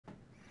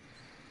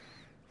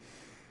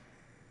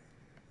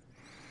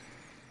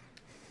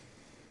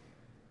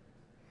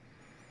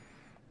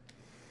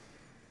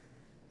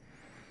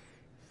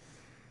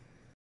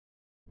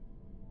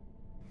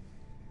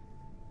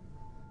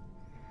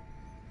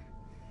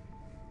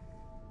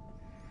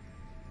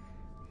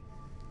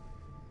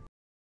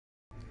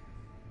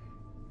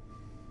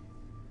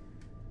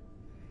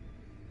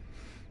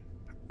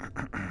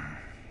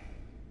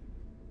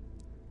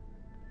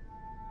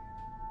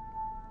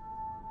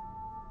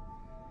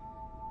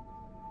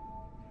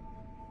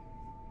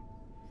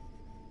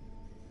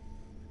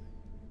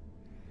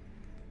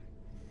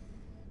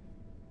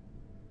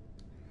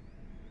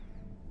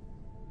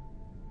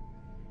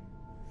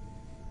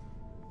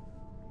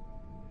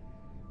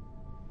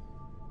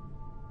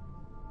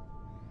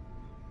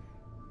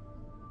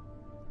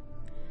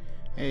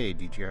Hey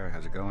DGR,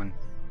 how's it going?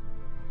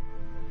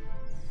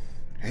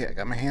 Hey, I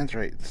got my hands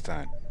right this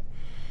time.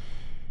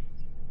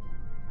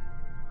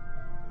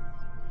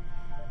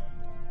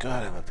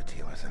 God, I love the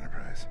TOS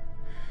Enterprise.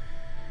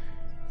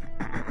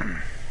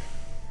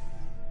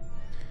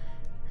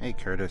 Hey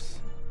Curtis.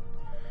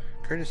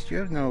 Curtis, do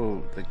you have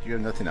you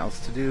have nothing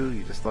else to do?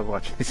 You just love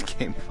watching these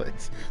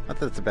gameplays. Not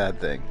that it's a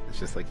bad thing. It's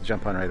just like you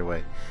jump on right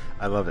away.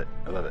 I love it.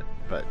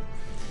 But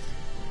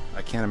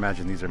I can't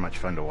imagine these are much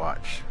fun to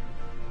watch.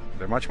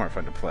 They're much more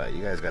fun to play.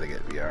 You guys gotta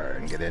get VR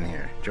and get in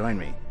here. Join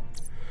me.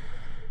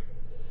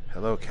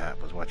 Hello,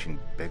 Cap. Was watching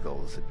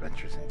Biggles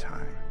Adventures in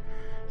Time.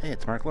 Hey,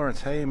 it's Mark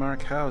Lawrence. Hey,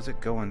 Mark. How's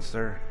it going,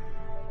 sir?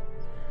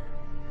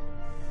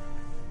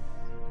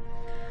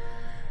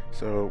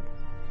 So,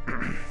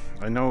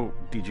 I know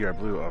DGR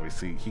Blue,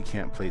 obviously, he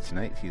can't play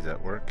tonight. He's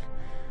at work.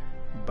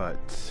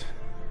 But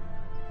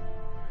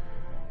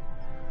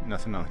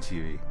nothing on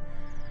TV.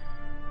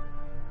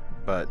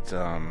 But,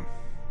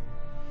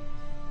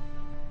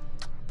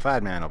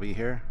 Plaid Man will be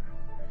here.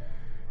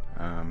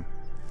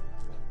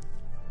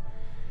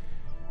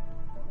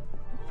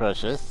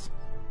 Precious.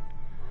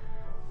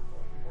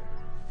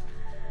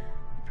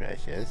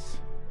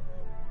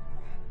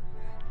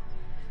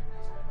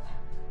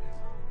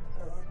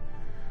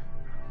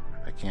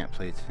 I can't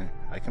play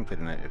I can play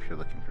tonight if you're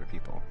looking for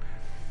people.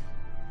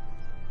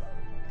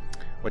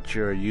 What's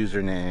your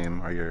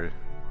username or your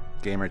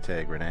gamer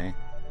tag, Renee?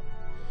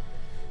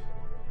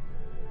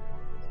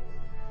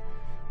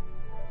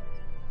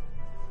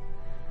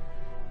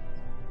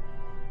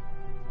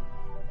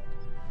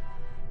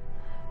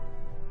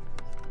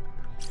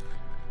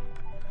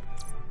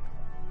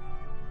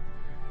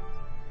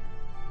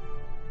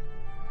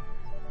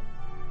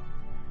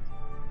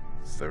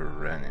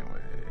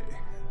 Anyway,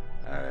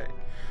 alright,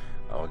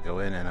 I'll go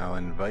in and I'll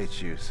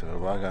invite you, so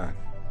log on.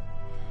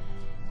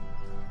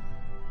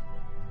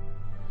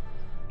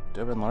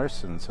 Devin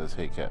Larson says,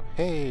 hey Cap.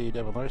 Hey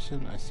Devin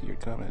Larson, I see your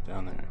comment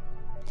down there.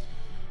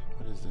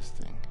 What is this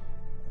thing?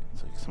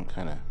 It's like some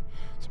kind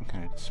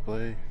of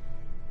display.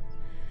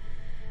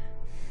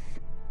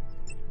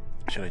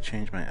 Should I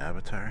change my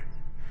avatar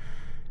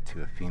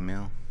to a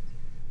female?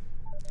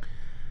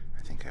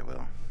 I think I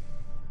will.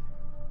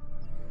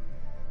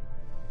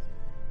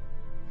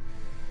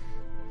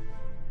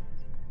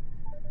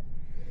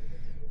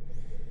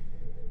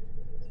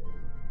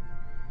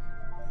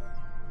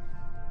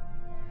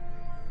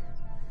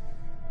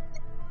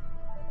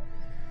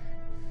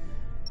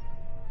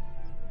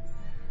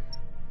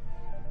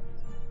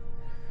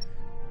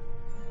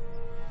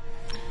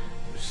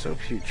 So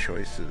few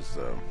choices,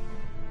 though.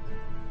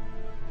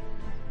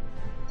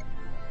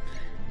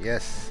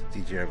 Yes,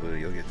 DJR Blue,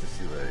 you'll get to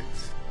see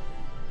legs.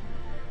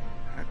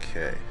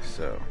 Okay,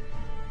 so.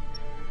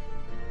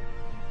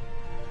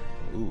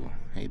 Ooh,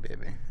 hey,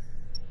 baby.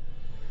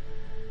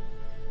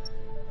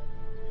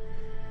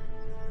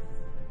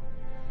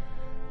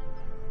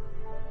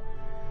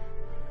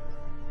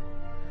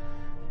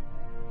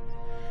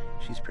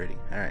 She's pretty.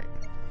 All right.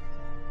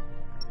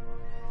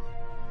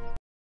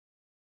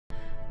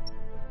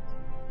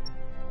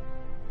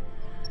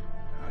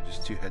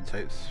 Just two head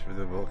types for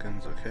the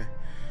Vulcans, okay?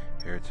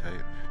 Hair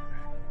type.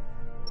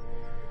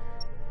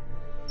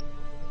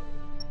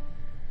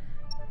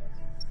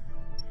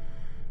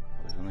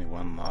 There's only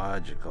one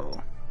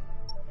logical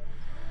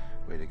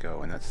way to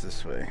go, and that's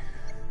this way.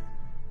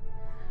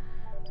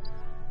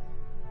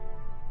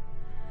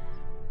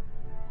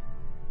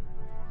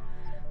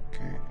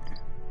 Okay.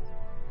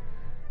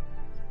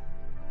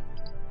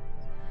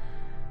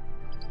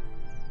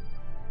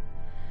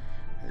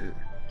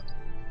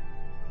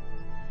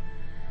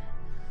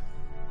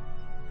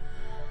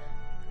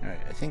 Alright,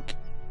 I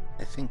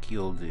think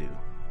you'll do.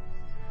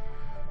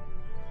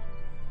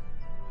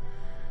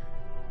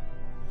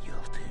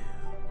 You'll do.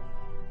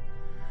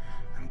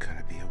 I'm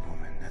gonna be a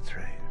woman, that's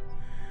right.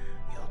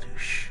 You'll do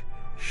shh.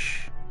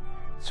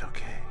 It's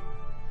okay.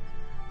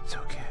 It's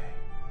okay.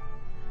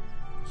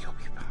 You'll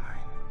be fine.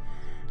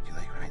 Do you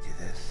like when I do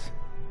this?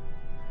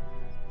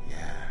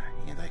 Yeah,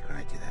 you like when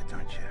I do that,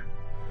 don't you?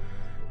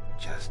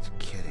 Just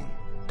kidding.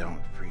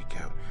 Don't freak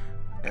out.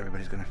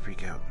 Everybody's gonna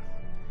freak out.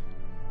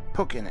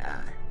 Poke in the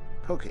eye.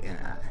 Poke it in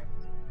the eye.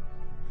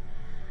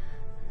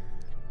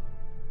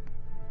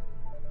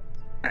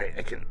 Alright,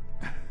 I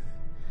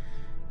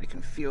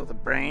can feel the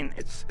brain.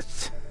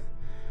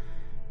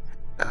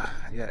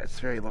 Yeah,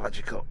 it's very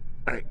logical.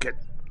 Alright, good.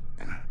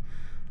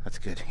 That's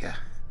good, yeah.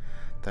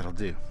 That'll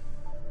do.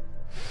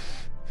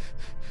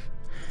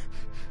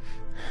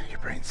 Your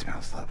brain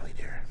smells lovely,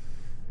 dear.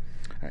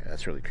 Alright,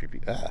 that's really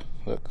creepy.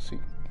 Look, see.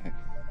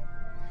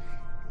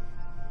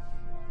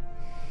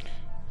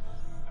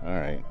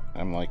 Alright,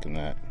 I'm liking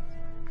that.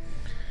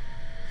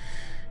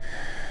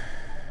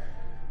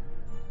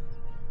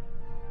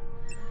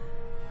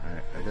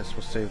 Alright, I guess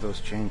we'll save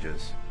those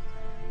changes.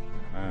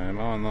 I'm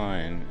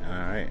online.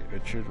 Alright,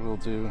 Richard will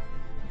do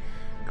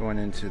going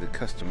into the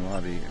custom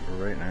lobby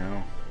right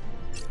now.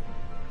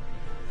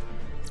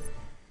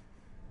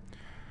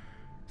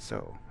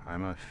 So,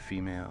 I'm a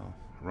female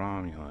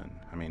Romulan.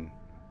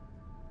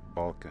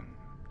 Balkan.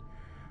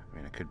 I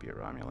mean, it could be a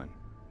Romulan.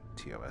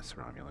 TOS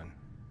Romulan.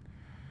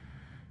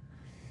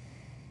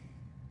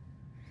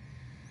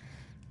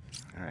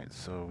 Alright,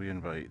 so we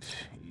invite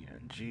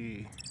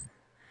ENG.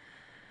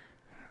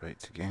 Invite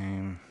to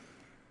game.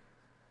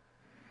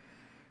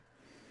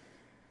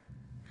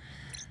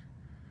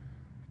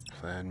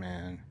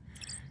 Plaidman.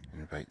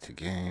 Invite to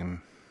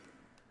game.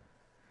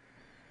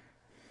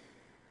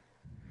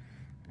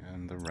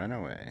 And the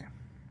Runaway.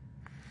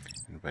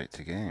 Invite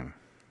to game.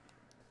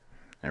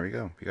 There we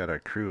go. We got our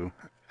crew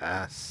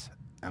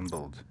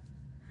assembled.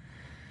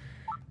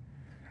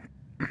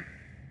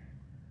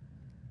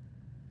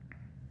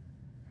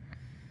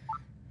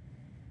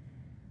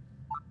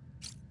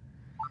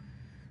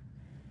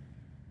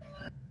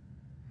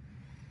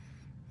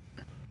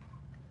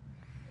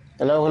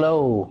 Hello,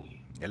 hello.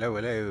 Hello,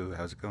 hello.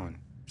 How's it going?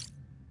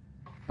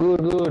 Good,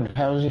 good.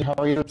 How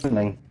are you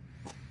doing?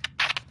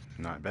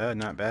 Not bad,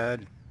 not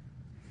bad.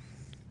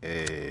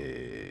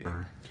 Hey.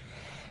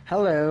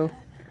 Hello.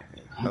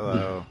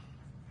 Hello.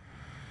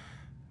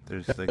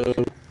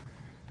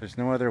 There's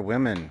no other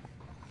women.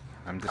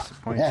 I'm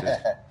disappointed.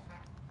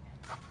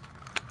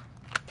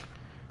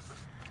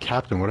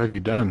 Captain, what have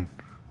you done?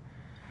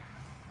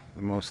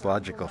 The most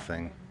logical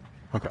thing.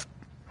 Okay.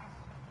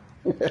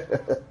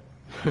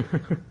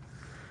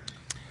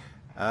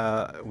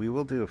 We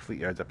will do a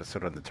Fleetyards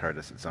episode on the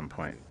TARDIS at some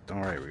point.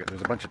 Don't worry,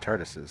 there's a bunch of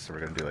TARDISes, so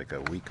we're going to do like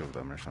a week of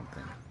them or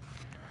something.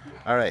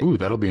 All right. Ooh,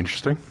 that'll be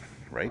interesting.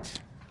 Right?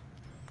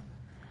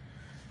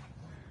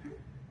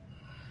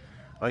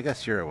 Well, I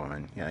guess you're a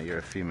woman. Yeah, you're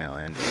a female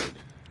android.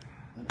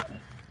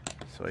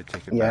 So I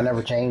take it back. I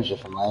never changed it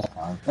from last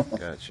time.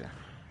 Gotcha.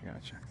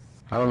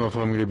 I don't know if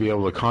I'm going to be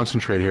able to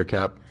concentrate here,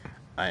 Cap.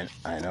 I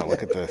know.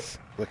 Look at this.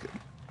 Look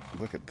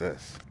at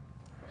this.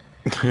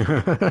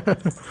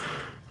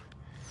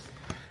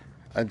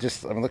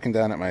 I'm looking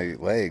down at my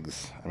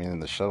legs. I mean, in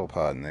the shuttle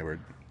pod, and they were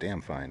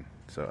damn fine.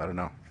 So I don't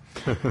know.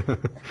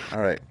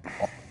 All right.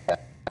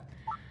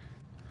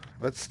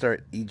 Let's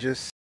start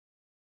Aegis.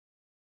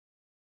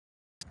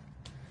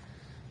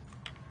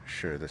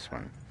 Sure, this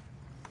one.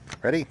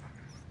 Ready?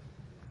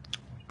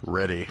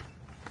 Ready.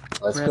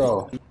 Let's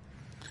go.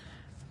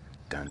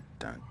 Dun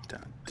dun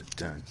dun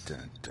dun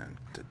dun dun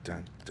dun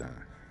dun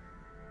dun.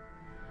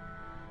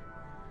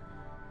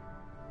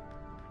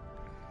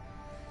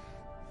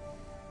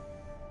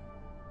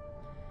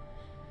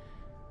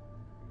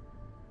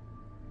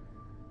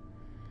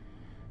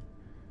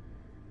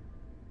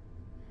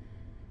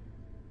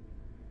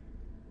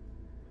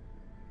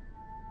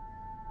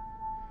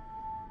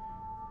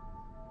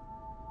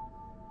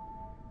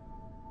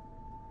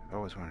 I've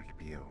always wanted to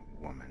be a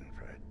woman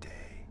for a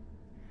day.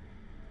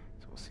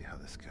 So we'll see how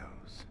this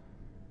goes.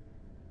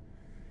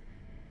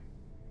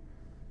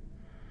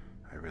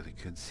 I really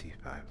could see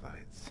 5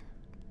 lights.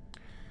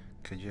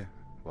 Could you?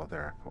 Well,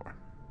 there are 4.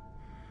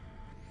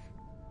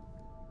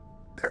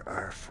 There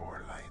are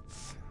 4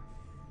 lights.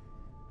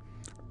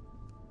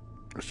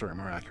 Or sorry,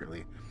 more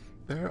accurately,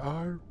 there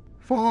are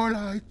 4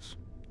 lights.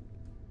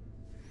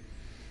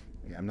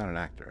 Yeah, I'm not an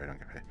actor. I don't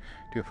get paid.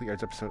 Do a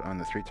Fleetyards episode on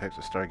the 3 types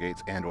of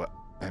stargates and what?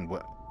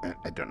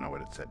 I don't know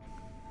what it said.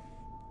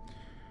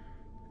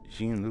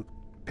 Jean-Luc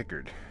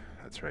Picard.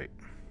 That's right.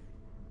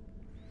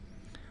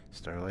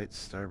 Starlight,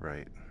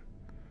 Starbright.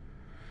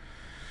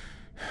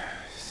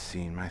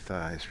 Seeing my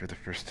thighs for the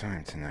first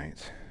time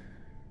tonight.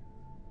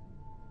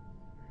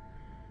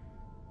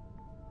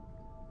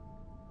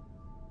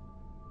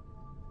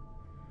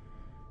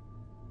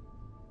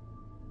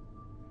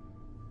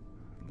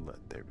 Let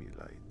there be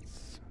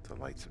lights. The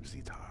lights of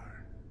Zetar.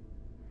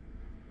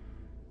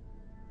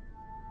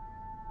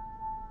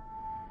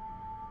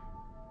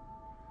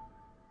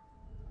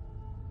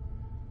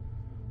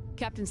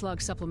 Captain's log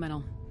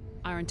supplemental.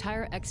 Our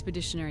entire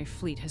expeditionary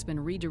fleet has been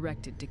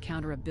redirected to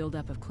counter a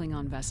buildup of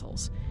Klingon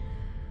vessels.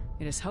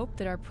 It is hoped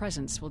that our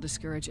presence will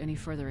discourage any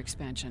further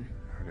expansion.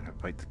 We're gonna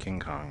fight the King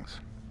Kongs.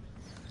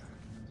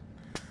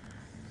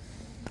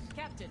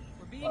 Captain,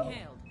 we're being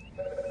hailed.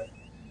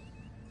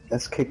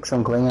 Let's kick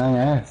some Klingon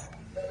ass.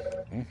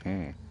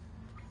 Mm-hmm.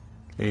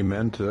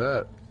 Amen to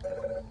that.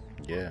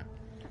 Yeah.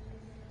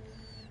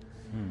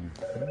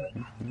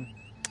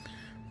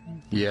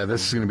 Yeah,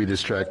 this is going to be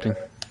distracting.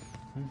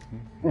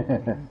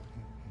 I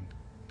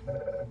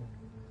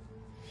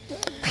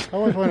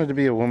always wanted to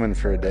be a woman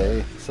for a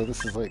day, so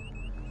this is like...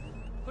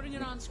 Putting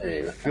it on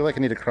screen. I feel like I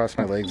need to cross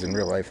my legs in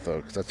real life, though,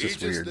 because that's just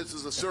Aegis, weird. this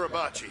is a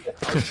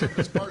Suribachi. Our ship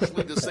is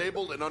partially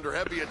disabled and under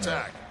heavy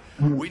attack.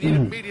 We need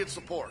immediate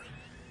support.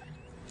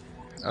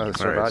 Oh,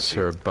 the All right,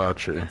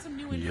 Suribachi. Got some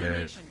new Suribachi.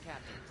 Yes. information,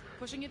 Captain.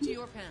 Pushing it to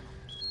your panel.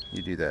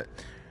 You do that.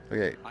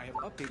 Okay, I have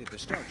updated the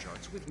star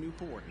charts with new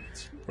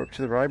coordinates. warp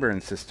to the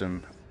Ryburn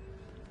system.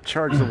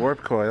 Charge the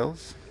warp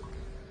coils.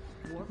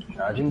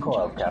 Charging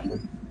coil,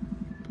 Captain.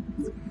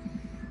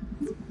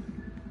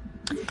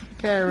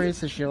 Carries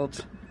the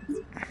shields.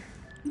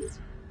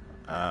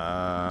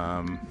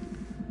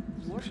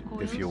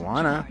 If you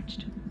wanna.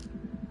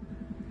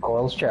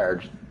 Coils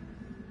charged.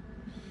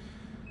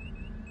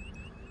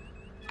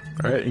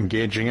 All right,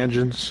 engaging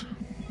engines.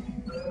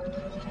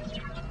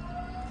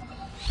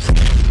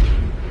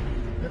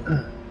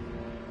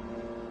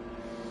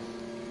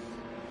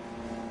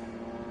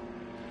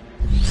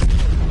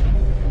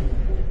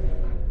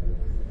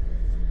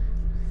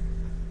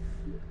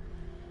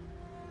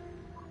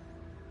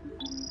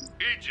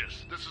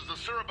 Aegis, this is the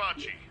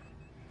Suribachi.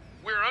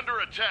 We're under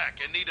attack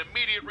and need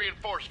immediate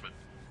reinforcement.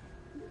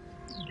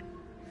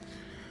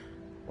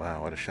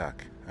 Wow, what a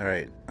shock.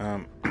 Alright,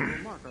 We'll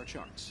mark our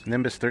charts.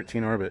 Nimbus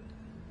 13 orbit.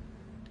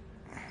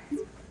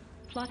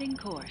 Plotting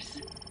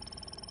course.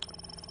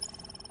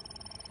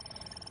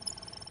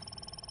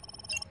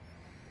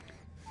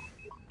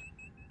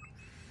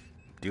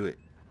 Do it.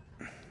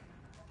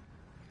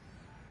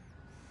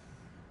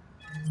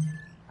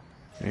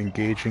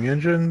 Engaging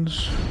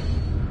engines.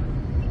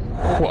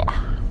 Whoa.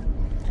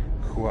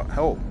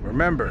 Oh,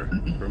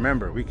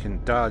 remember, we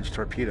can dodge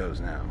torpedoes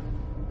now.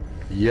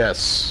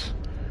 Yes.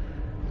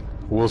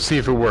 We'll see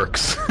if it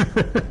works.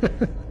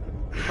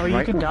 Oh,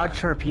 you can dodge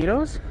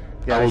torpedoes?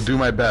 Yeah, I will do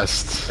my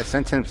best. I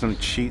sent him some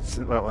cheats,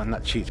 well,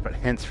 not cheats, but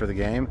hints for the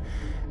game.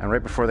 And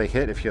right before they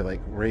hit, if you like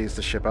raise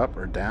the ship up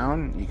or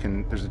down, you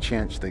can. There's a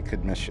chance they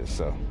could miss you.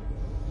 So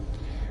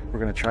we're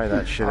gonna try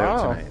that shit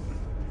out tonight.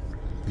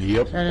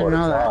 Yep. I didn't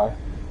know that.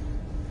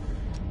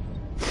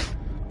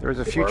 There was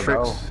a few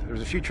tricks. There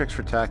was a few tricks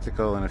for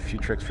tactical and a few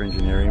tricks for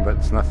engineering, but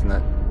it's nothing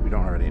that we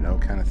don't already know,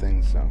 kind of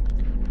thing. So.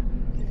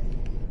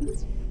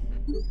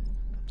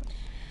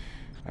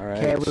 All right.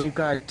 Okay, we've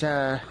got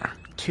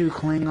 2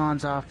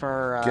 Klingons off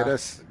our. Get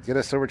us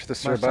over to the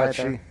side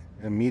Suribachi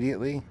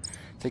immediately.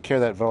 Take care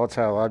of that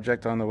volatile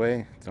object on the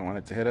way. Don't want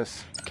it to hit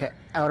us. Okay,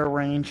 outer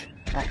range.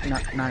 Oh,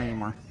 not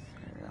anymore.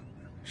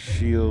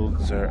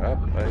 Shields are up,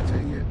 I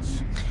take it.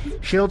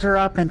 Shields are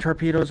up and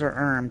torpedoes are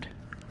armed.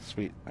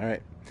 Sweet. All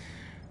right.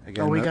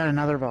 Again, Oh, we got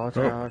another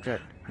volatile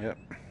object. Yep.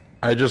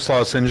 I just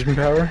lost engine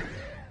power.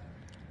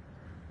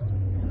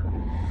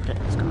 Okay,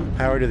 let's go.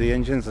 Power to the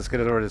engines. Let's get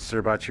it over to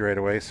Suribachi right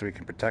away so we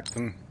can protect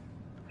them.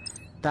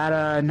 That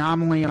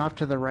anomaly off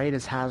to the right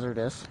is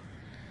hazardous,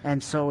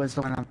 and so is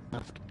the one on the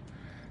left.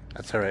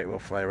 That's all right. We'll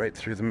fly right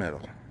through the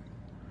middle.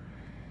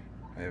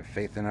 I have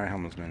faith in our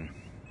helmsman.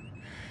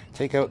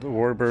 Take out the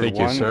Warbird 1. Thank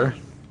you, sir.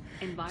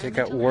 Take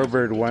out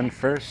Warbird 1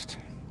 first.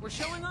 We're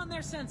showing on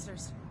their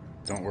sensors.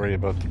 Don't worry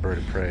about the bird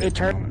of prey. It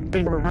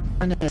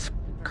is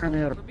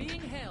currently out We're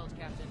being hailed,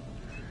 Captain.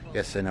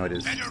 Yes, I know it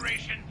is.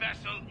 Federation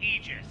vessel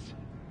Aegis,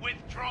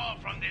 withdraw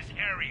from this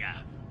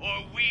area,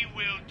 or we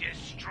will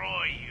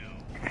destroy you.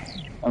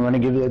 I'm going to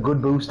give you a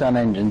good boost on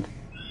engine.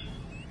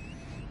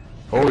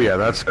 Oh yeah,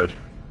 that's good.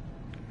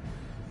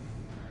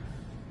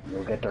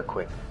 You'll get there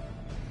quick.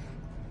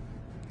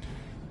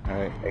 All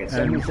right. It's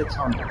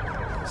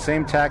 7600.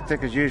 Same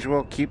tactic as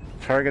usual. Keep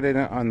targeting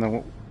it on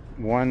the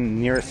one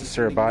nearest the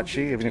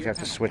Suribachi, even if you have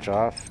to switch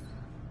off.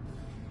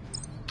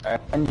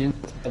 Engine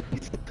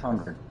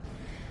 7600.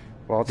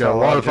 Got a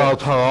lot of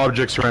volatile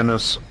objects around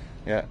us.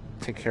 Yeah,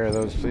 take care of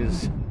those,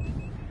 please.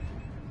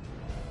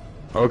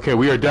 Okay,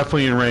 we are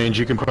definitely in range.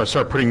 You can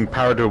start putting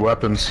power to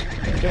weapons.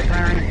 Get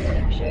firing.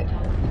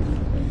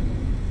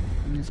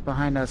 It's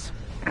behind us.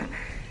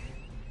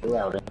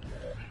 Loud.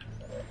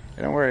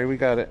 Don't worry, we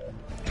got it.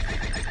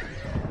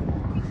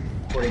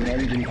 Putting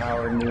engine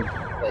power in new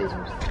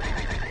lasers.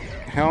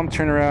 Helm,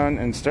 turn around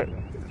and start.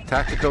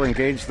 Tactical,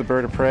 engage the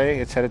bird of prey.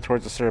 It's headed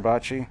towards the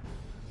Suribachi.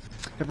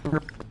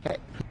 Okay.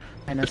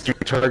 And it's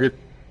Target.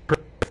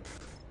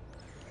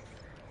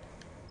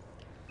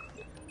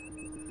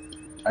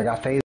 I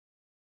got phase.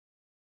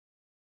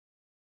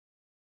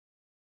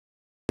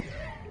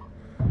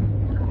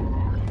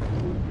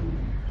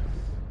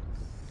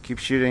 Keep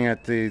shooting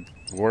at the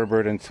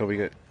Warbird until we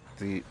get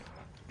the...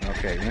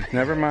 Okay,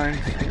 never mind.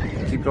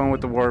 Keep going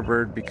with the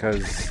Warbird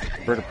because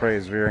bird of prey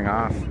is veering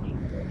off.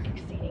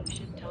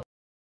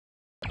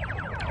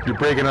 You're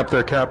breaking up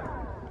there, Cap.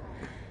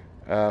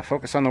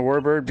 Focus on the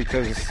Warbird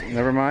because,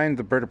 never mind,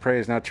 the bird of prey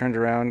is now turned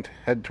around.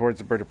 Head towards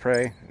the bird of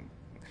prey.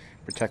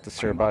 Protect the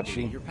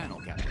Suribachi. Your panel,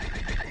 Captain.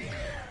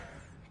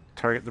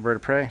 Target the bird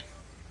of prey.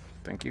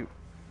 Thank you.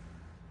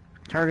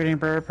 targeting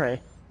bird of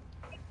prey.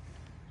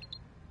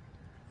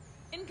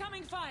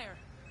 Incoming fire.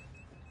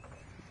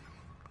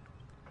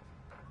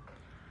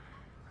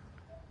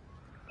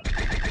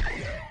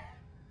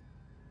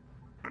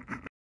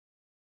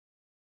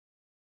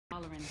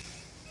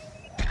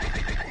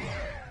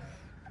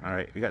 All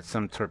right, we got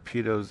some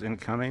torpedoes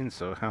incoming,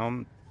 so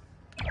helm.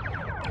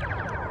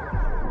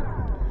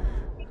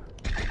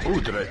 Ooh,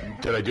 did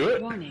I do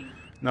it? Warning.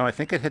 No, I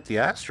think it hit the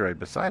asteroid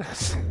beside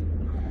us.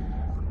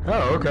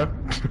 Oh, okay.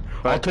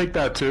 I'll take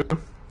that too.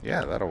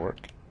 Yeah, that'll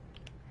work.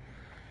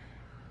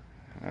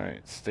 All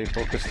right, stay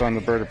focused on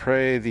the bird of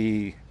prey.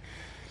 The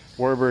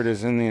warbird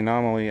is in the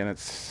anomaly, and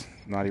it's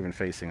not even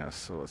facing us,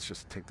 so let's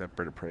just take that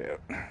bird of prey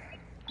out.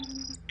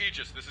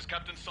 Aegis, this is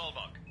Captain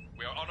Sternbach.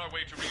 We are on our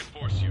way to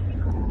reinforce you.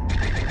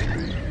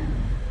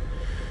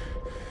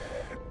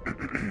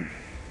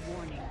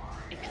 Warning.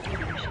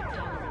 Exceeding ship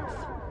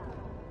tolerance.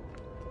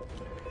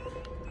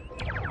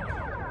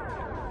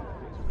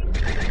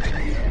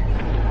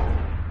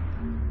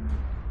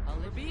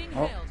 We're being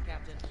hailed,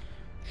 Captain.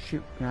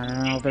 Shoot, got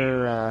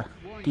another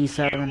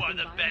D7. You are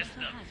the best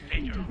the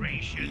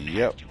Federation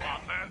Yep. has to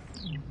offer.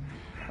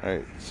 All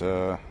right,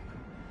 so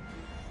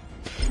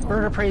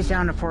Bird of prey's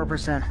down to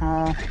 4%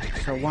 hull,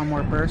 so one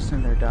more burst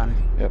and they're done.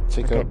 yep,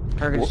 take Okay, out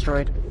target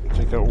destroyed.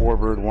 Take out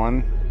warbird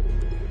 1.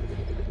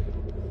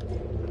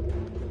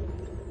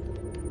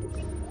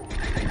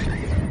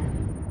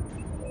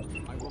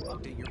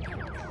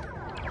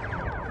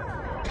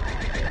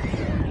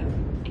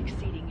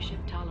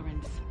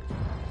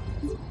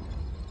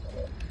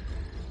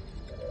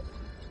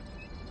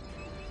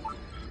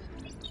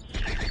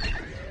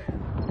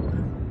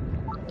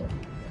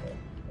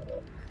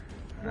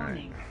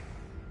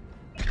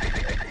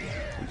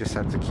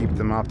 just have to keep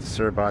them off the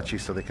Suribachi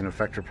so they can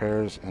effect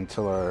repairs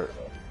until our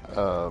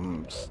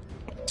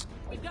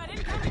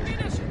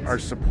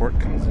support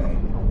comes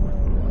in.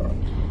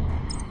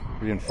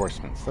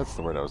 Reinforcements. That's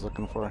the word I was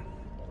looking for.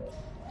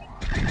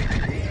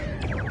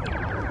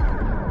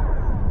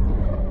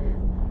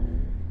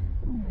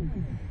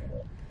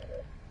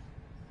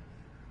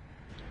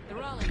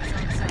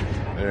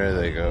 There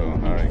they go.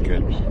 All right,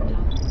 good.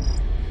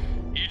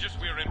 Aegis,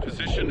 we are in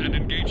position and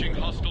engaging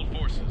hostile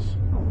forces.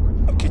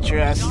 Get your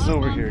asses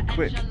over here,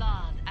 quick.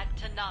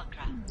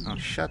 Oh,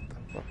 shut the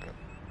fuck up.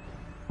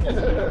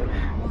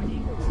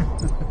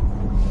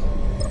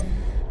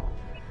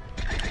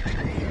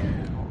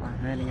 I'm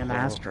hitting an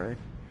asteroid.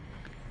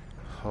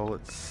 Oh,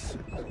 it's...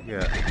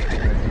 yeah.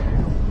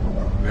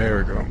 There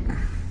we go.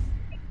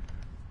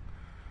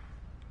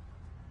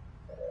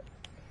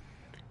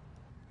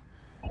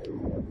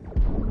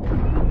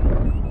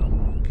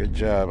 Good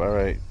job. All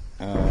right.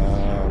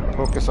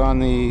 Focus on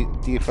the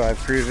D5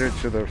 cruiser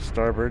to the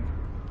starboard.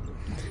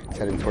 It's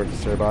heading towards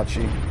the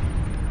Suribachi.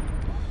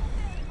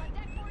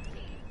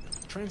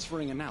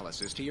 Transferring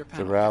analysis to your The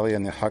panel. Raleigh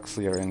and the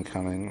Huxley are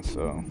incoming,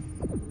 so...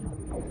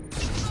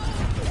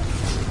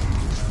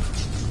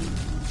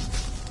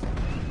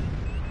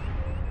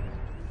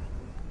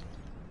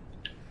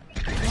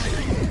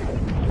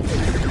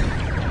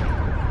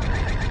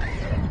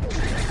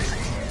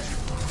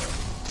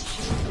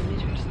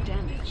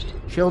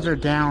 Shields are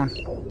down.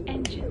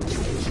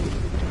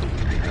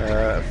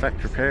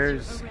 Effect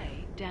repairs.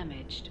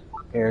 Damaged.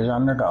 Here's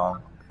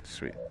undergone.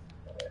 Sweet.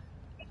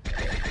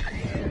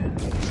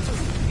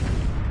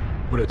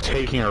 Would it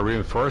taking our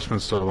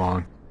reinforcements so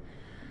long?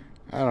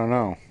 I don't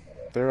know.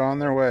 They're on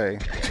their way.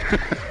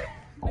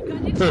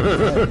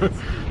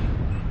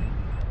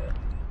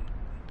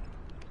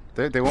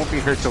 They won't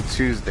be here till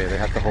Tuesday. They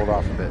have to hold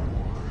off a bit.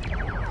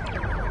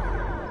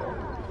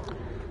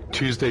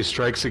 Tuesday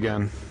strikes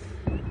again.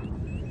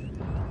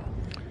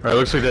 Alright,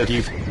 looks like that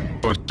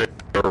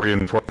D4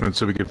 reinforcement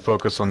so we can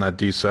focus on that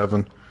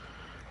D7.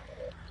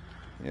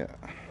 Yeah.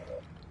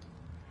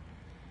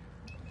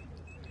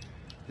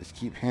 Just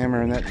keep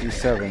hammering that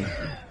D7.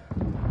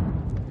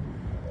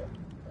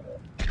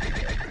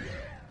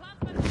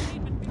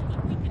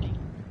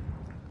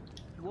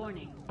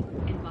 Warning.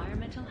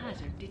 Environmental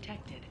hazard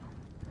detected.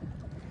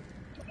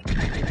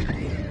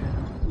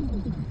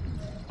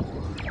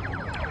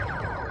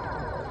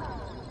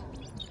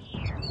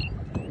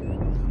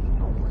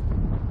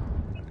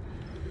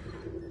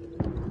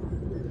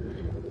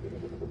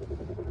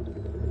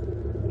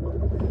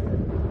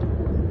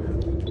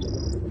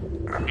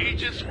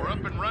 Aegis, we're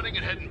up and running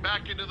and heading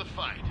back into the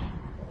fight.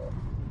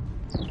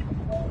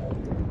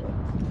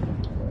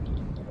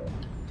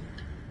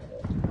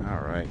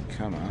 All right,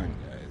 come on,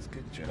 guys.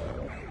 Good job.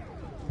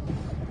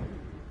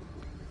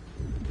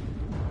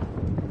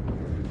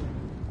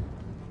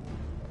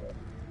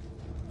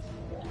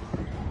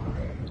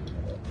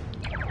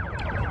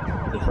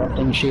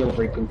 Disrupting shield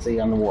frequency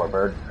on the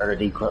Warbird, or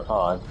the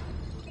D5.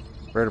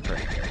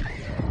 Vertebrae.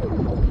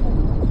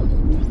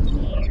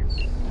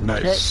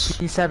 Nice.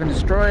 Hit, D7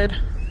 destroyed.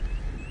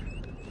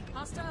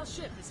 Hostile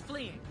ship is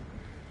fleeing.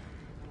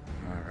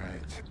 All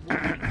right.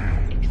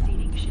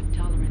 Exceeding ship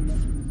tolerance.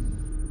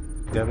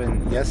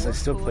 Devin, yes, I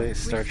still play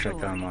Star Trek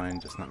Online,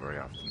 just not very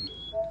often.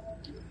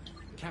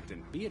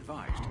 Captain, be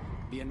advised.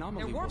 The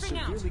anomaly They're will warping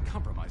out. severely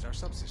compromise our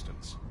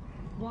subsystems.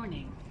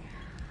 Warning.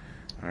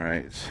 All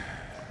right.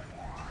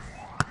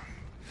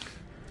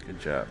 Good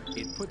job.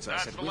 It puts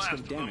us That's at the risk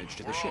last of damage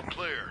to them. the We're all ship.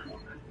 clear.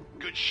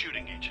 Good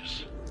shooting,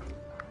 Aegis.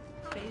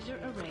 Phaser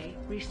array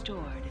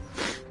restored.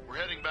 We're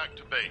heading back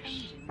to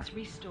base. Engines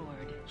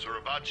restored.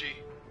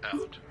 Suribachi,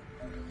 out.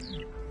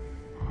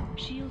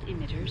 Shield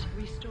emitters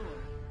restored.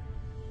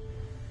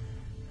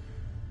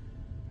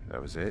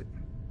 That was it?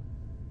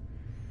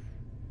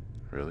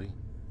 Really?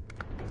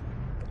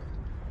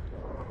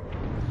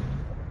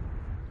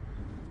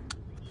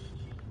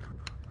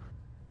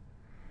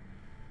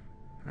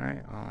 All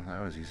right, well,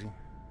 that was easy.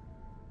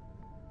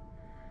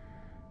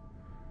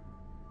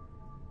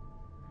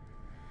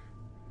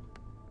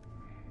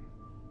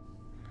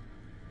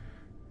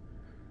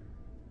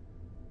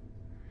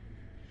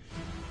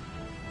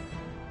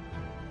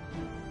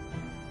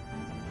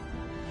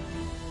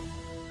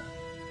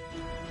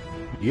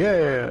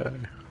 Yeah.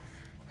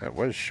 That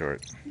was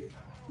short.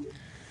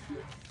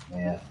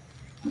 Yeah.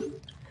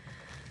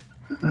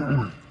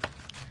 All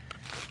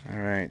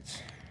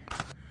right.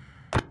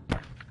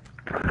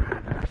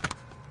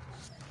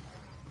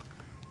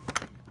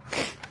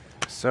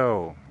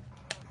 So,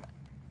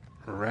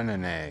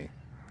 Renene,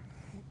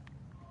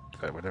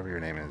 whatever your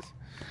name is,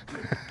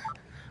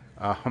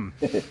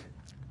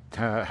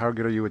 how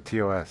good are you with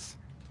TOS?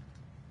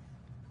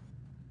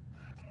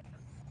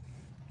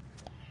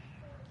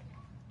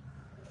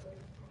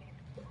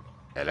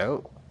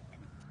 Hello?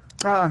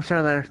 Oh, I'm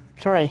sorry there.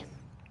 Sorry.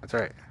 That's all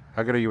right.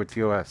 How good are you with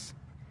TOS?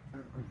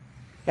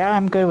 Yeah,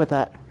 I'm good with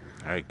that.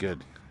 All right,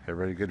 good.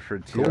 Everybody good for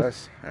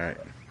TOS? All right.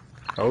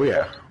 Oh,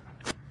 yeah.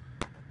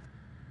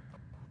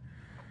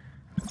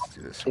 Let's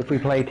do this. If we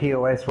play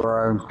TOS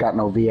where I've got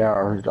no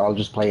VR, I'll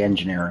just play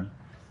engineering.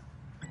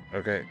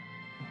 Okay.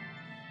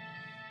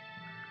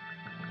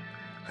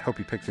 I hope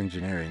you picked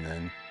engineering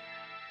then.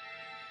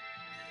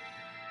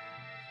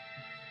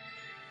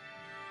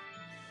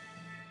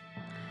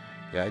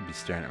 Yeah, I'd be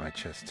staring at my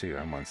chest too.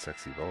 I'm one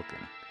sexy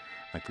Vulcan.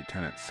 Like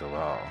Lieutenant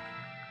Silal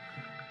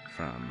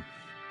from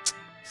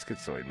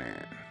Schizoid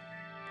Man.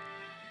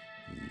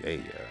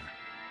 Yeah.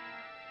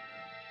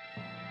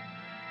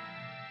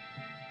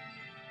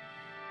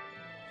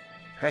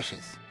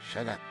 Precious,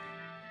 shut up.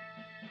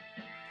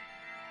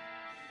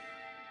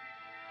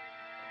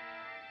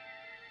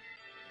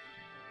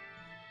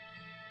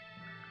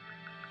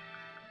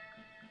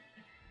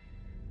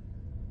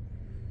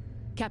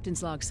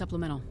 Captain's log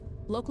supplemental.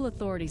 Local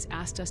authorities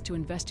asked us to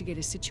investigate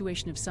a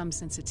situation of some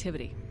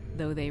sensitivity,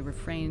 though they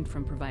refrained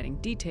from providing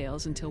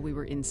details until we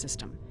were in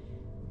system.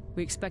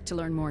 We expect to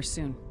learn more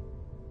soon.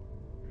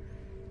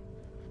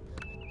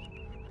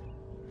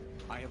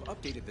 I have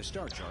updated the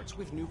star charts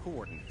with new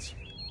coordinates.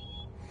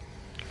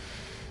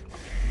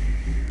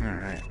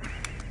 Alright.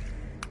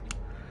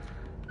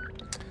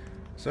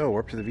 So,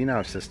 warp to the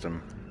VNAV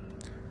system.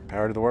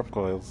 Power to the warp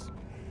coils.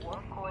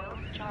 Warp coils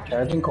charged.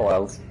 Charging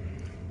coils.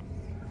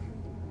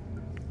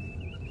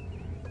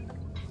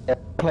 If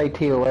I play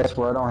TOS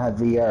where I don't have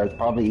VR, it's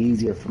probably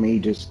easier for me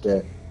just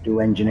to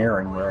do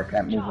engineering where I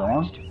can't move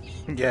around.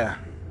 Yeah.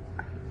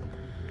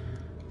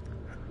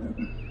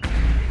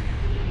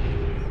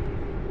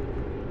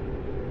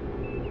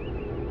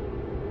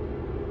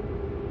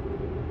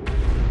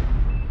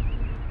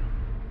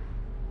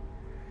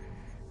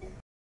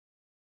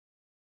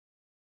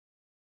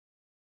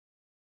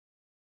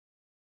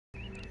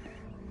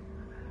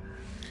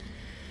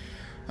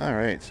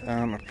 Alright,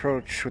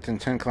 approach within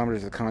 10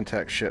 kilometers of the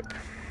contact ship.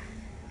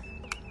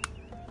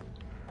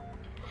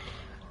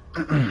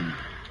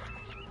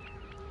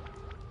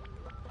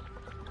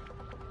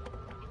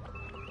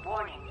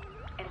 Warning.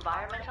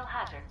 Environmental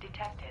hazard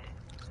detected.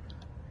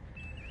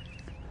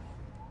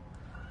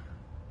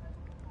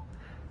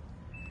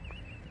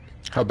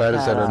 How bad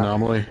is that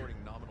anomaly?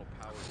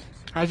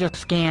 I just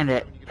scanned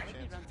it.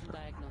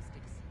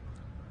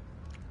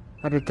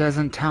 But it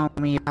doesn't tell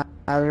me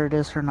whether it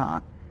is or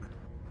not.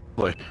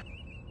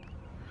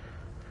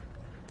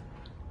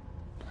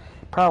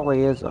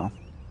 Probably is, though.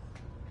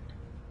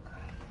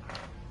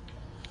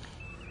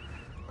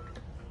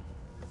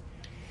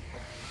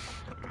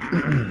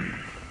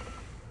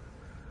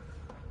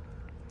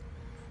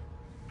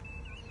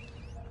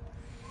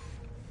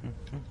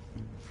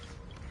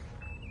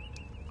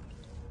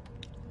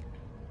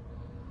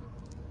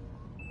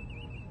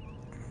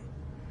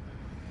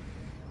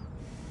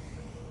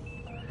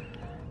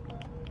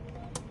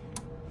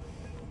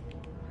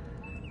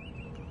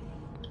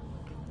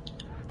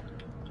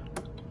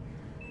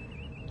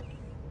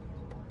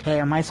 Okay,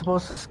 am I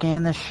supposed to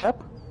scan this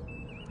ship?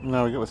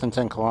 No, we get within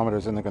 10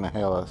 kilometers and they're going to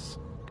hail us.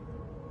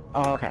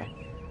 Oh, okay.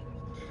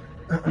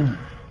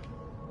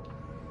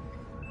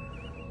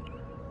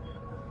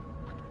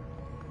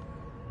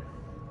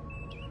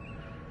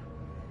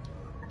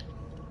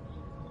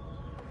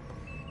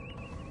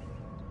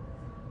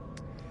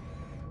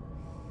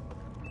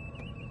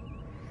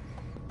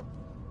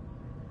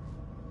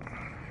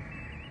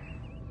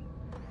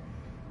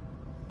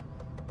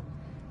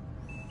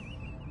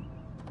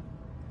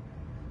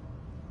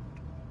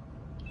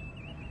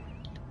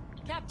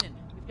 Captain,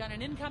 we've got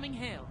an incoming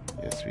hail.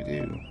 Yes, we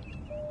do.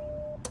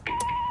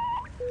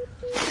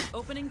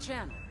 Opening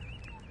channel.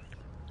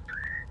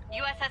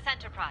 USS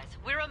Enterprise,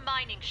 we're a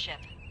mining ship.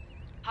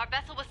 Our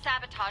vessel was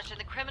sabotaged and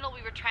the criminal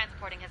we were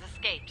transporting has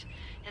escaped.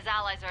 His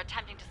allies are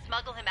attempting to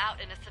smuggle him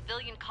out in a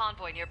civilian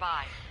convoy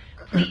nearby.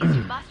 Please,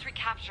 you must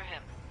recapture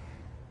him.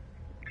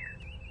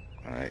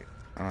 Alright,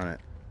 on it.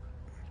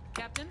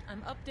 Captain,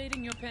 I'm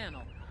updating your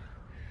panel.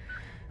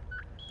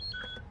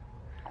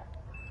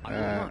 I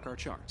will mark our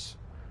charts.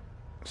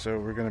 So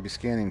we're going to be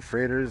scanning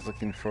freighters,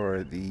 looking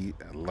for the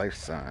life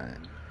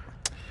sign.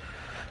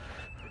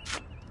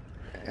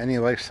 Any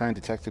life sign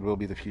detected will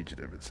be the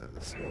fugitive, it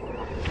says.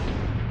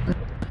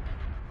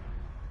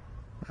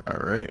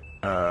 Alright,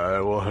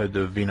 we'll head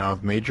to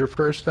Vinov Major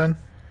first then.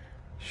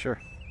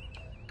 Sure.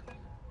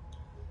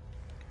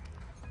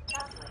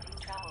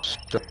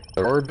 Start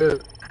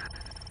orbit.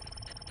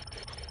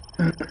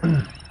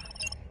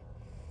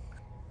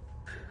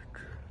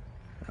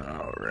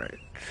 Alright.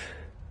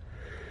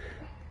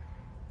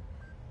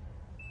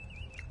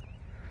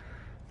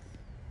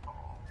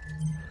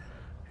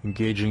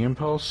 Engaging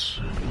impulse.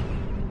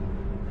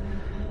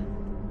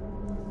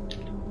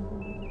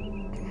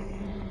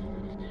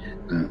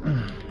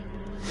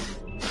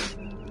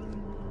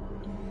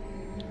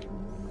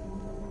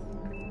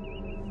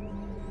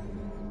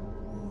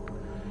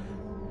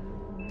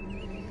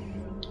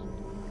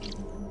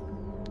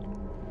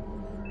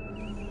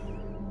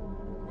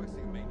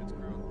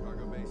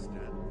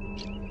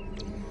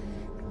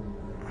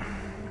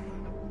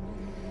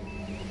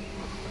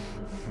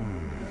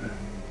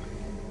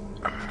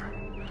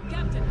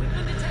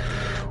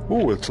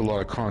 Ooh, it's a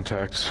lot of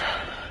contacts.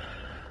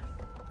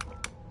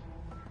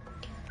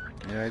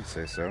 Yeah, I'd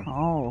say so.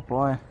 Oh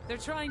boy. They're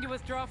trying to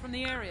withdraw from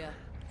the area.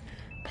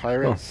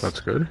 Pirates. Oh, that's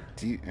good.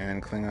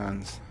 And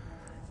Klingons.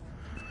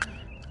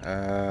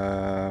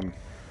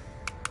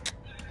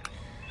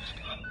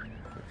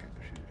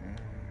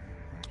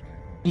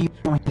 You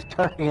want to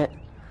target?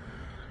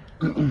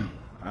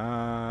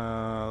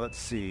 Let's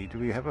see. Do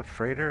we have a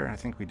freighter? I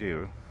think we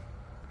do.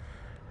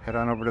 Head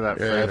on over to that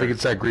freighter. Yeah, I think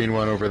it's that green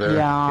one over there.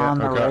 Yeah, on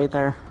the okay. right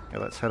there. Yeah,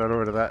 let's head on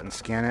over to that and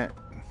scan it.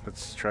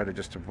 Let's try to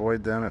just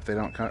avoid them if they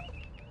don't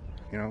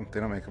they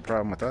don't make a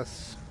problem with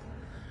us.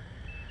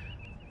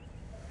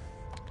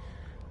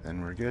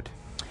 Then we're good.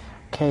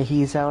 Okay,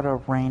 he's out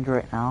of range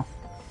right now.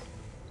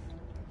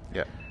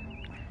 Yeah.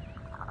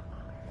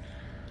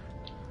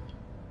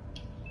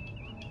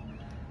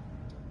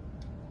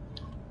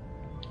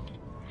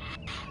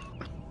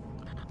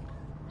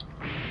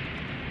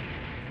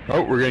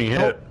 Oh, we're getting hit.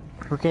 Oh,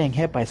 we're getting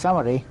hit by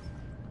somebody.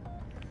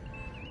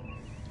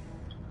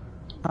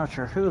 Not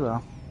sure who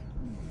though.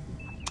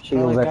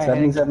 Shields at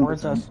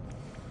 77%.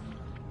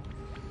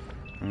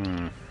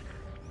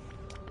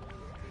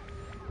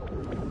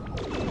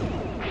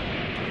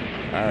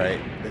 Alright,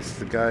 it's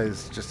the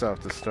guys just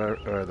off the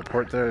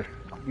port there.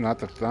 Not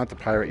the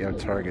pirate you have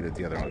targeted,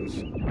 the other ones.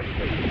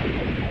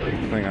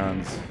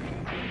 Klingons.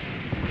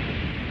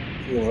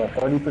 Shields at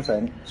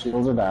 30%.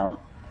 Shields are down.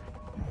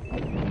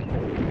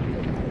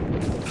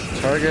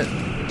 Target,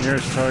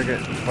 nearest target,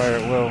 fire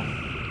at will.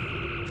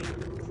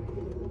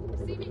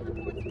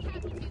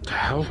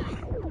 Hell?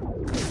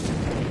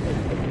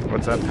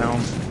 What's up,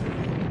 Helm?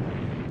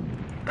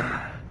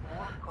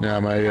 Yeah,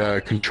 my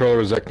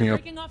controller is acting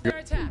up. Breaking off their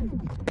attack.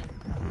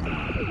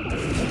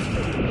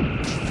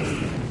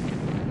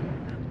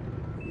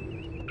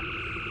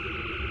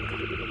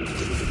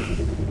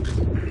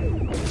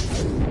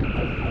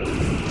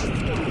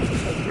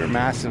 We're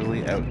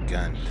massively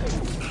outgunned.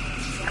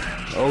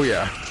 Oh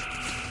yeah.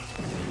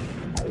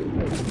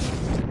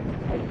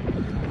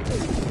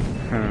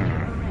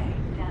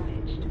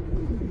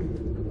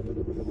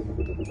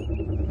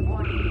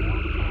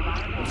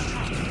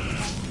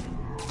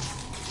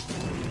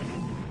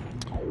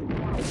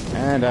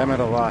 And I'm at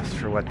a loss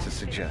for what to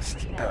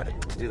suggest about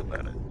it, to do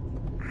about it.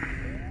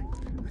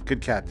 Good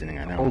captaining,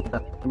 I know.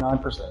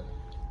 9%.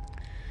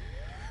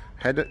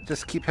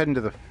 Just keep heading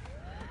to the...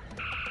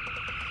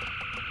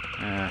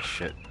 Ah,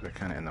 shit. They're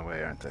kind of in the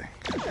way, aren't they?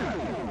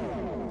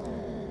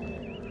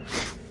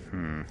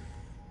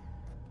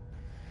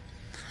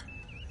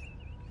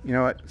 You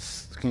know what?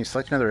 Can you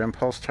select another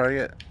impulse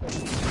target?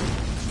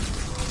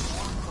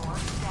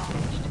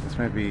 This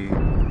might be...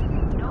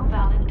 No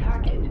valid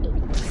target.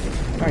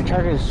 Alright,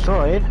 target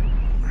destroyed.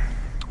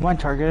 One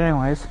target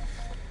anyways.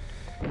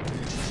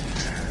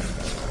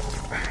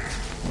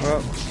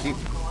 Well, keep...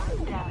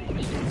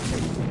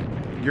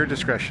 Your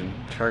discretion.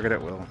 Target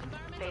at will.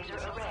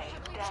 Phaser array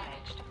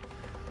damaged.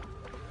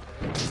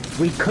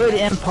 We could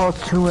impulse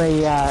to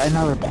a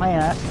another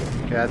planet.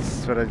 Yeah,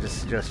 that's what I just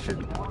suggested.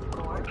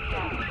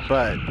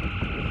 But...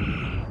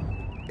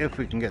 if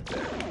we can get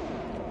there.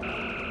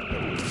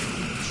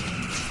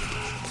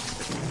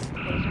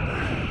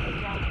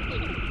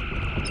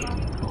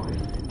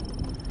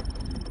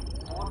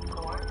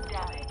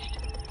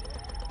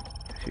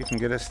 If you can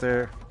get us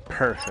there,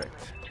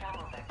 perfect.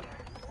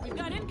 We've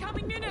got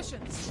incoming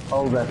munitions.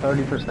 Oh, that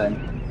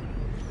 30%.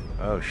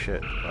 Oh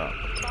shit. Wow.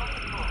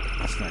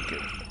 That's not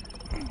good.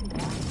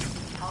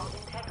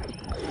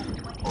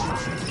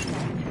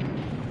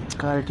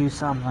 Gotta do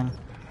something.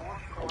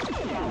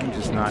 I'm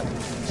just not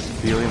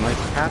feeling like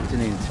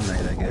captaining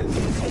tonight, I guess.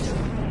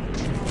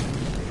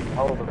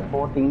 Over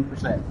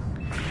 14%.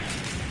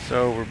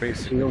 So we're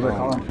basically Shields are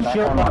going... coming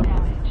back on.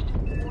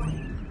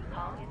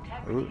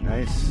 Ooh,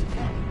 nice.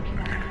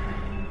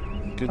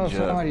 Good Oh,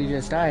 job. somebody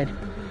just died.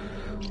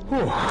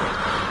 Whew.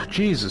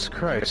 Jesus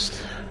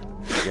Christ.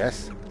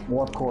 Yes?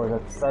 Warp core,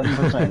 that's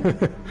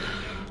 7%.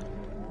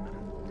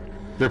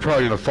 They're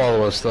probably gonna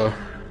follow us though.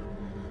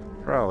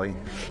 Probably.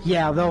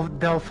 Yeah,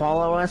 they'll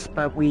follow us,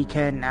 but we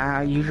can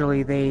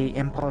usually they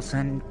impulse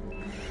in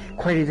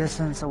quite a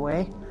distance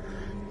away.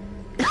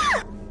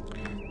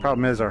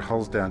 Problem is our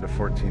hull's down to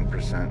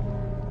 14%.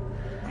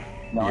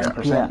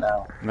 9%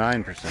 now.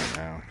 9%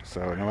 now.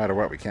 So no matter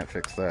what, we can't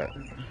fix that.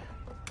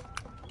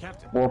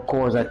 Captain, Warp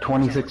core is at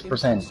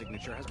 26%.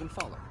 signature has been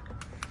followed.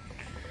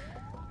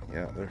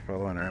 Yeah, they're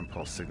following our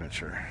impulse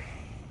signature.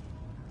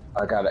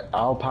 I got it.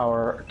 I'll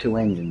power 2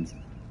 engines.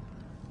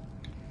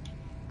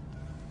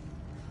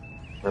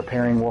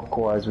 Repairing warp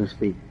core as we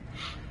speak.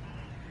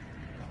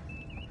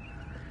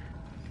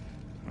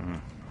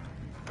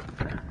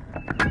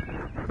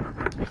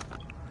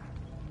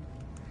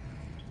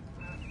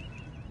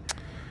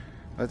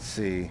 Let's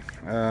see.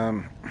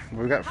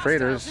 We've got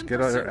freighters.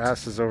 Get our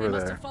asses over They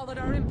must there. have followed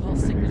our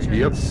impulse signature.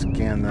 Yep.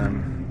 Scan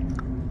them.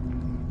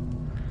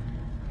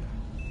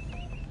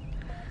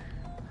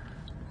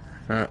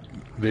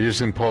 They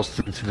just impulsed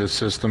into the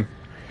system.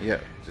 Yeah,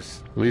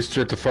 just At least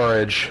they're at the far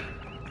edge.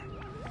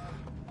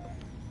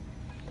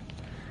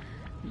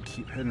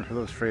 keep heading for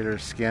those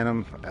freighters. Scan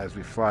them as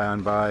we fly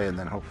on by, and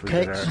then hopefully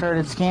Okay, get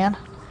started scan.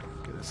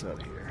 us out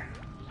of here.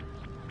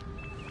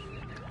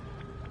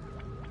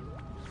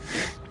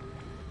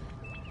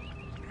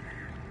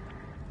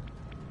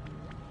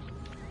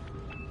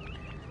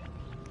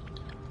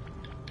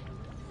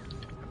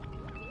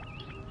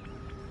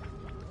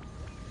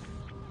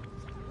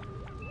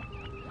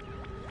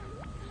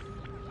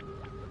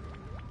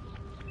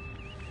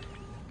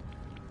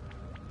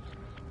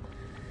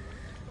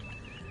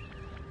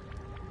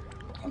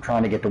 I'm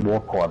trying to get the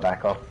warp core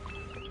back up.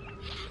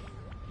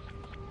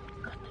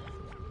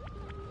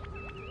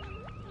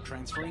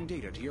 Transferring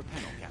data to your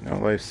panel, Captain. No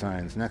life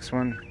signs. Next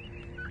one.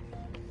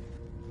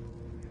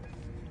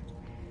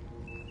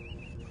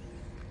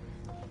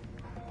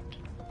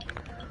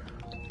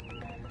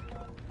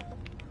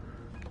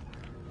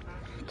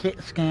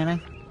 Keep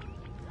scanning.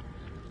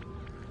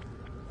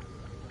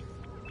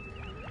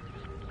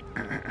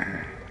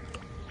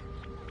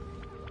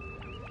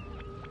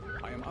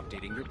 I am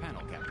updating your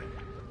panel, Captain.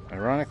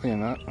 Ironically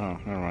enough, oh,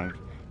 never mind.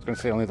 I was going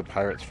to say only the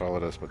pirates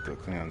followed us, but the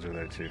Klingons are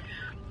there too.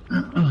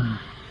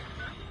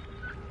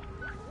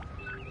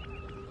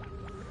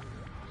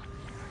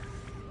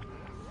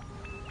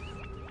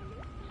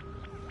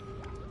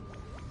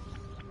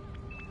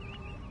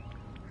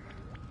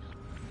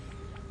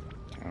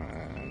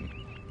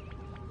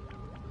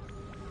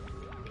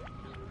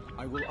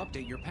 I will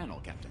update your panel,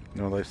 Captain.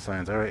 No life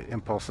signs. All right,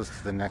 impulses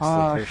to the next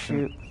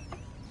location.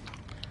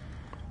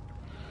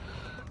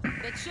 Shoot.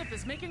 That ship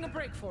is making a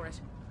break for it.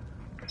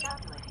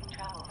 Calculating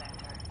travel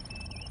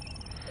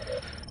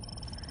vector.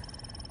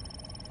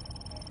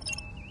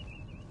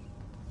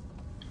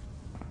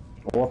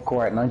 Warp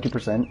core at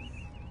 90%.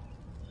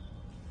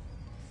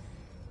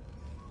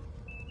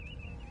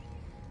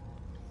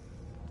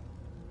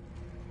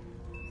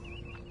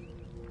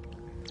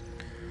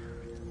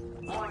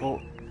 Oh,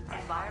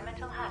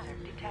 Environmental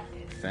hazard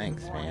detected.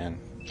 thanks, man.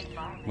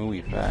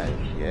 Movie 5,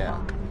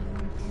 yeah.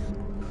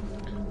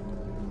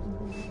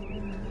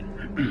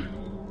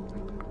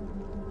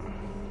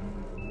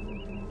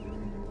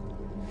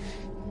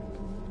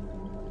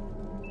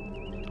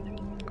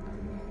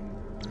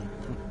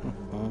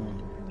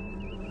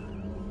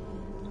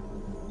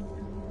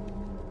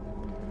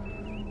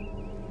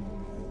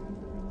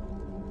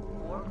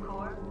 Warp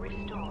core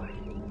restored.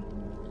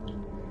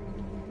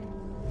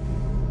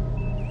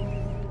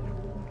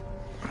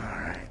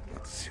 Alright,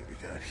 let's see what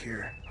we got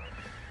here.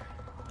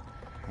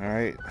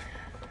 Alright,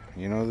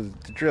 you know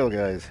the drill,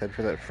 guys. Head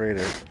for that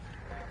freighter.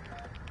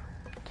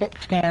 Keep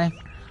scanning.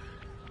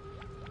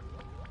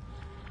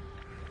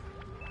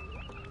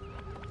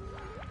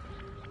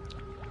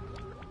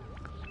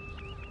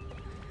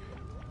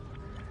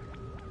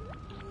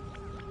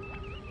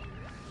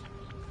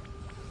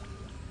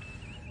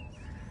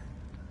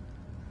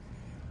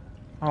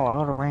 Oh,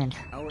 out of range.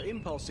 Our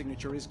impulse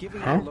signature is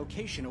giving our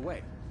location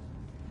away.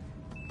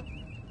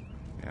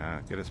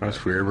 Yeah, get us That's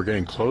back. weird. We're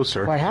getting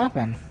closer. What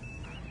happened?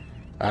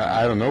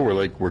 I don't know.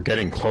 We're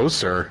getting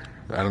closer.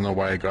 I don't know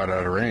why it got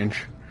out of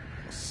range.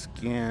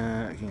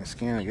 Scan. Can you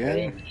scan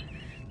again?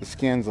 The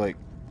scan's like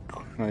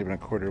not even a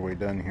quarter way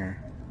done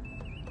here.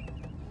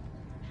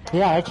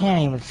 Yeah, I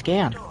can't even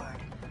scan.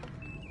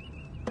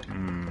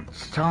 Hmm.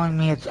 It's telling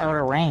me it's out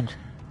of range.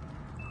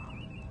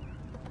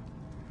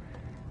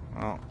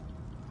 Well.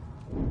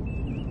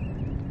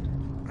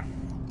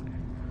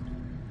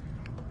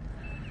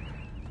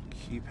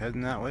 Keep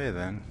heading that way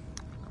then.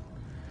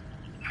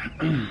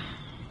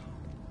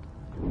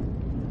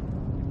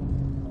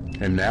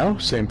 And now,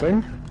 same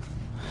thing.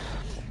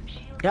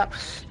 Yep,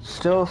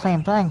 still the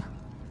same thing.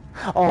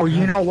 Oh,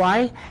 you know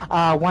why?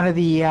 One of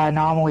the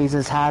anomalies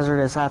is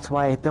hazardous. That's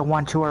why the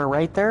one to our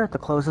right there, the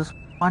closest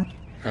one.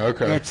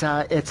 Okay.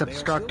 It's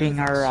obstructing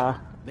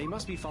our They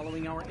must be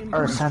following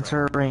our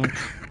sensor range.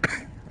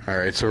 All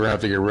right, so we're gonna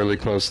have to get really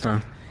close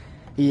then.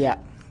 Yeah.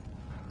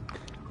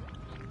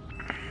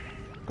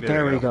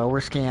 There we go. go.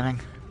 We're scanning.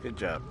 Good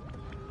job.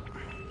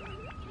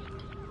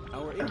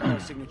 Our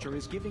impulse signature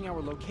is giving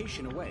our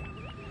location away.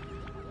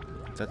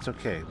 That's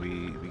okay.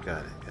 We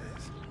got it,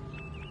 guys.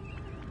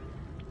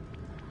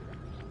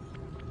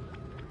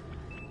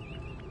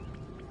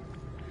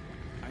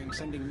 I am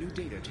sending new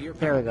data to your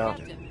There we panel, go.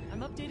 Captain,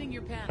 I'm updating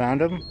your panel.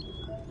 Found him.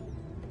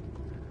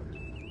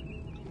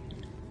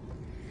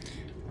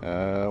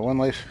 One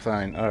life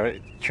sign. All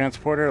right,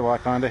 transporter.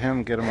 Lock onto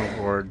him. Get him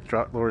aboard.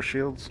 Drop lower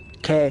shields.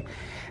 Okay.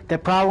 The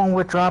problem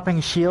with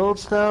dropping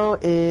shields, though,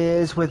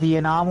 is with the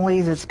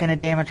anomalies, it's going to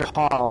damage our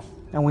hull.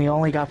 And we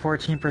only got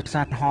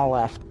 14% hull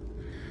left.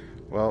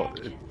 Well,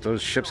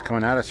 those ships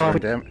coming at us are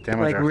damage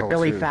Like, our hull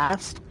really too.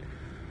 fast.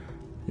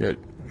 Yeah.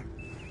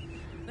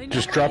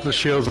 Just drop the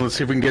shields and let's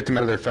see if we can get them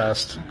out of there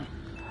fast.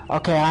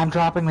 Okay, I'm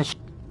dropping the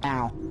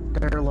now.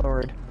 They're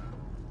lowered.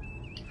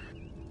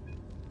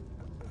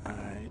 All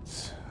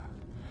right.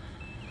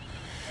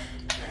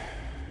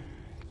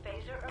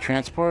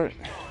 Transport.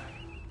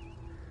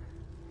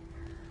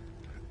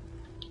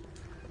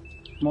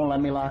 Won't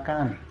let me lock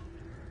on.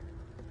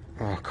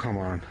 Oh, come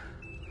on.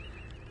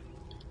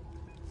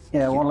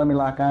 Yeah, it won't let me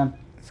lock on.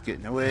 It's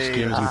getting away. This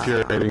game is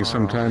infuriating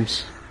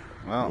sometimes.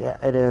 Well, Yeah,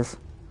 it is.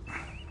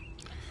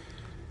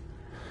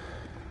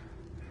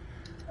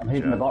 I'm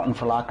hitting the button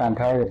for lock on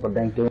target, but it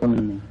ain't doing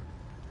anything.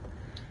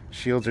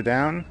 shields are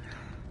down.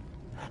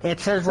 It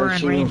says we're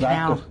in range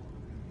now.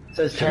 It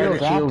says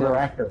target shields are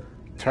active.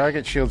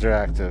 Target shields are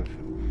active.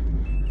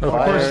 Of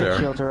course they are.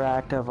 Shields are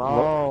active.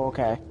 Oh,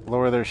 okay.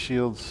 Lower their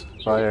shields.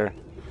 Fire.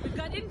 We've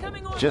got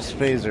incoming orders. Just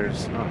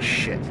phasers. Oh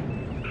shit.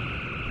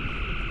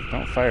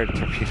 Don't fire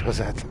torpedoes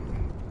at them.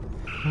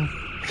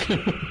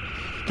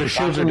 The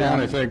shields are down,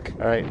 I think.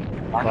 All right,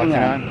 locking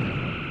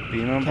on.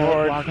 Beam on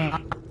board.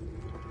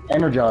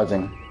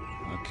 Energizing.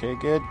 Okay,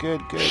 good.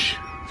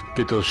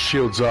 Get those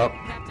shields up.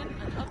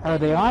 Are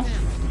they on?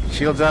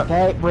 Shields up.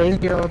 Okay, raise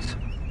shields.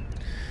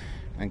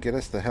 And get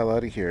us the hell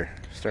out of here.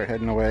 Start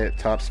heading away at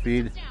top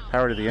speed.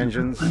 Power to the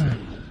engines.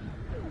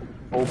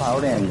 Full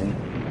powered engine.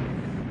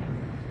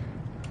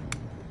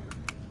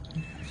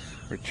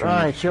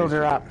 Alright, shields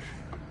are up.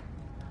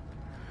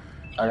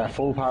 I got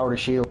full power to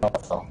shield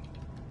also.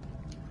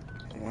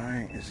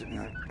 Why is it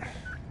not?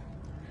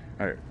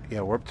 Alright,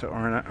 yeah, warp to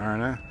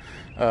Arna.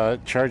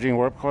 Charging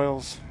warp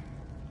coils.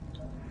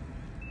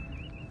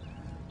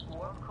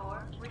 Warp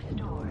core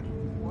restored.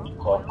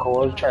 Warp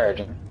core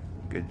charging.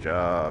 Good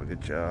job.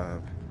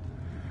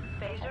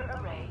 Phaser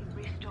array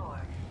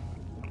restored.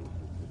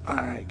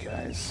 Alright,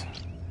 guys.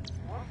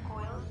 Warp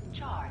coils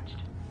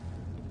charged.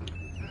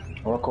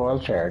 Warp coil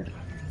charged.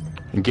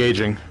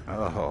 Engaging.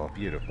 Oh,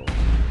 beautiful.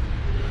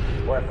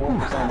 We're at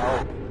 4%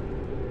 out.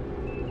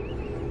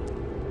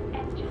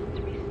 Engines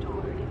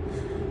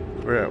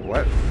restored. We're at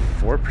what?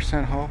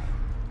 4% hull?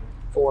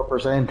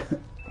 4%.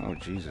 Oh,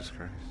 Jesus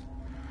Christ.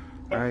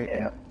 Alright.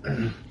 Yeah.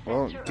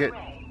 Well, get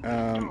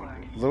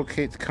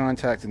locate the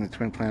contact in the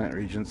Twin Planet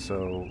region,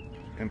 so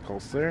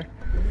impulse there.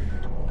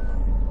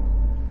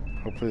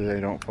 Hopefully they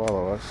don't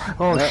follow us.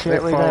 Oh No,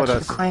 shit, they followed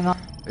us. Klingon.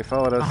 They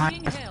followed us.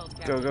 Behind us.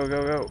 Go.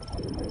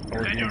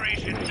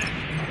 Federation Center.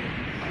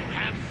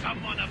 Have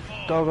someone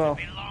aboard Go.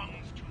 who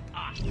belongs to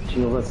us.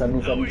 Shield at Lower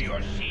 77.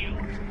 your shield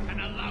and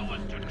allow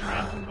us to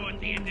transport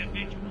the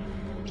individual.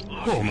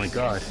 Oh my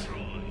god.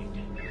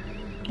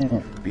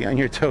 Be on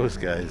your toes,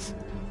 guys.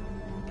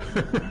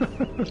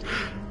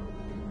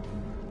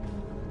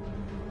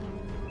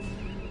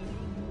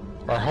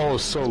 Our hull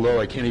is so low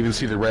I can't even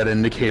see the red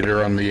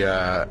indicator on the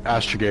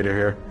astrogator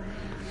here.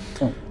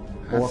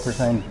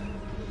 4%.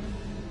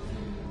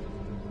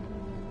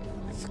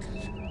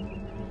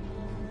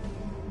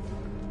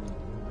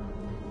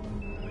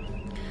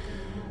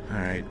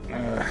 Alright.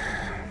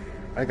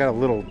 I got a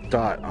little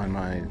dot on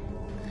my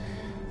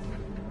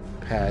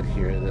pad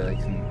here that I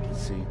can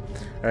see.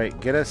 Alright,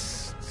 get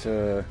us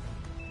over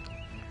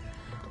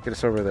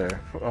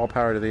there. All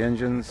power to the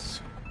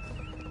engines.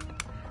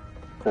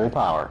 Full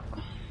power.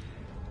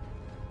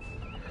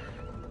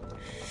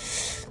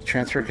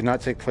 Transfer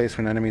cannot take place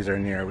when enemies are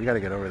near. We gotta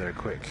get over there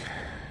quick.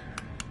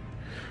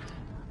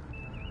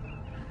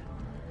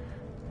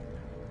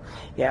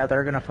 Yeah,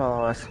 they're gonna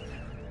follow us.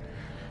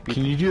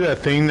 Can you do that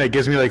thing that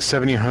gives me like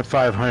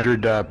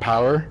 7,500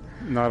 power?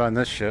 Not on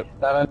this ship.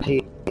 Not on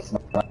the Aegis.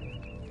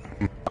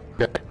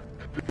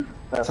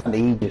 That's on the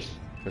Aegis.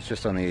 It's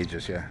just on the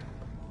Aegis, yeah.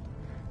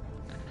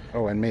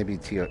 Oh, and maybe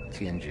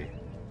TNG.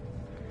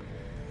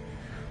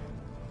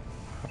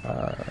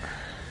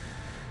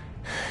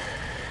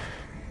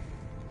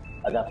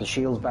 I got the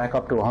shields back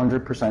up to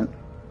 100%.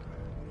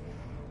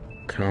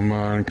 Come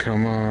on.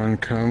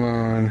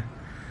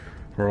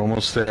 We're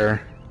almost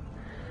there.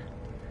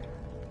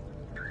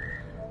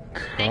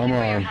 Thank you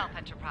for your help,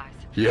 Enterprise.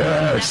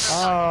 Yes!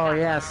 Oh,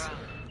 yes.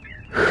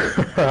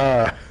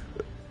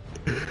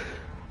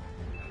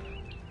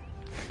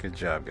 Good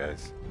job,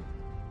 guys.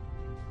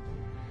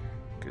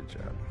 Good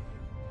job.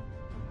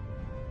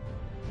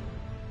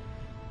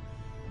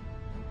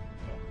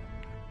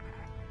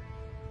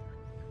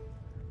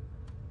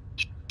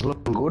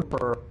 Looking good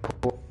for...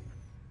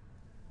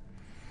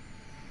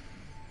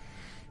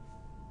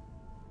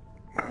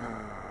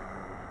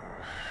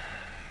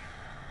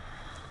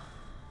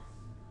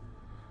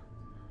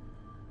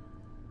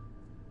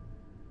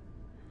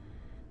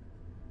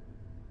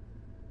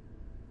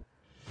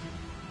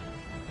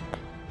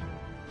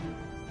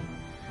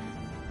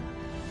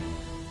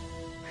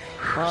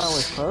 Oh,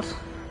 we're close.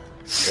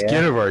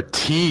 Skin of our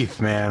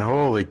teeth, man.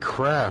 Holy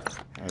crap.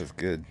 That was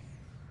good.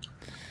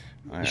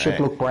 The ship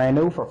looked brand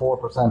new for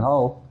 4%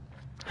 hull.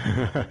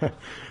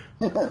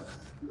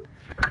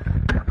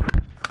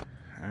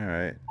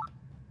 Alright.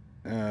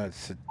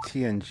 It's a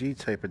TNG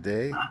type of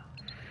day.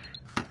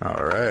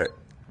 Alright.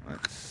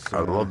 I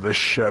love this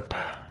ship.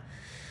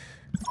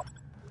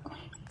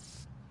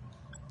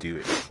 Do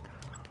it.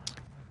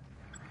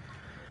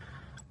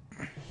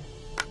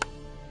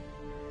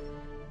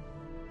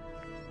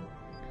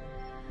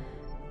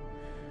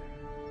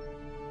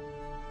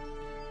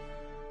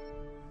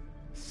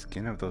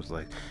 Skin of those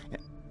legs.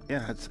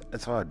 Yeah,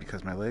 it's odd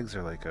because my legs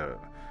are like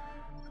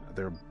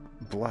they're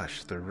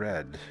blush, they're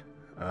red.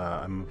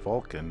 I'm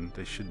Vulcan.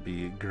 They should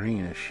be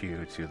greenish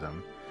hue to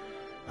them.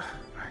 Oh,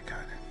 my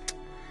God,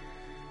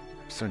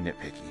 I'm so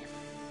nitpicky.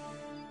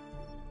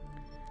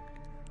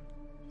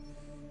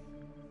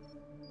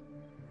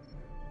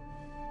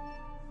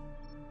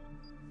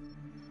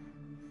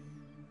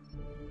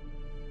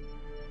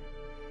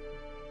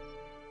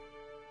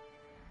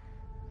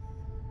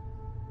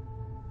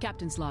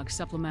 Captain's log,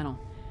 supplemental.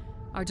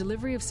 Our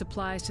delivery of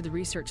supplies to the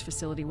research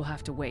facility will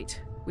have to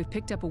wait. We've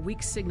picked up a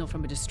weak signal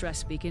from a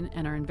distress beacon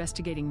and are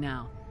investigating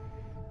now.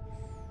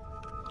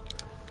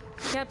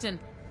 Captain,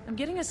 I'm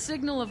getting a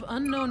signal of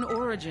unknown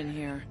origin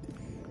here.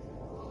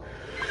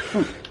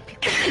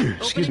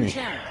 Excuse me.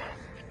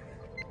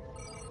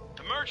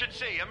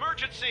 Emergency!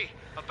 Emergency!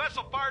 A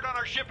vessel fired on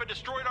our ship and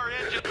destroyed our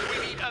engines. We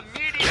need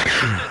immediate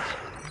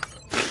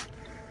assistance.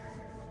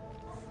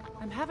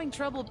 I'm having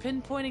trouble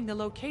pinpointing the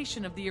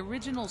location of the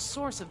original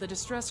source of the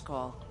distress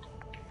call.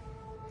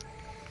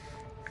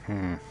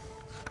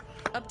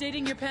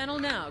 Updating your panel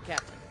now,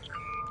 Captain.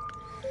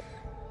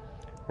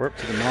 Warp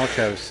to the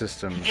Malkav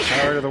system.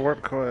 Power to the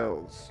warp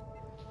coils.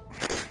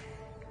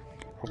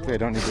 Hopefully I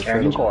don't need this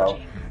red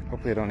alert.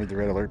 Hopefully I don't need the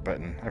red alert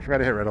button. I forgot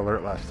to hit red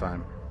alert last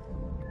time.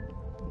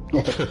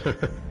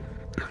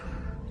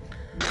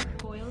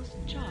 Coils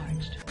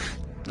charged.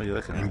 What are you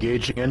looking at?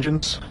 Engaging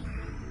engines.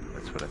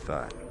 That's what I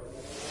thought.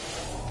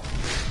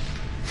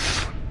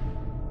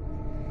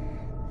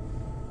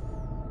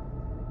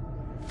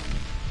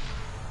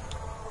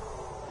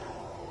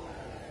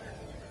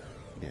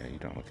 Yeah, you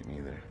don't look at me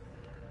either.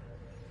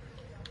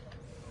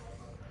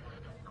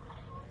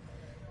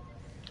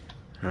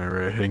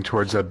 Alright, heading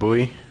towards that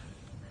buoy.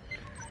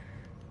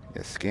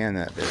 Yeah, scan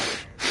that bit.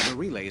 The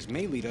relays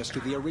may lead us to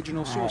the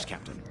original source,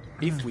 Captain,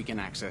 if we can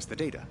access the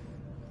data.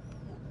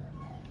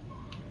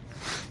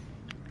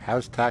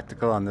 How's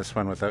tactical on this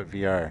one without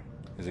VR?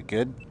 Is it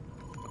good?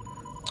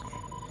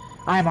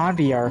 I'm on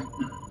VR.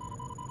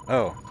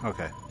 Oh,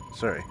 okay.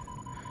 Sorry.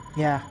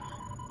 Yeah.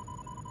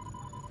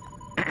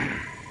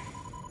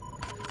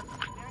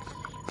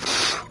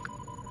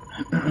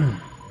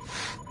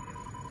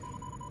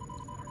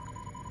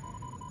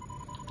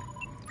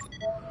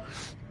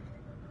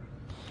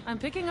 I'm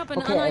picking up an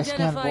Okay, I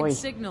scanned unidentified voice.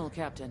 signal,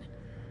 Captain.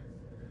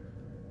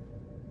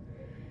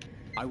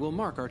 I will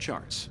mark our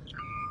charts.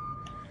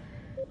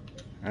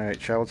 Alright,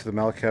 travel to the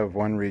Malkav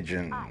 1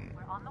 region.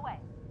 We're on the way.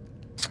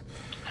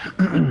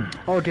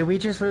 Oh, did we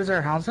just lose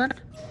our helmsman?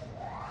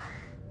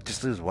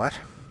 Just lose what?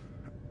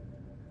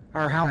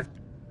 Our helm.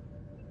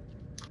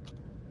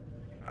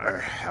 Our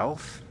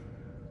health?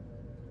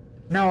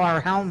 No,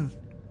 our helm.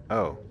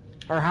 Oh.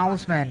 Our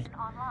helmsman.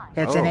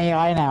 It's an Oh.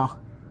 AI now.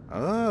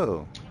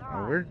 Oh.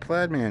 Well, where'd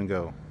Plaidman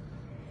go?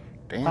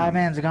 Damn.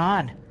 Plaidman's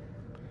gone.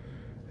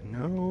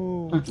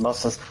 No.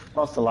 Lost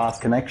the last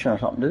connection or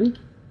something, did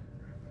he?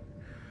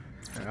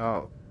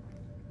 I'll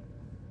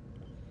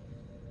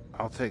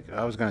take.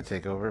 I was gonna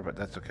take over, but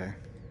that's okay.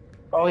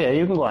 Oh yeah,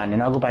 you can go on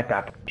and I'll go back to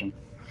application.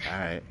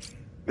 Alright.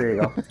 There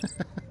you go.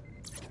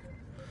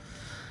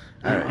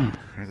 Alright.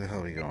 Where the hell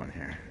are we going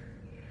here?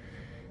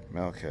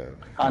 Malkav.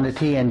 On the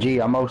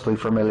TNG, I'm mostly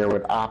familiar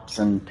with ops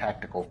and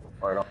tactical.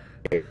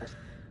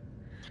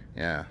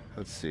 Yeah,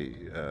 let's see.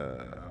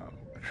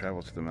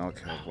 Travel to the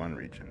Malkav 1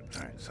 region.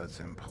 Alright, so that's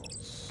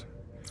impulse.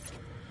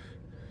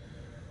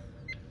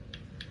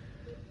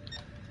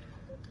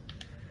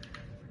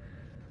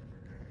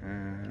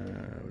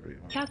 What do we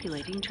want?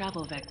 Calculating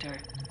travel vector.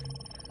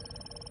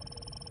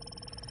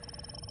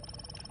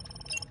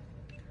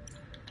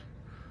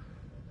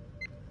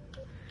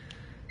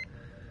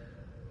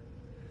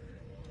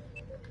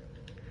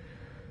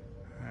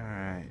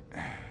 Alright.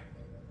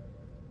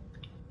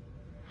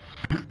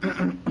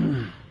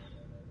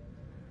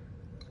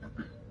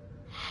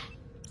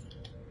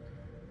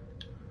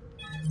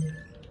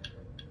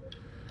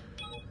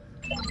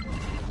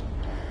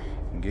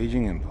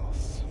 Engaging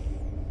impulse.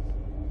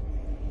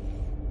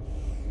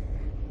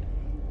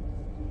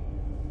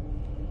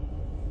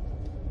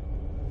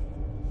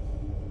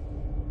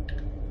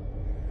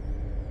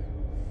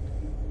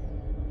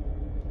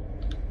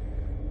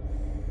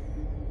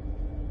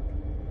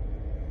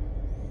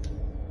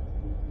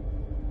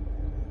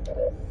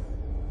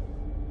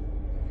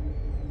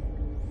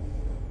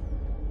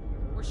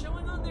 We're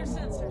showing on their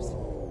sensors.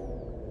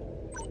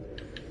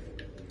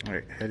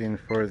 Alright, heading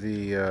for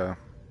the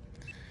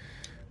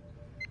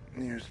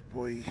nearest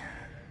buoy.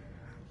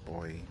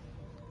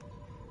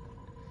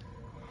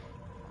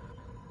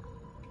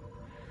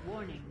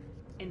 Warning.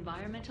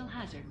 Environmental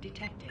hazard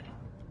detected.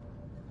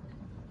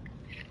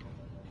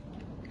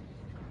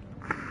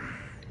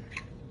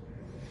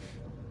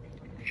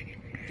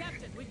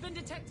 Captain, we've been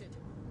detected.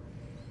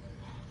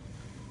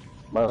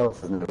 What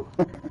else is new?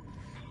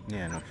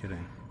 Yeah, no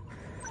kidding.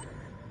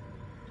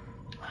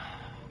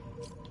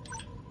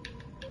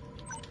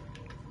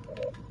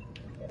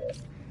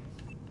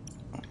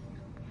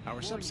 Our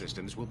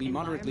subsystems will be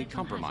moderately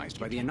compromised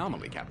by the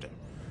anomaly, Captain.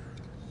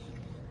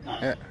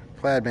 Yeah,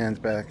 Plaidman's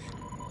back.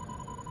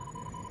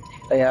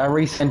 Yeah, I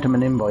resent him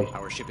an invite.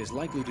 Our ship is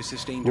likely to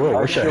sustain... Whoa,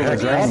 what the heck?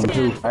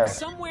 Scan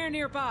somewhere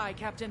nearby,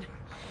 Captain.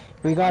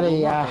 We got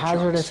a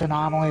hazardous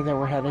anomaly that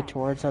we're headed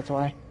towards, that's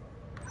why.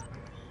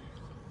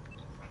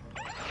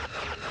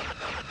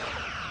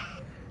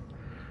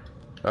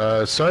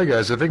 Sorry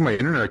guys, I think my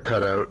internet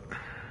cut out.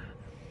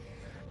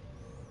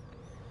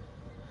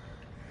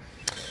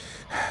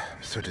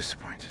 I'm so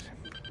disappointed.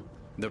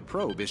 The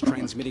probe is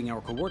transmitting our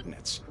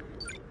coordinates.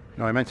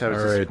 No, I meant I was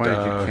All right,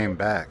 disappointed you came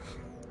back.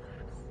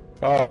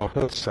 Oh,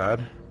 that's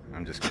sad.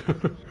 I'm just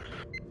kidding.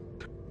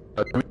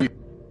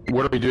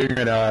 What are we doing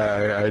right now?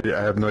 I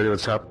have no idea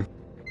what's happening.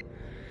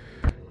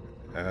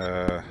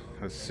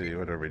 Let's see,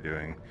 what are we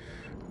doing?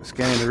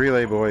 Scanning the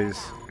relay,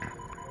 boys.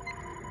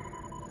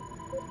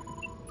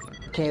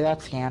 Okay,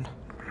 that's scanned.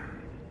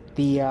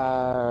 The,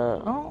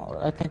 oh,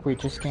 I think we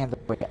just scanned the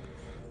wicket.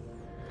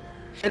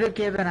 Should have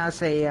given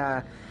us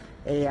a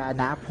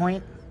nav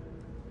point.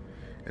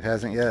 It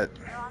hasn't yet.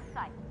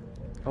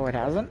 Oh, it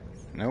hasn't?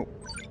 Nope.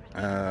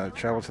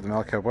 Travel to the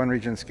Malcab 1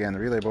 region, scan the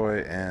relay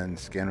buoy, and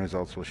scan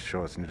results will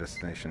show us a new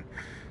destination.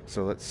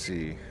 So let's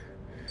see.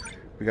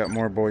 We got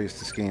more buoys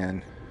to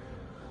scan.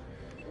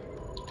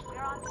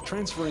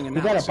 Transferring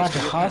we got a bunch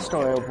of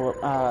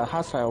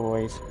hostile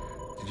buoys.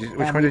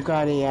 We've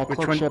got a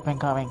cloak ship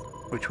incoming.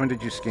 Which one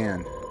did you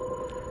scan?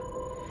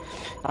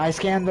 I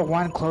scanned the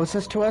one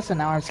closest to us, and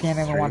now I'm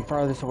scanning the one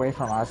farthest away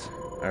from us.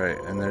 Alright,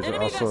 and there's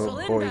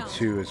also buoy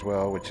 2 as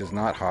well, which is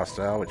not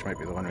hostile, which might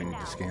be the one we need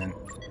to scan.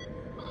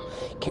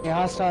 Okay,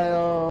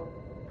 hostile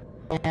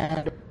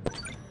and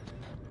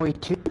buoy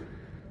 2?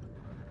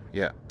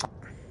 Yeah.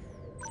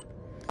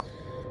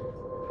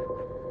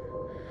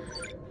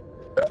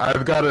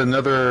 I've got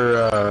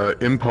another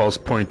impulse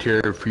point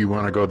here if you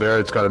want to go there.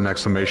 It's got an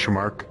exclamation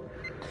mark.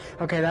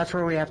 Okay, that's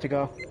where we have to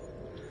go.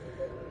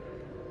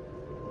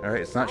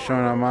 Alright, it's not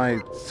showing on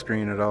my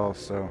screen at all,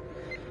 so...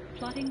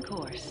 Plotting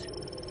course.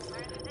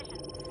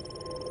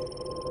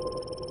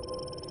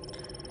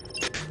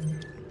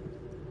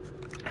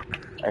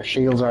 Our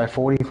shields are at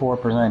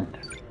 44%.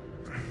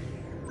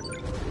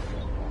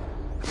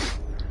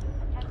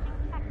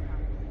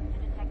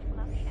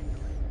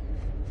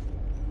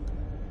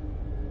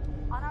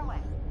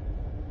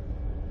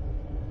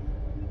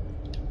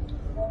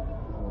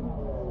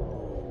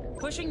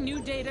 Pushing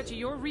new data to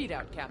your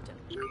readout, Captain.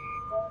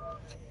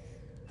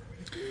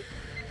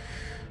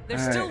 They're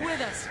still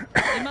with us.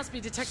 They must be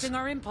detecting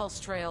our impulse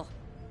trail.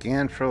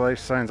 Scan for life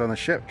signs on the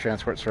ship.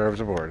 Transport survivors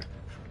aboard.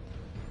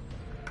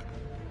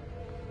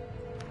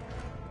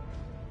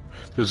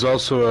 There's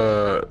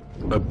also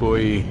a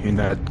buoy in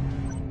that...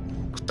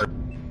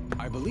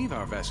 I believe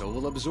our vessel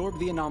will absorb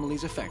the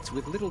anomaly's effects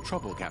with little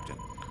trouble, Captain.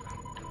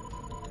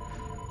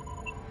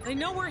 They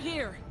know we're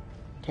here.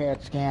 Okay,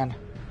 it's scanned.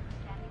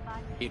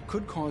 It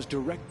could cause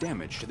direct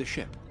damage to the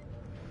ship.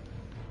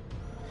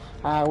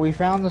 We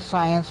found the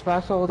science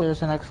vessel.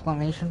 There's an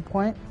exclamation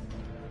point.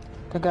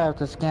 I think I have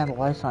to scan the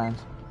life signs.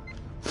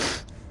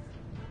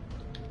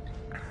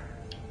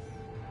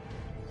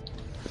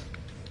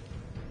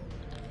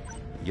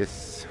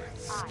 Yes.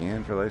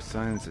 Scan for life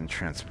signs and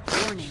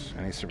transport. Warning.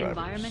 Any survivors?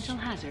 Environmental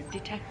hazard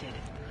detected.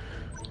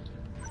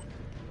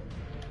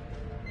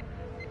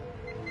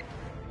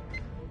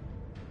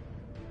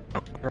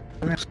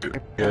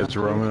 Yeah, it's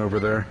Roman over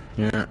there.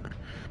 Yeah.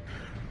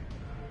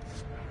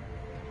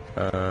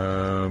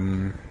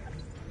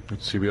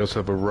 Let's see, we also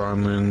have a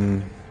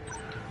Romulan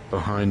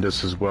behind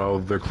us as well.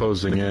 They're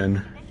closing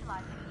in.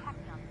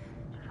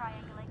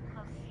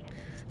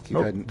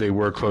 Oh, they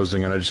were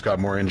closing in. I just got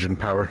more engine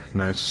power.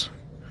 Nice.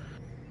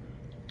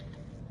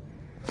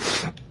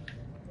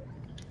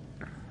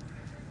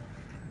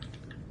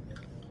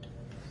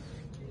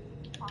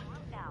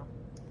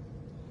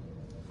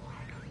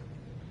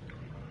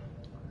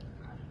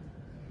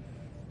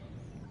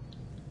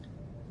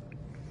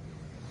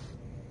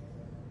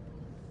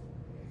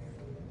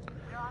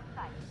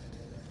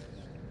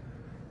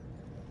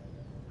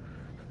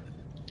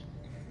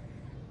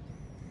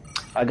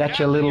 I got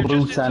your little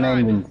boots on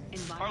engine.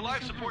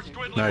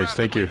 Nice,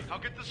 thank you.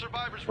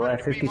 We're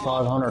at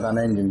 5,500 on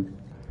engine.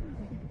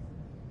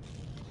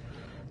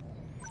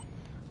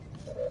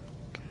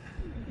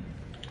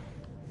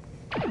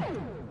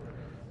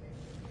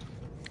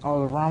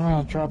 Oh, the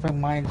Romulan dropping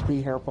mines.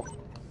 Be careful.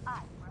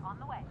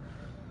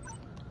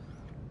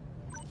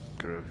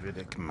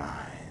 Gravitic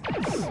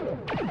mines.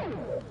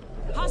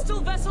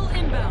 Hostile vessel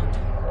inbound.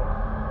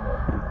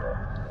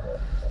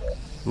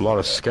 A lot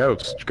of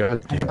scouts.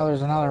 God damn. Oh,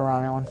 there's another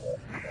Romulan.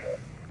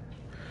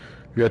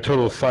 We got a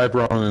total of 5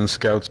 Romulan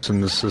scouts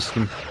in the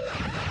system.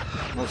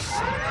 Let's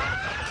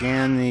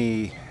scan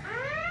the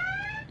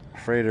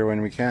freighter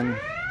when we can.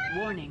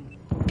 Warning.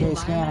 Okay,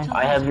 scanning.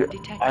 I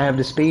have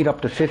the speed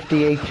up to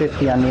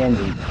 5850 on the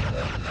engine.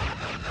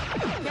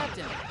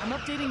 Captain, I'm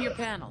updating your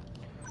panel.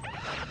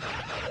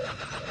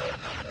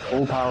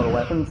 Full power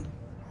weapons.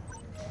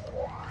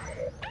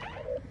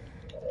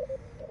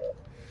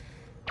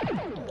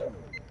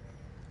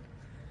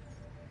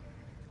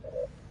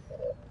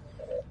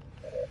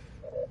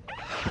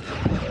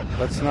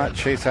 Let's not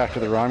chase after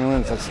the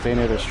Romulans. Let's stay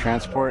near this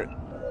transport.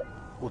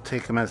 We'll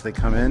take them as they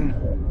come in.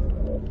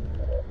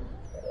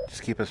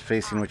 Just keep us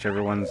facing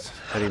whichever one's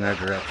heading our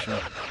direction.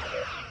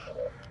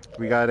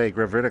 We got a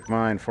gravitic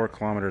mine 4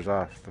 kilometers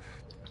off the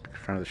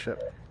front of the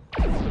ship.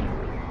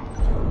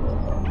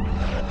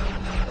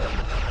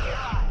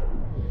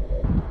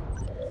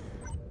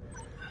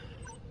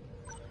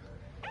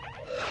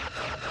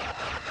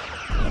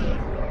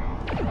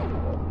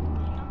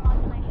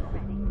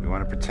 We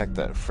want to protect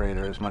that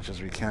freighter as much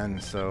as we can,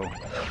 so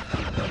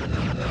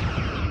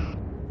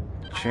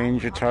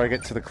change your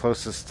target to the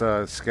closest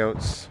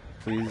scouts,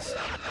 please.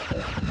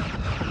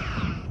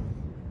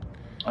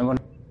 I'm going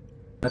to...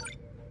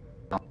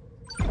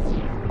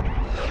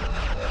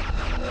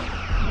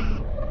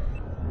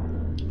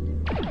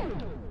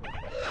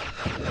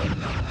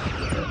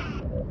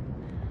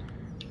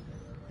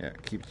 Yeah,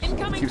 keep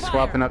Incoming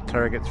swapping up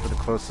targets for the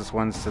closest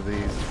ones to the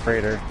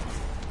freighter.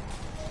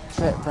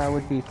 That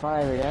would be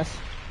 5, I guess.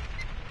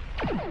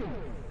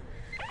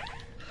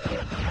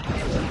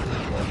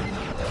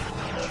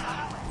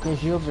 Okay,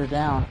 shields are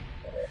down.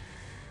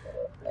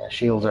 Yeah,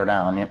 shields are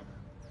down, yep.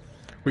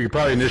 We could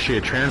probably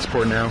initiate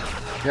transport now.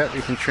 Yep,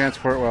 we can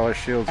transport while our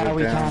shields are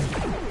we down.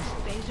 can.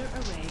 Phaser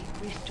array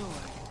restored.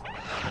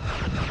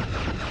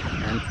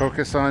 And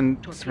focus on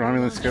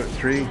Romulan Scout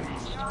 3.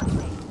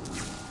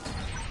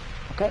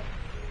 Okay.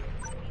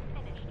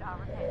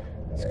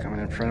 It's coming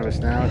in front of us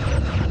now.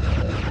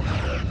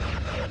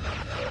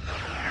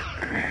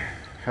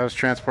 How's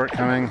transport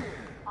coming?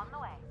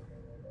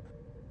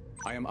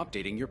 I am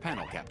updating your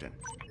panel, Captain.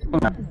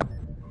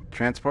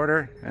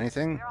 Transporter?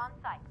 Anything?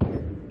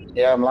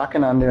 Yeah, I'm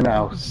locking on there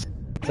now.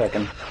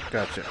 Second.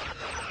 Gotcha.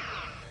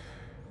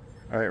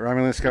 Alright,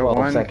 Romulan Scout 12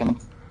 1.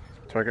 seconds.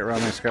 Target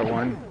Romulan Scout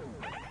 1.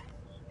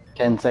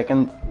 10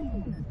 seconds.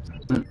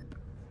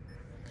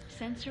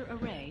 Sensor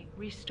array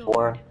restored.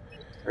 4,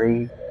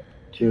 3,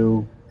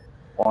 2,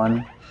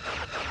 1.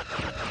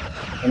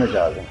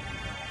 Energizing.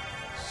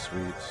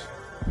 Sweet.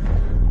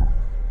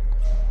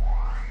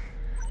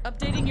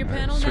 Updating your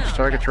panel Switch now.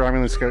 target to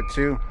Romulan Scout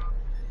 2.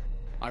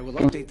 I will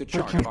update the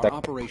chart of our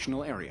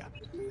operational area.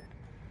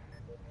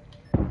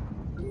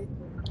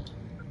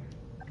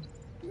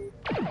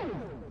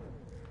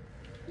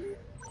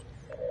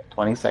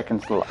 $20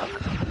 seconds to lock.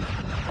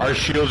 Our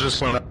shields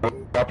just went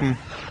up.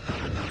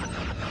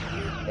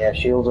 Yeah,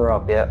 shields are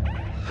up, yeah.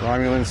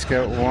 Romulan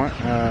Scout 1.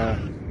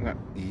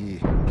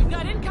 We've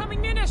got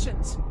incoming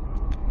munitions.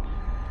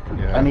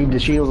 Yeah. I need the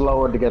shields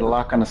lowered to get a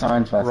lock on the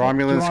science vessel. Do you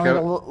Romulan want me to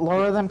Scout.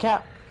 lower them,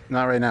 Cap?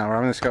 Not right now.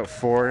 Romulan Scout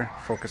 4.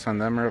 Focus on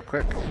them real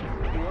quick.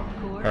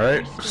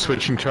 Alright,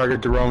 switching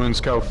target to Romulan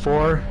Scout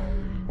 4.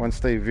 Once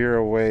they veer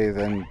away,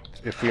 then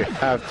if we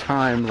have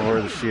time,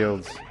 lower the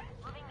shields.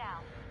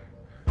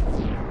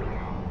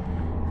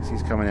 'Cause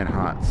he's coming in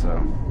hot,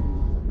 so.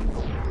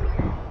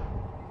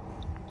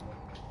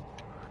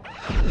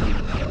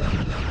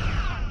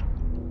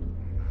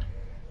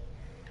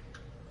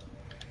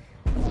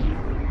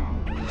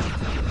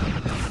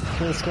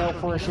 Okay, Scout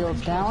 4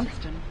 shields down.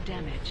 System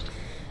damaged.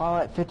 All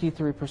at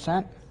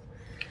 53%.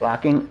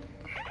 Locking.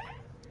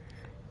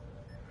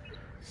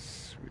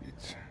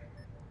 Sweet.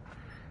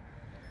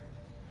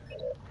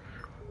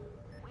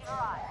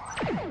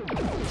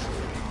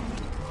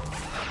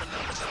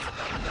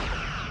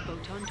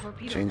 Photon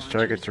torpedo Change launchers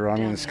target to Romulan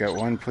damaged. Scout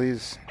 1,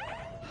 please.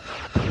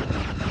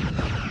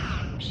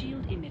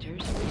 Shield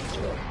emitters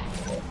restored.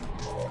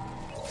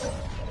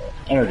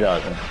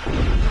 Energizing.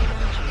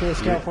 Okay,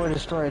 Scout 4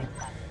 destroyed.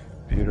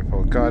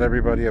 Beautiful. Got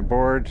everybody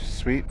aboard.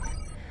 Sweet.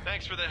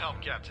 Thanks for the help,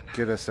 Captain.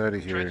 Get us out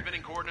of here.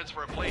 Transmitting coordinates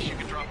for a place you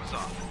can drop us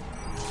off.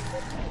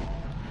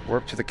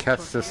 Warp to the Cat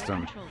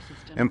system.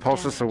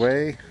 Impulse us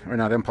away, or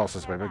not impulse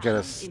us away, but get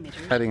us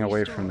heading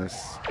away from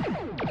this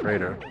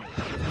freighter.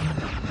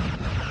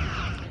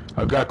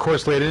 I've got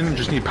course laid in,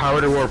 just need power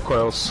to warp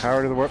coils.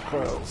 Power to the warp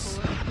coils.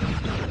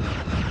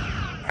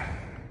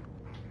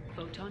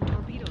 Photon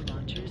torpedo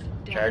launchers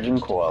damaged. Charging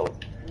coil.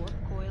 Warp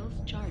coils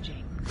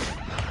charging.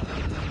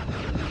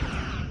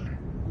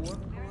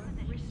 Warp core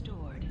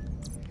restored.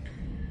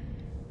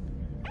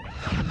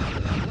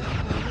 Warp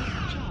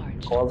coils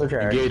charged. Coils are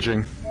charged.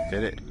 Engaging.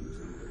 Did it.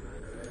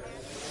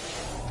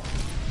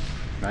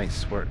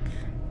 Nice work.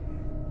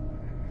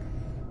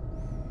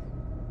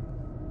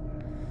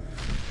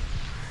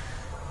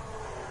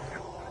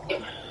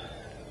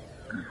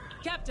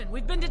 Captain,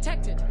 we've been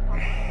detected.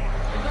 We've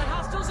got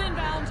hostiles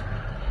inbound.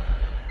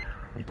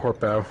 Port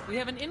bow. We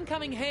have an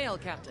incoming hail,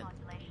 Captain.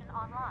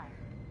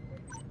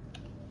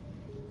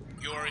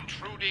 You're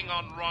intruding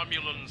on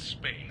Romulan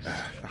space.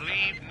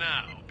 Leave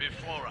now,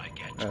 before I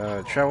get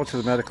you. Travel to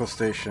the medical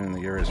station in the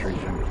Urus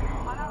region.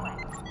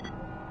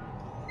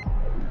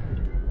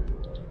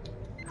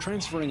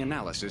 Transferring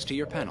analysis to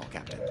your panel,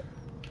 Captain.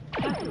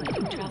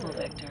 Calculating travel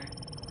vector.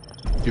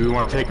 Do we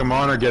want to take them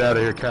on or get out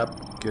of here,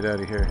 Cap? Get out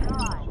of here.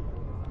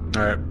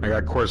 Alright, I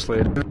got course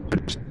laid.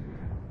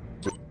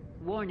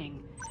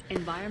 Warning.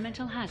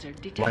 Environmental hazard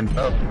detected. Lined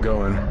up,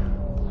 going.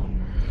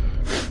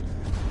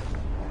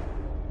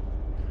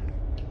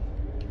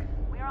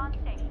 We're on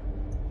station.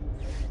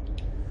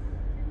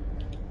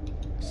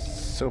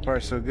 So far,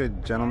 so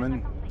good,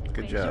 gentlemen.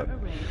 Good job.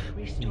 Phaser array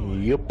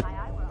restored. Yep. Aye,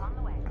 aye, we're on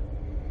the way.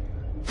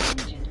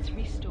 Engines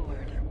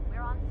restored.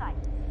 We're on site.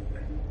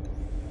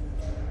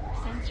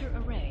 Sensor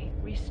array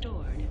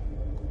restored.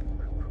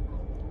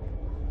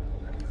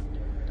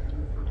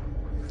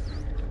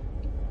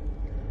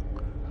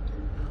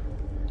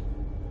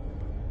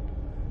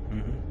 We're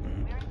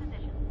in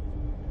position.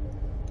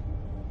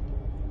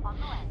 On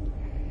the way.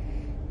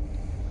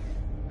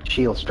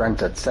 Shield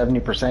strength at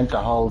 70% to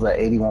hull's at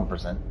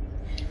 81%.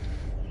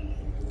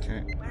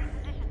 Okay. We're in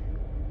position.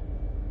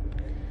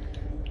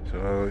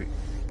 So,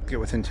 get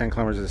within 10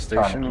 kilometers of the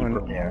Trying to station. keep When,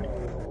 it there.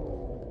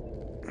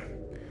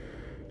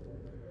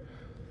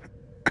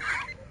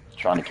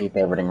 Trying to keep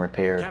everything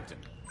repaired. Captain,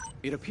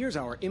 it appears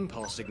our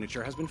impulse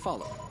signature has been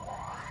followed.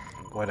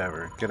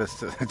 Whatever. Get us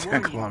to 10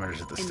 Warning.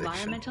 kilometers at the station.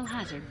 Environmental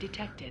hazard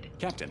detected.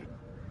 Captain,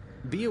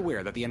 be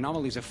aware that the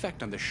anomaly's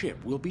effect on the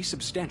ship will be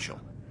substantial.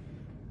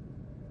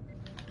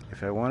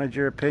 If I wanted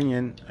your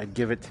opinion, I'd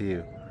give it to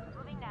you.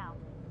 Moving now.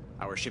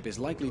 Our ship is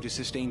likely to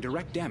sustain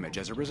direct damage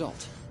as a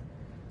result.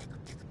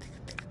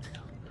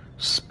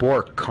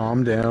 Spork,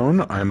 calm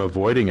down. I'm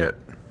avoiding it.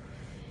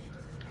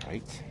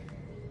 Right.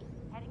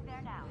 Heading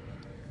there now.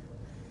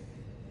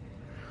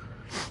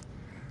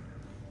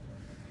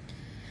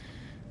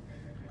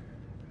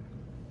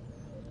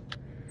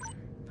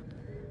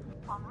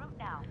 En route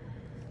now.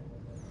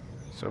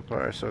 So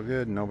far, so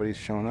good. Nobody's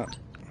showing up.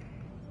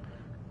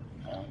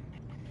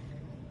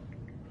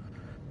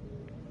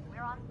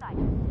 We're on site.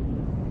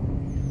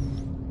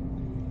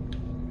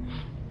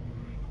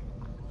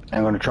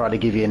 I'm going to try to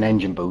give you an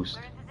engine boost.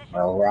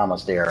 Well, we're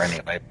almost there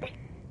anyway.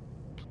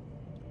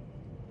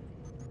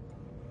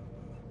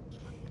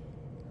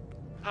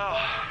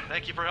 Oh,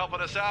 thank you for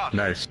helping us out.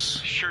 Nice.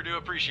 Sure do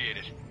appreciate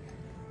it.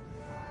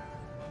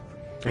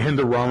 And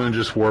the Romulan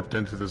just warped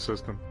into the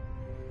system.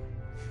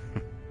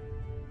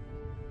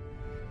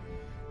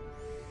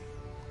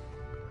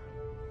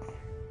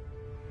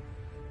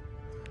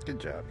 Good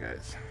job,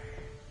 guys.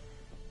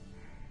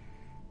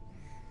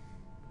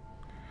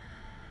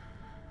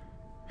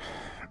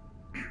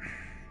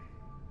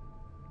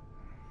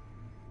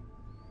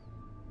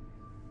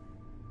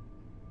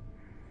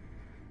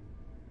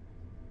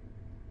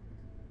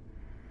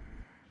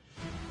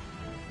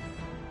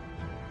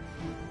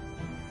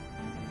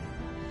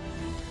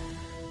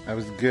 That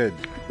was good.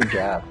 Good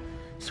job.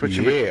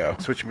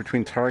 Switching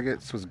between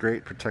targets was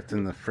great.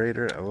 Protecting the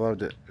freighter, I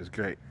loved it. It was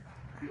great.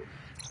 I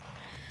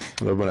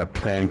love when a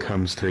plan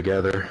comes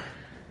together.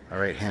 All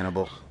right,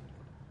 Hannibal.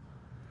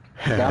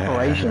 The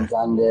operations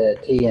on the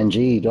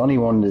TNG, the only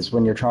one is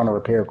when you're trying to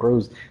repair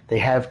crews, they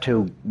have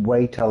to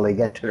wait till they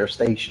get to their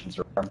stations.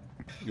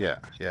 Yeah,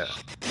 yeah.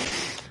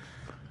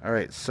 All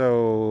right,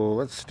 so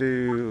let's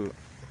do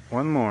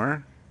one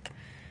more.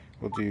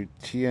 We'll do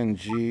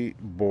TNG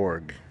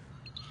Borg.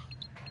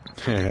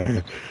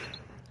 I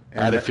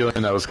had a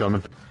feeling that was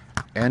coming.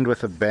 End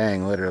with a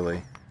bang,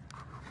 literally.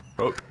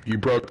 Oh, you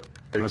broke.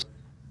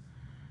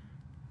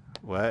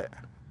 What?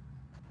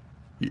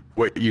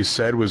 What you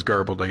said was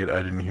garbled. I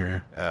didn't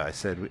hear you. I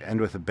said we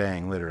end with a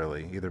bang,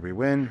 literally. Either we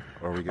win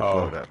or we get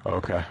blown up.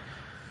 Okay.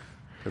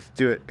 Let's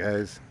do it,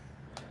 guys.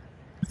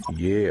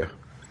 Yeah.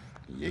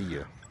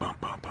 Yeah. Bum,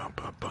 bum, bum,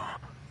 bum,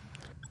 bum.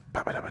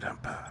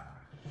 Ba-ba-da-ba-dum-ba.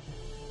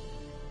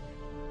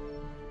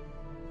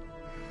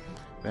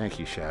 Thank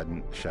you,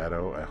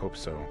 Shadow. I hope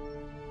so.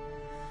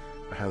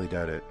 I highly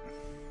doubt it.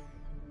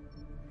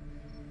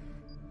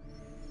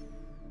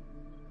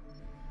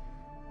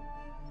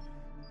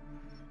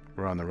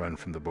 We're on the run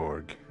from the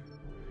Borg.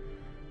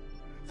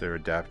 They're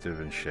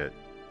adaptive and shit.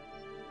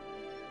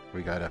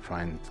 We gotta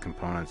find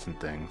components and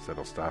things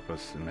that'll stop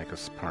us and make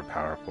us more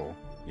powerful.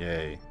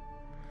 Yay.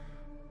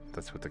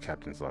 That's what the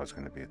captain's law is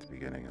going to be at the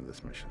beginning of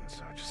this mission,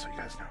 so just so you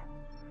guys know.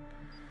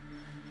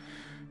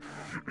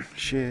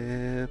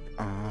 Ship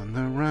on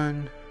the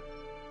run.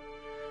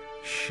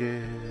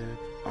 Ship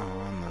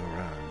on the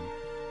run.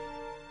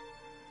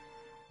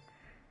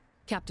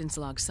 Captain's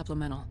log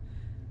supplemental.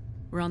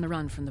 We're on the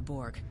run from the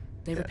Borg.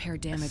 They repair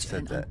damage at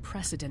an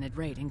unprecedented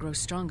rate and grow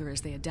stronger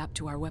as they adapt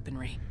to our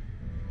weaponry.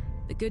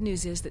 The good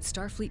news is that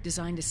Starfleet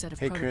designed a set of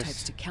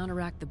prototypes to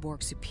counteract the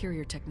Borg's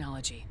superior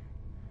technology.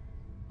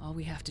 All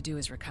we have to do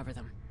is recover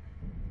them.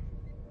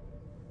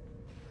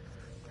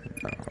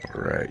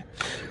 Alright.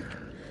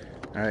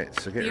 Alright,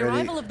 so get ready. The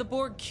arrival of the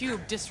Borg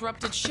cube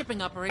disrupted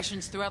shipping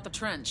operations throughout the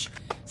trench.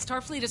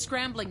 Starfleet is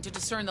scrambling to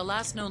discern the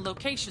last known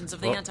locations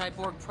of the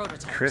anti-Borg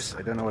prototypes. Chris,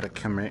 I don't know what a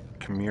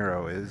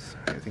Camaro is.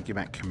 I think you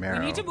meant Camaro.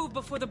 We need to move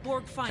before the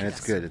Borg find us. And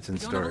it's good. It's in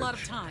storage. We don't have a lot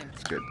of time.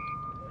 It's good.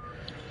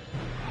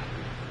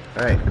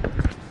 Alright.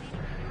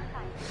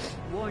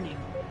 Warning.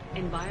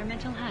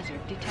 Environmental hazard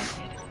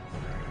detected.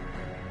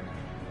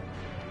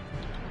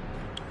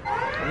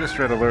 I'll just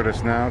red alert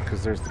us now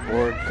because there's the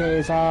Borg.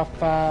 Stays off to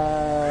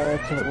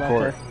the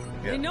left.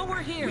 They know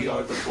we're here. We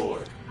are the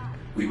Borg.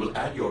 We will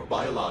add your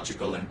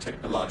biological and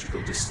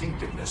technological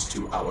distinctiveness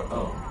to our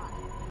own.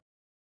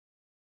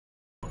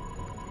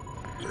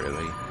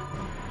 Really?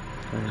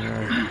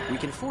 We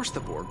can force the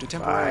Borg to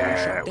temporarily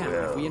shut down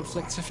if we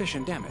inflict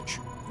sufficient damage.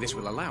 This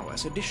will allow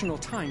us additional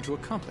time to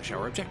accomplish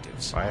our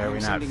objectives. Why are we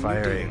not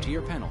firing? To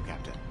your panel,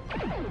 Captain.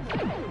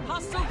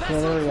 So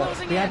there we go.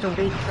 We had to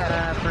wait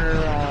for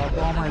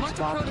Walmart's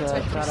spot to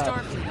set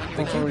up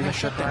before we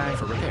shut down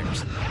for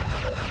repairs.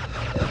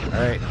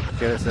 Alright,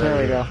 get us out There of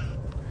we here. go.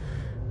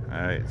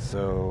 Alright, so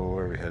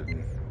where are we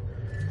heading?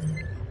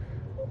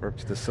 Warp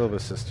to the Silva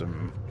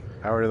system.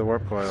 Power to the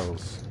warp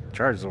coils.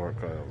 Charge the warp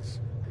coils.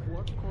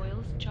 Warp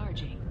coils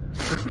charging.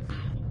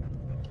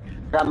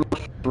 Got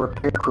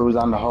repair crews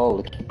on the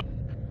hull to keep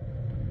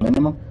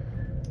minimum.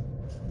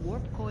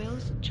 Warp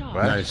coils charged.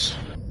 What? Nice.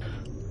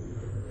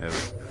 I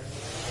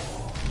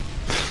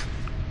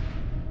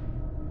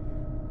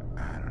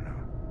don't know.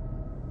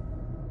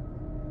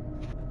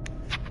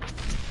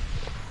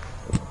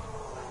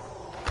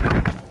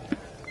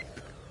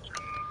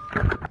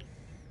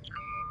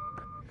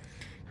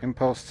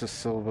 Impulse to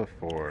Silva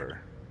 4.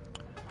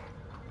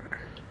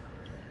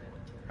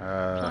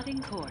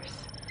 Plotting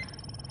course.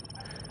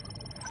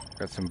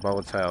 Got some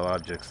volatile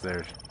objects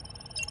there.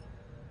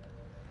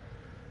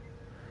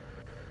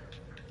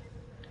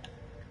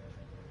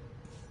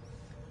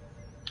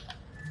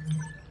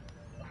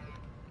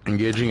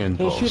 Engaging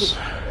impulse.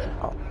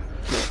 Oh.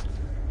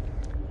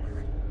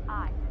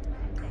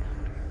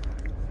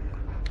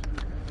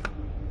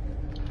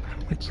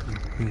 It's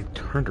being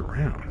turned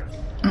around.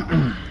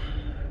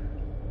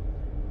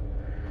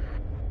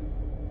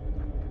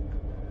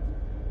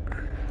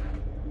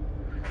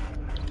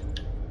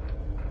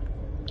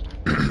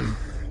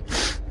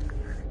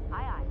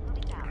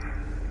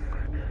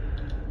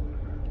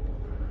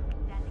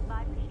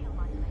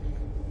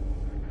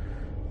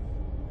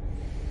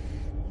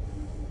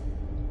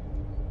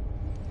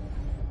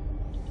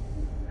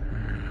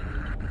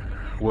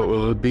 What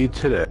will it be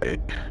today?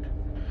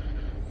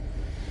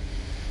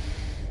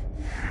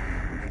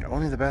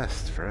 Only the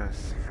best for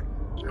us.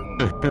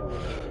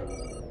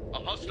 A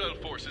hostile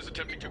force is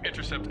attempting to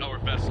intercept our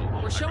vessel.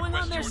 We're showing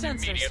on their Request your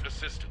sensors. immediate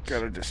assistance.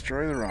 Gotta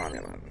destroy the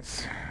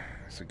Romulans.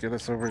 So get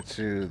us over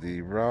to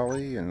the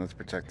Raleigh and let's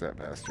protect that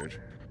bastard.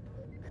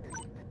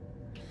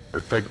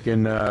 If I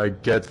can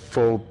get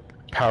full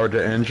power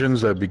to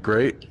engines, that'd be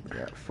great.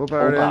 Yeah, full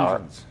power to power.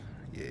 engines.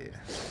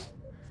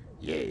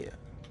 Yeah.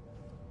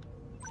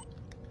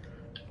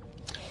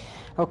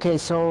 Okay,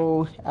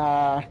 so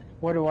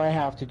what do I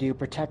have to do?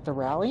 Protect the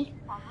rally?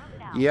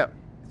 Yep.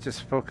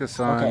 Just focus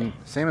on, Okay.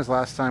 same as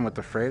last time with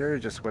the freighter,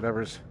 just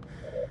whatever's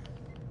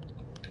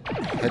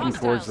heading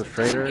towards the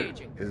freighter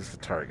is the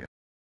target.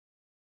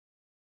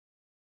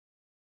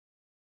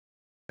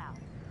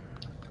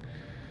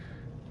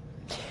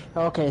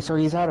 Okay, so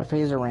he's out of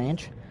phaser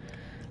range.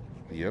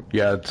 Yep.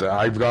 Yeah,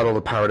 I've got all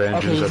the power to Okay,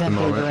 engines he's at the in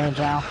phaser moment. range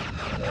now.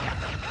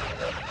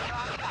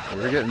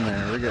 We're getting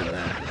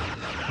there.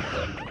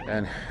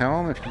 And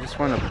Helm, if you just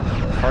want to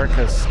park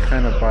us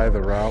kind of by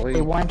the Raleigh.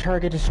 Okay, one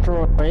target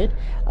destroyed.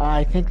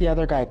 I think the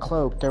other guy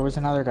cloaked. There was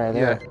another guy Yeah,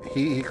 there.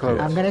 he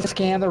closed. I'm gonna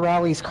scan the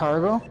rally's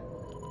cargo.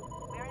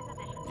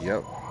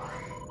 Yep.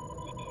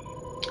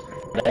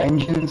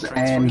 Engines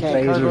and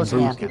Okay, cargo phasers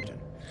scan.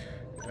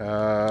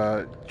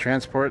 boosted.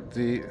 Transport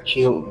the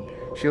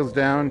Shields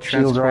down.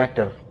 Shields are Transport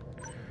active.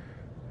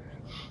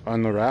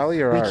 on the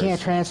Raleigh or We ours? can't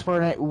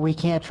transport it. We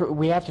can't.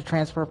 We have to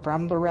transfer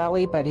from the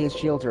rally, but his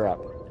shields are up.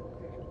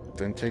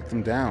 Then take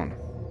them down.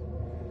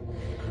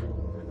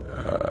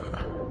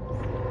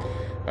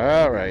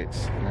 All right,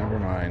 never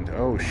mind.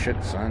 Oh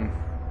shit, son.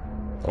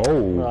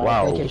 Oh I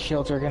wow. think his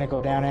shields are gonna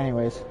go down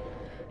anyways.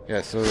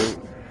 Yeah, so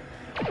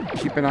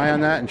keep an eye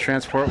on that and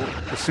transport.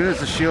 As soon as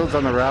the shields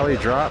on the Raleigh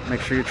drop,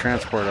 make sure you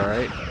transport. All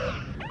right.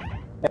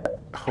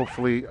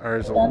 Hopefully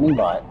ours will. Standing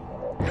by.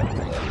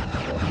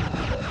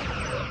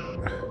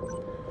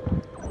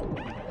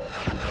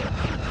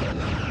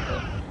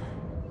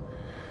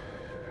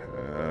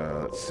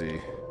 Let's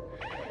see.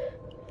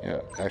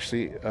 Yeah,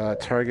 actually,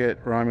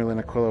 target Romulan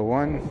Aquila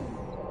 1.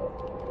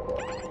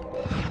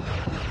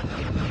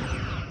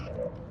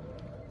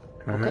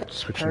 Alright,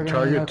 switching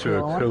Targeting target to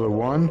Aquila Aquila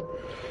 1.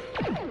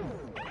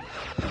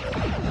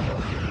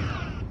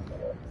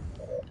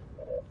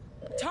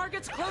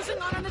 Target's closing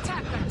on an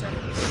attack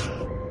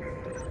vector.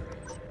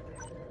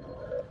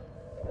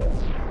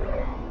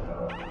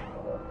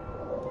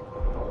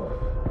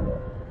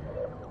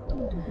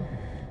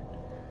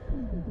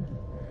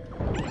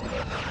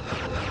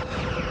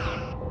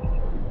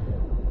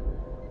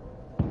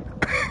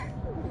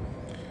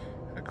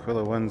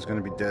 Aquila 1's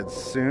going to be dead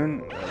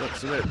soon. That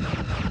looks of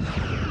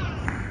it.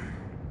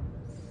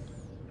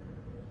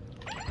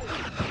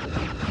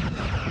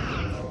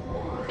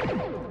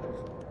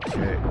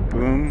 Okay,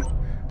 boom.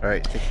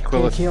 Alright, take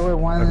Aquila, Aquila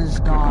 1's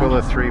gone.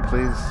 Aquila 3,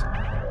 please.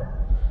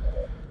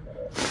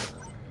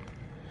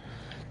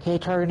 Okay,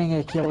 targeting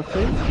Aquila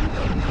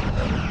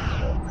 3.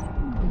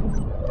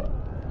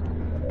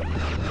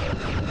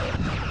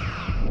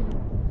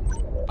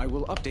 I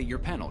will update your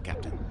panel,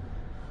 Captain.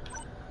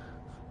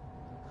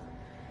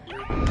 New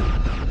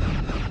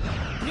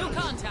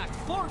contact,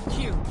 fourth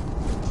cube.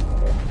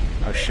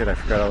 Oh shit, I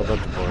forgot all about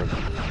the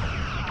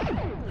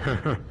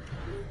board.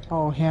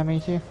 Oh, yeah, me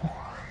too.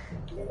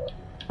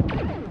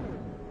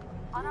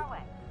 On our way.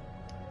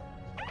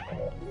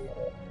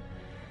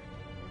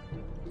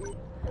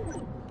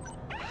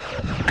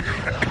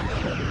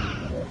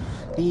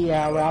 The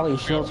rally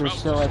shields are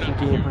still at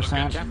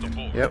 58%.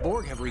 Captain, Yep. the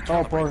Borg have Borg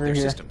recalibrated are their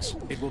here. systems.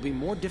 It will be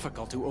more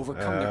difficult to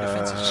overcome their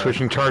defenses.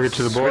 Switching target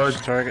to the board.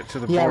 Switch target to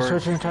the Yeah, board.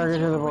 switching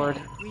target to the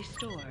board.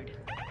 Restored.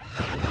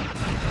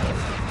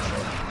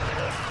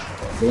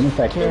 Being Okay,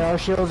 effective. our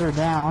shields are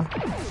down.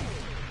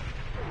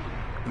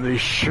 They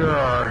sure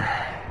are.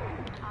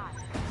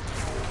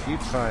 Keep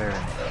firing.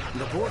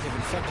 The Borg have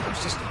infected our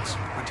systems.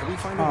 Until we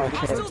find a Oh, way to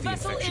okay. purge the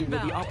Vessel infection, we'll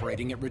be inbound.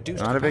 operating at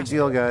reduced Not a big capacity.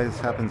 deal, guys.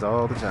 Happens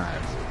all the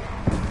time.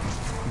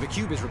 The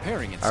cube is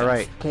repairing itself. All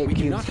right. Okay, We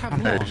cannot cubes.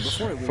 have long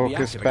before it will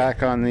Focus reactivate.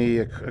 back on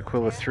the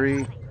Aquila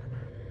 3.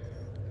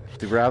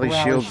 The rally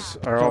Rally shields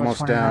are shields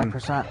almost down.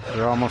 29%.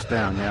 They're almost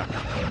down, yeah.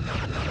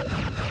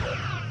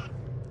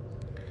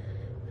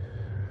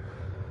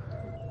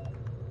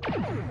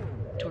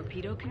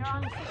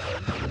 Control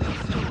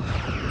system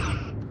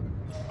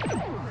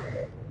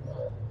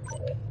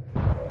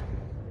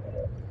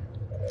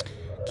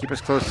Keep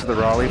us close to the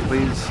Raleigh,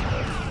 please.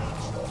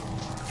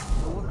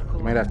 You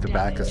might have to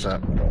back us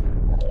up.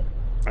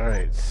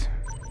 Alright.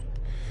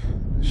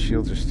 The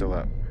shields are still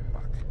up.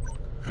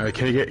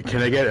 Can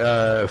I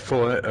get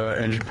full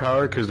engine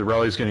power? Because the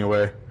Raleigh's getting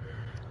away.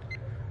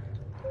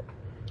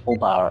 Full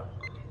power.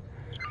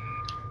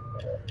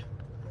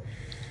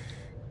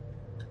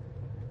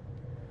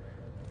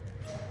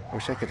 I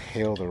wish I could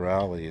hail the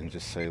Raleigh and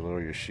just say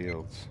lower your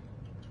shields.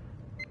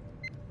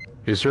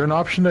 Is there an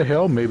option to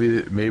hail? Maybe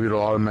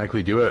it'll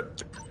automatically do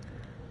it.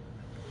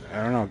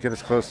 I don't know. Get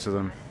us close to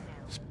them.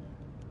 Just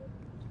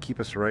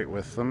keep us right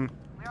with them.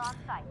 We're on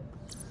site.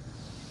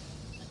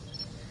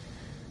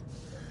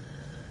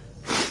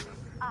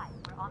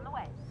 We're on the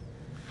way.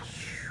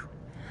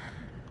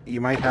 You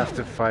might have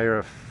to fire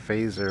a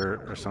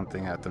phaser or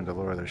something at them to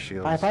lower their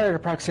shields. I fired a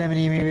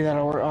proximity, maybe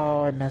that'll work.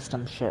 Oh, I missed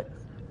him. Shit.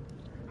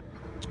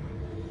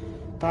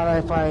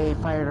 Thought if I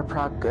fired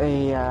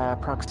a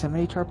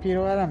proximity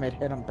torpedo at him, it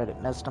hit him, but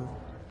it missed him.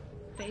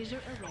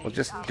 Well,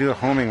 just do a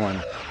homing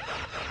one.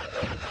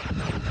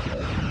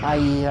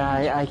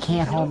 I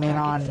can't home in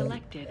on.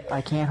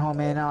 I can't home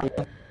in on.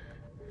 I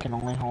can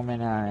only home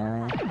in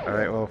on. All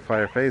right, well,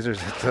 fire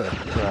phasers at the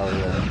Raleigh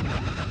then.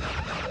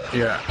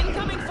 Yeah.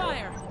 Incoming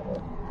fire.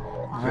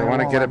 I want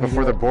to get it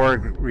before the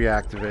Borg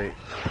reactivate.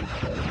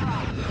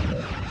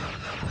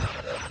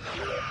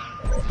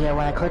 Yeah,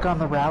 when I click on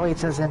the Raleigh, it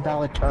says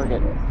invalid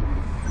target.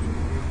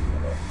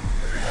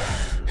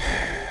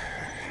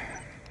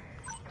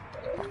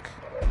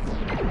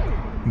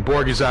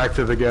 Borg is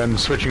active again,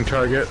 switching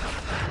target.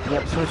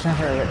 Yep, switching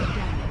target.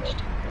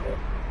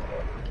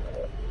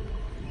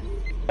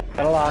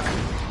 Got a lock.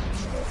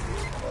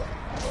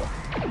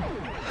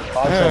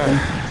 5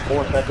 seconds,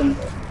 4 seconds,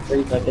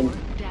 3 seconds,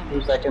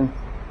 2 seconds.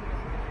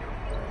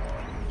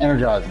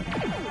 Energizing.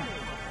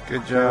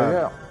 Good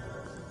job.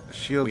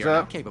 Shields we are now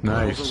up. capable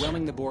of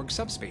overwhelming the Borg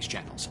subspace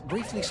channels,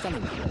 briefly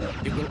stunning them.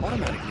 It will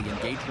automatically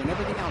engage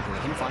whenever the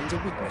algorithm finds a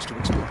weakness to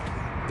exploit.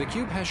 The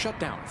cube has shut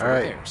down for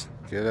repairs.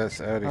 Get us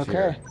out of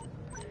here.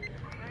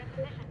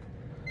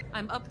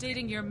 I'm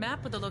updating your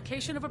map with the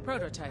location of a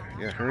prototype.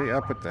 Yeah, hurry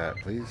up with that,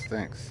 please.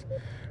 Thanks.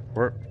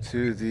 Warp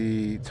to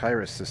the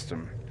Tyrus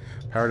system.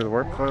 Power to the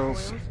warp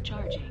coils.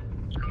 charging.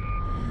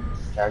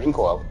 Charging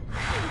coil.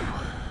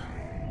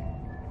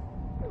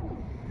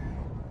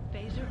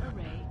 Phaser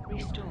array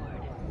restored.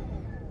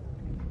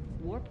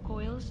 Warp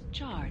coils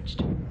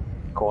charged.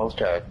 Coils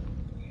charged.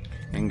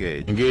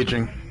 Engage.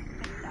 Engaging.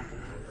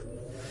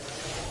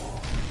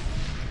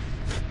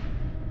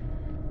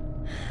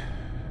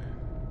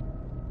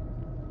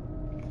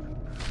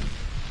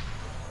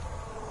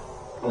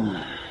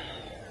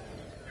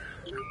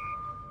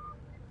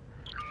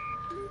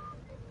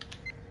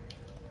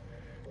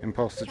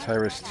 Impulse to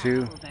Tyrus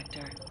 2.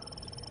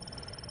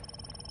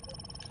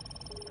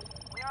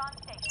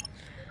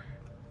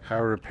 How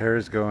are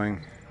repairs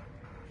going?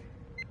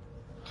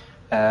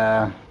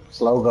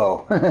 Slow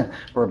go.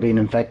 We're being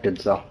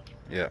infected, so.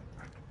 Yeah.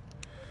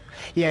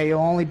 Yeah,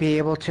 you'll only be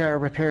able to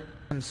repair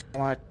them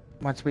somewhat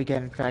once we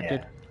get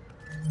infected.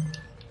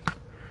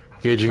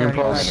 Engaging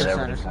impulse.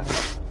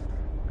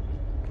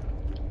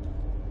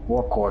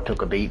 Warp core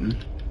took a beating.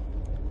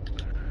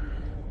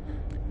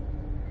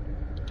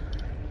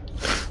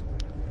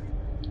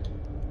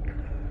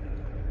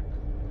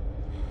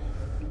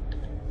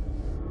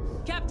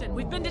 Captain,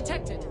 we've been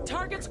detected.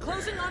 Targets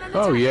closing on an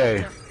Oh, attack yay.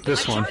 vector.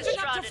 This one. Shrouded in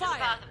the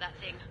path of that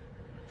thing.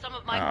 Some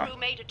of my crew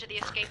made it to the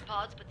escape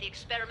pods, but the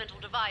experimental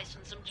device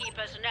and some key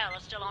personnel are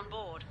still on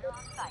board.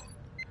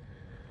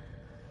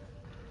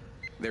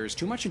 There is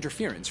too much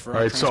interference for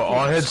Alright, so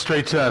I'll head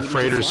straight to that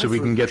freighter so we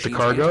can get the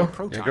cargo.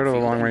 Yeah, go to the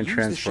long-range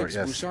transport,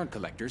 yes. Broussard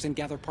collectors and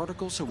gather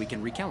particles so we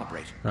can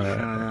recalibrate.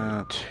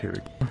 Here we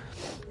go.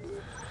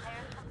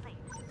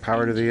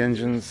 Power to the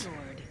engines.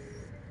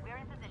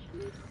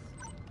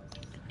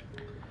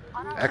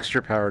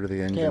 Extra power to the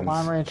engines. Okay,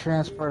 long range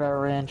transport out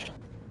range.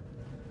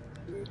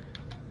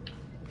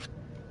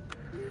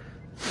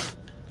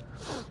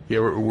 Yeah,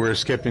 we're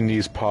skipping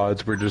these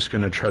pods. We're just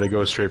going to try to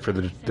go straight for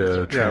the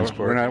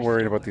transport. We're not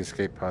worried about the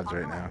escape pods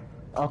right now.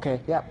 Okay,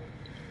 yep.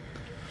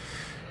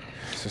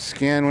 So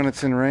scan when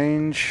it's in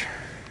range.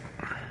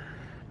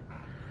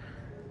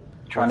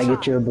 Trying to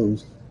get you a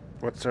boost.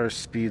 What's our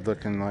speed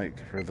looking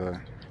like for the...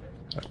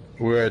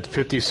 We're at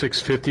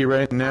 5650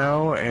 right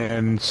now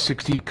and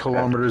 60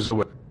 kilometers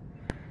away.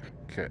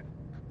 Okay.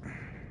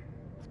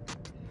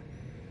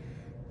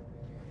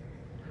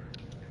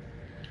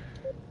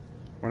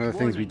 One of the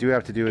things we do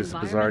have to do is the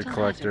Bizarre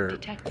Collector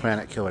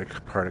Planet Killer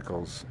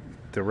particles.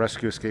 The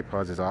rescue escape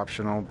pods is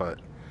optional,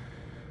 but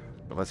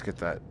let's get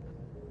that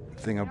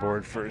thing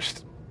aboard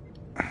first.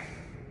 Aye,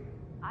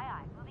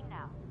 aye, moving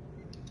now.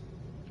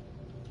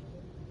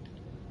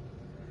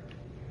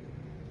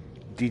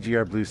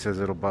 DGR Blue says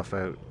it'll buff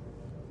out.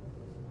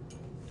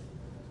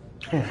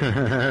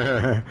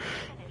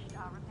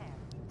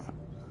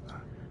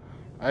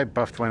 I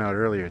buffed one out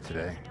earlier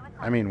today.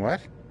 I mean,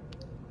 what?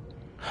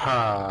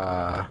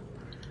 Ha.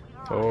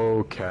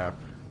 Oh, Cap.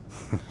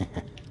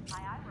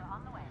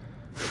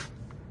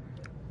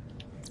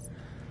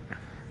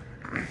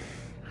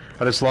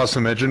 I just lost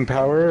some engine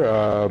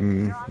power.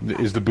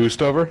 Is the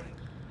boost over?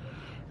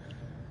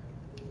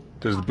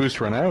 Does the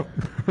boost run out?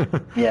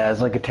 Yeah,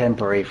 it's like a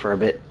temporary for a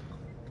bit.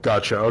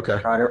 Gotcha,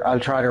 okay. I'll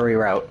try to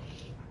reroute.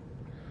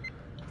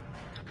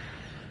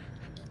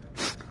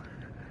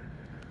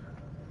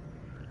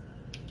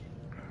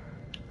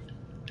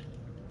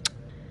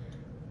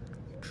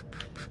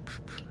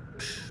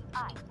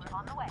 We're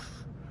on the way.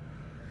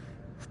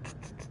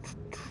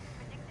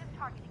 Predictive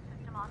targeting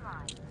system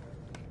online.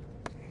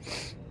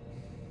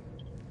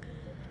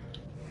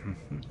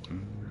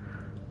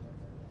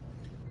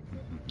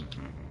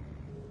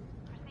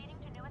 Proceeding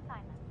to new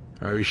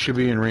assignment. Alright, we should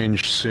be in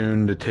range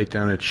soon to take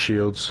down its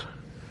shields.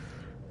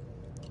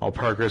 I'll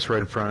park us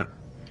right in front.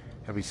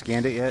 Have we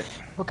scanned it yet?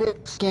 Okay,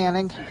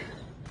 scanning.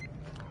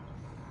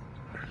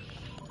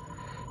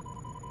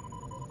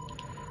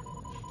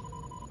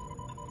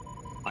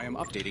 I am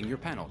updating your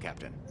panel,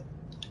 Captain.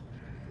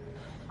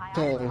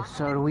 Okay,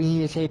 so do we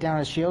need to take down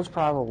his shields?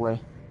 Probably.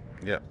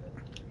 Yep.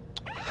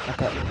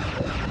 Okay.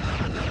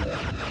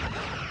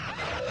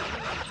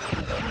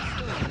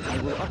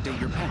 I will update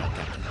your panel,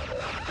 Captain.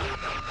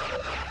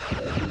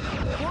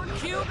 Port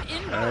cube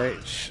inbound.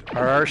 Alright,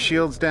 are our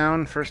shields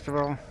down, first of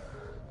all?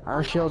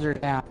 Our shields are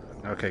down.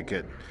 Okay,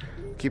 good.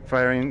 Keep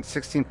firing.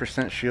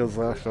 16% shields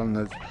left on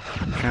the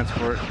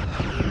transport.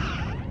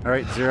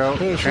 Alright, 0.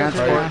 Okay, shields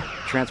are down.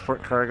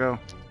 Transport cargo.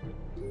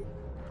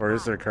 Or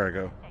is there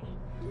cargo?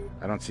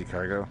 I don't see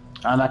cargo.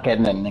 I'm not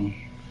getting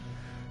anything.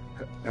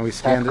 And we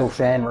scanned Tactical it.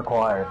 fan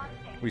required.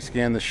 We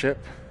scanned the ship.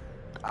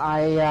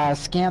 I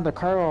scanned the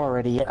cargo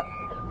already. Yeah.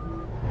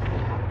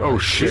 Oh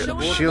shit.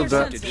 Shields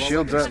up.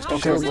 Shields up.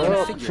 Shields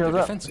up. Shields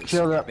up.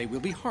 Shields up. They will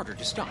be harder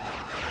to stop.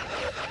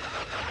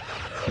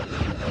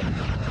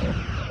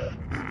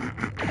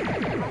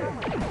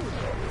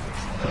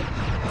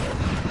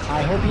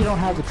 I hope you don't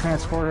have the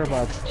transporter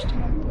bug.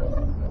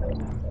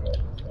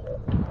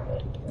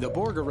 The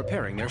Borg are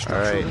repairing their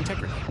structural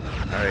integrity.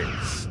 Alright,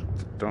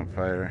 don't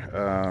fire.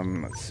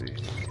 Let's see.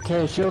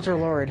 Okay, shields are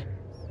lowered.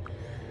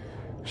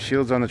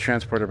 Shields on the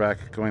transporter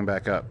going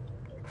back up.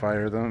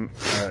 Fire them.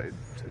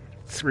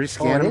 Rescan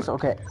them. It is?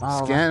 Okay.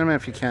 Scan them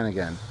if you can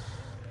again.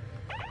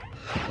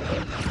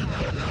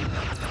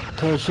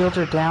 Okay, shields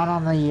are down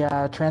on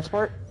the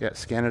transport. Yeah,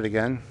 scan it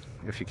again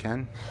if you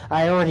can.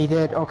 I already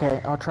did. Okay,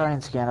 I'll try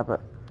and scan it,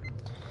 but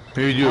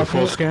Maybe do a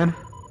full scan?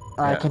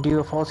 I can do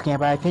a full scan,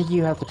 but I think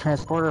you have the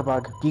transporter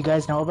bug. Do you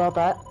guys know about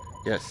that?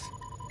 Yes.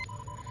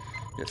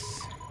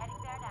 Yes.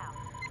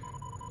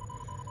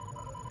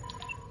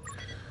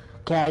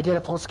 Okay, I did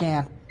a full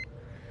scan.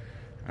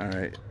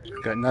 Alright.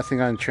 Got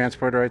nothing on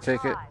transporter, I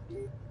take it?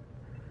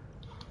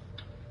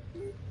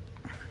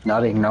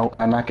 Nothing, no,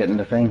 I'm not getting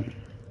the thing.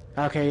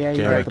 Okay, yeah,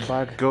 you got the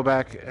bug. Go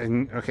back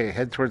and,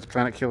 head towards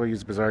Planet Killer,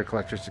 use Bizarre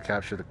Collectors to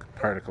capture the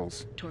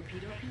particles.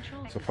 Torpedo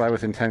control. So fly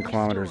within 10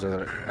 kilometers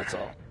of it, that's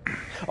all.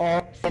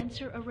 Oh.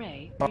 Sensor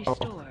array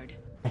restored.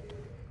 Aye,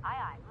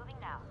 aye, moving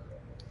now.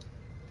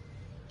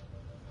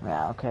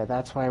 Yeah, okay,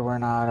 that's why we're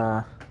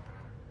not,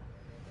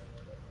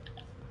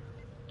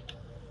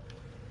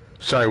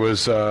 Sorry,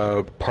 was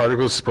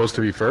particles supposed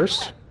to be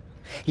first?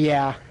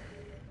 Yeah.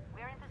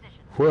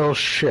 Well,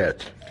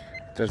 shit.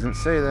 Doesn't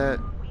say that.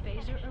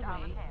 Phaser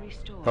array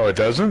restored. Oh, it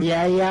doesn't?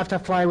 Yeah, you have to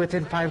fly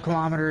within 5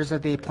 kilometers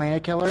of the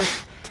Planet Killer.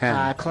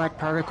 10. Collect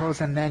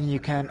particles, and then you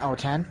can... Oh,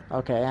 10?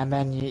 Okay, and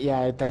then,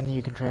 then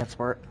you can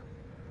transport.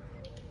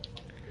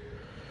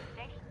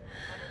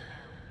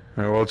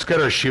 Alright, well, let's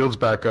get our shields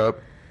back up.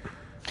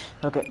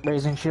 Okay,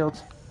 raising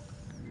shields.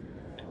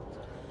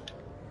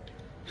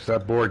 Because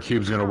that Borg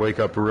cube's gonna wake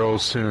up real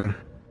soon.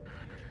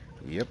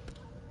 Yep.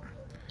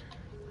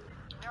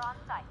 We're on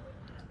site.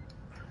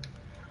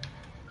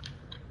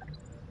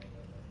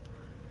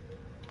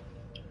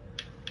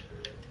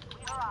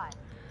 We've arrived.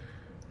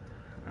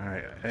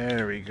 Alright,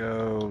 there we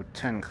go.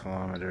 10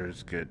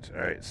 kilometers, good.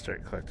 Alright,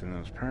 start collecting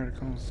those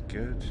particles,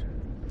 good.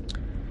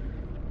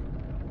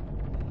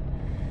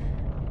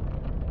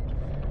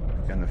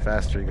 Again, the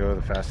faster you go,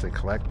 the faster they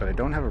collect, but I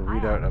don't have a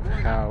readout of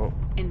how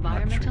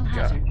Environmental much we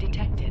hazard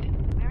detected.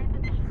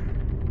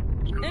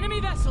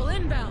 Enemy vessel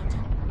inbound.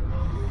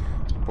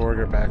 Borg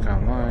are back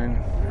online.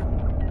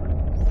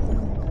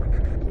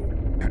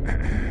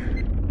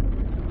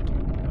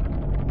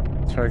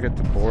 Target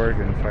the Borg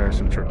and fire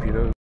some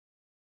torpedoes.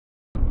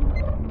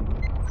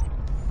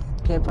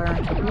 Okay,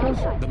 firing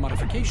torpedoes. The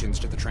modifications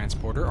to the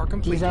transporter are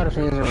complete. He's out of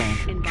phaser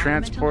range.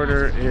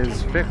 Transporter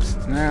is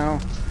fixed now.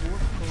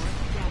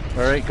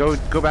 Alright, go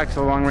back to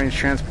the long-range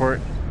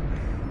transport.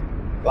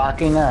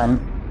 Locking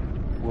on.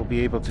 We'll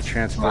be able to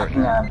transport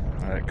Locking now. on.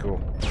 Alright, cool.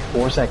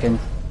 4 seconds,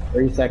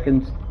 3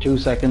 seconds, 2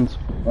 seconds,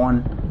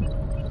 1.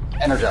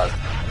 Energize.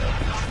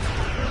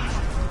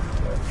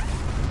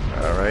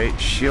 Alright,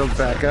 shield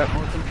back up.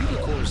 Our computer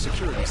core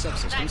security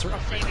subsystems are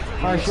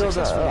upgraded. Our shields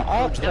are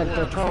up, but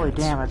they're totally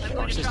damaged.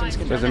 Our systems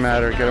can Doesn't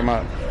matter, get them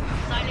up.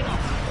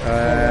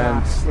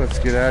 And let's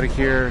get out of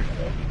here.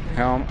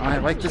 Helm. I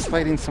like this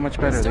lighting so much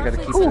better. They gotta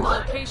keep Starfleet's in the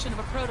location of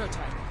a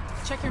prototype.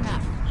 Check your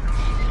map.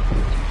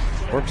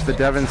 Warp to the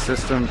Devon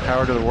system.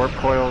 Power to the warp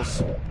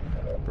coils.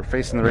 We're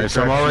facing the right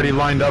so I'm direction. already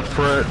lined up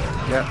for it.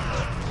 Yep.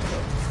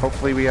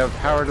 Hopefully we have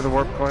power to the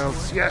warp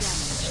coils.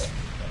 Yes!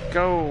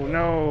 Go!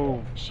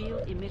 No!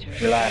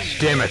 Relax.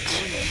 Damn it.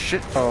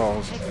 Shit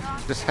balls.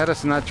 Just head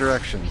us in that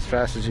direction as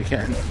fast as you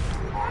can.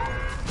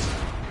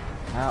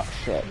 Oh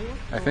shit.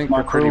 I think My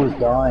we're pretty. crew is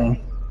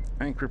dying.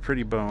 I think we're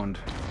pretty boned.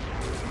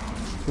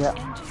 Yep.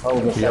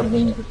 Over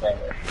 17%.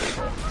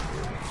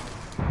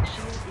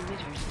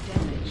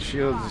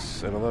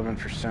 Shields at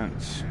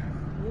 11%.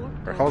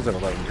 Our hull's at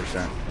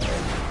 11%.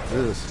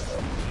 Ugh.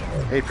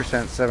 8%,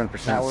 7%,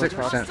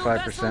 6%,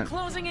 5%.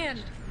 Closing in.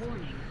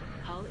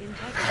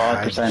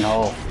 5%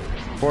 hull.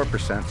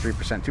 4%,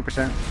 3%,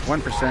 2%,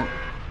 1%.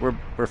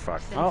 We're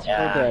fucked. Oh,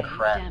 Yeah, we're dead.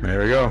 crap. There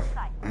we go.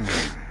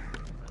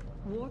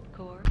 Warp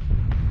core.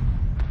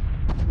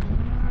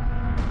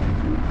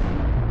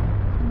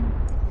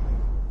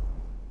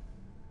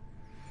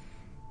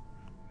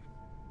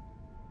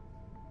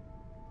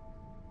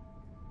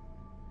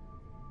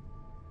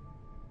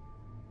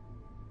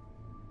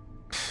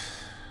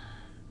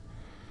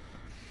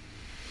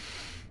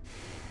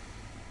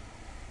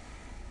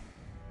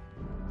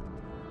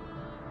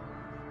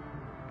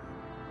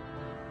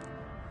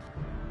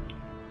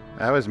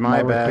 That was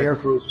my bad. repair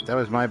crews. That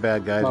was my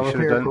bad, guys. My We should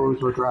have repair done.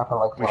 crews were dropping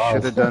like We flies.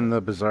 should have done the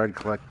Bizarre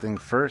collecting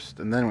first,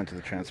 and then went to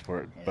the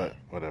transport. But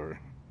whatever.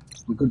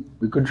 We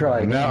could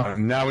try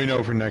again. Now we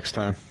know for next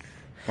time.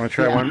 Want to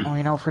try one?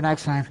 We know for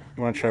next time.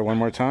 Want to try one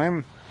more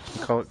time?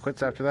 And call it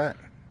quits after that.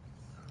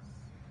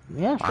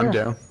 Yeah, sure. I'm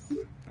down.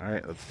 All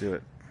right, let's do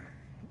it.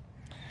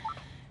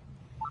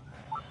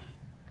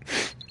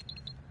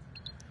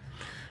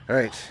 All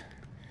right.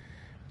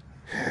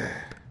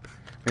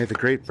 May the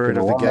great bird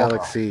of the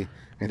galaxy.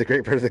 May the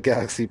great bird of the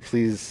galaxy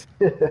please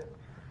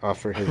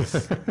offer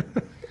his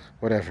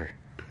whatever.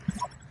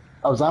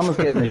 I was almost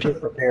getting the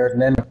ship repaired,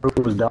 and then the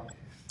crew was done.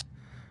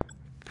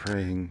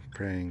 Praying,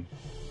 praying.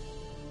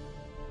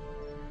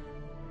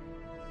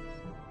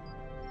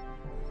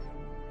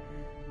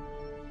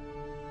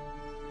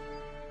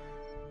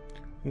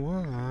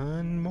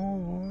 One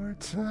more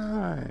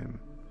time.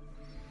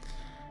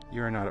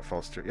 You are not at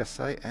fault, Stuart. Yes,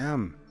 I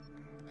am.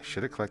 I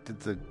should have collected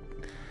the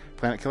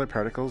planet killer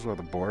particles while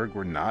the Borg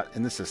were not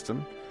in the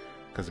system,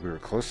 because we were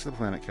close to the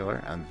planet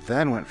killer, and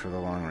then went for the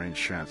long-range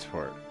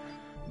transport.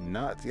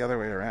 Not the other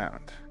way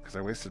around, because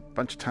I wasted a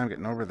bunch of time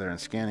getting over there and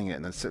scanning it,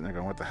 and then sitting there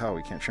going, what the hell,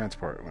 we can't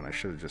transport, when I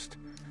should have just...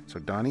 So,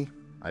 Donnie,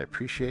 I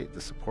appreciate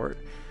the support,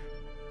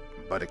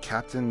 but a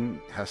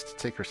captain has to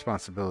take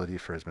responsibility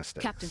for his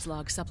mistakes. Captain's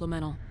log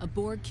supplemental. A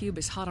Borg cube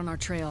is hot on our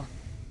trail.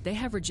 They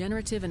have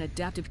regenerative and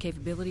adaptive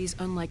capabilities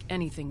unlike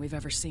anything we've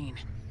ever seen.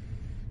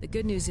 The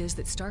good news is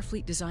that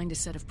Starfleet designed a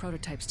set of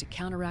prototypes to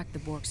counteract the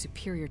Borg's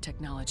superior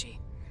technology.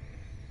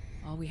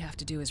 All we have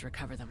to do is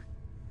recover them.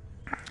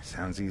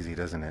 Sounds easy,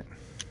 doesn't it?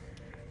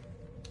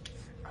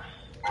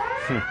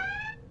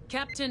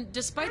 Captain,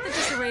 despite the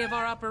disarray of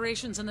our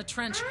operations in the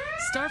trench,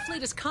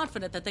 Starfleet is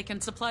confident that they can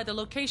supply the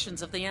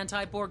locations of the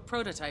anti-Borg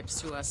prototypes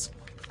to us.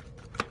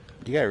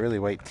 You got really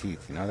white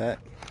teeth, you know that?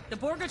 The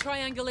Borg are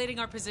triangulating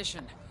our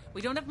position.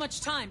 We don't have much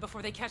time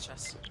before they catch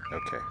us.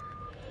 Okay.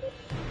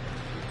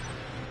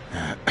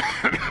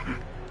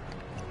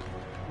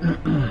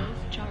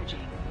 Charging.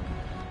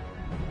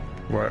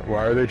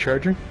 Why are they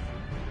charging?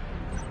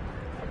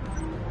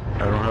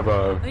 I don't have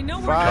a They know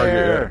we're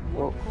Fire!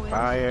 target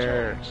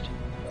Fire!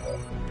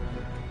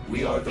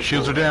 We are the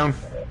Shields are Borg. down.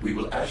 We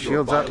will add Shields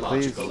your up,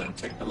 biological please. and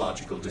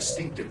technological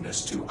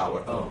distinctiveness to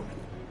our own.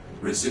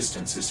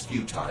 Resistance is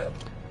futile.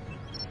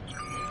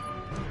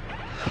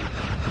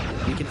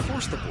 We can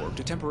force the Borg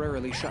to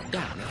temporarily shut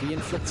down if we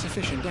inflict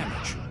sufficient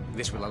damage.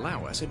 This will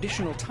allow us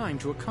additional time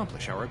to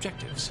accomplish our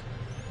objectives.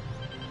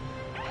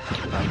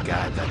 My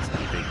god, that's a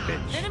big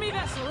bitch. Enemy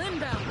vessel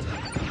inbound.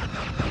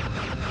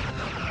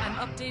 I'm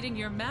updating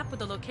your map with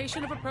the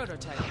location of a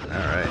prototype.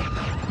 Alright.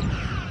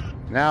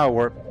 Now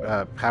warp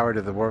power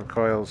to the warp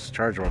coils,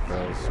 charge warp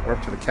coils,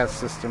 warp to the Kess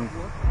system.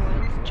 Warp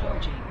coils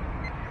charging.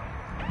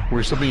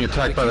 We're still being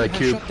attacked by that has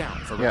cube. shut down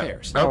for Yeah.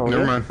 repairs. Oh, never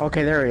really? mind.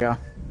 Okay, there we go.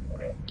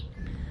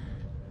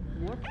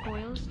 Warp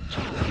coils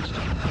charged.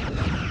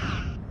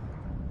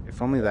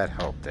 If only that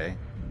helped, eh?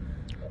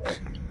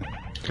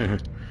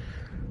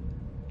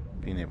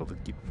 Being able to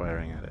keep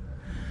firing at it.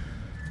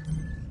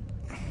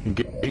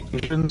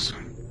 Engagements.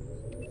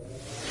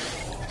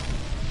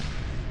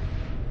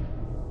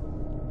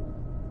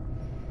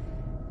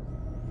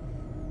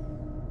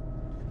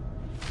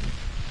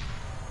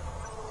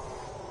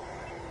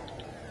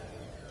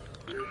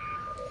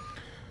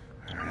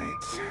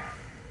 Alright.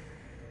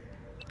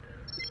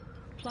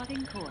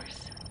 Plotting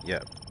course.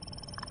 Yep.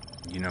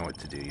 You know what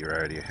to do. You're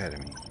already ahead of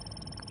me.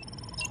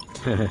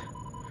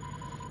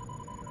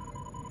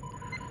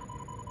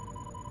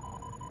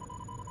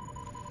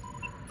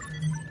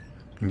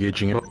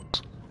 Engaging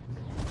it.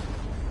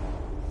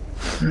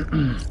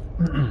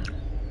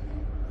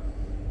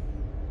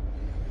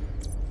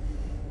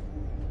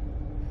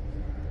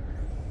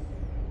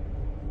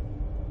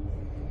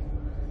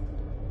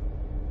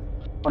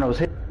 When I was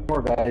hitting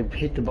I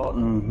hit the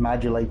button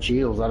modulate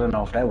shields. I don't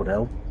know if that would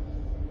help.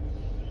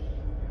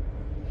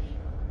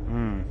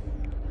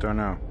 Don't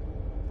know.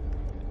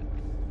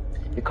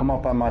 It come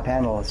up on my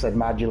panel. It said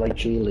modulate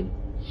shielding.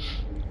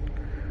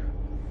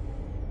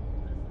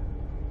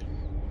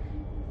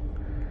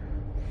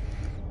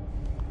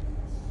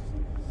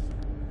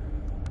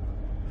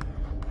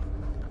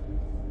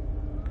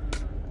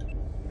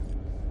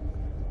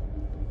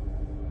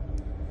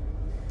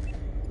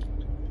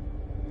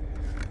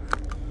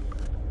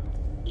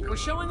 We're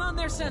showing on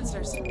their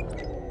sensors.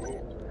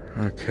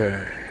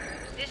 Okay.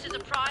 This is a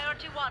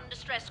priority 1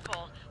 distress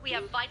call. We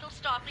have vital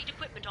Starfleet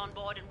equipment on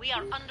board and we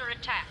are under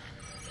attack.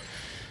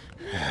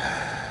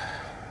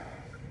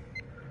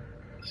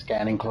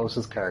 Scanning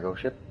closest cargo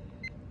ship.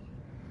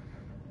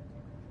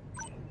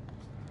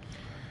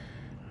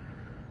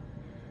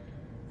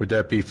 Would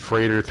that be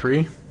Freighter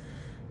 3?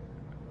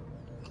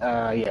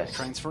 Yes.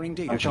 Transferring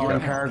data. I'm showing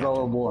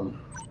cargo 1.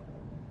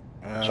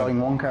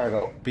 Showing 1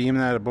 cargo. Beam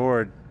that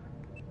aboard.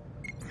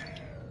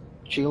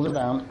 Shields are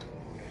down.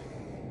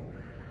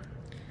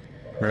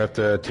 We're gonna have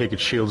to take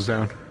its shields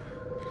down.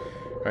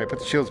 Alright, put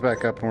the shields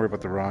back up and worry about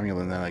the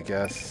Romulan then, I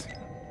guess.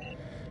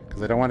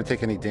 Because I don't want to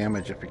take any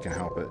damage if we can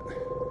help it.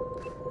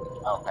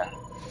 Okay.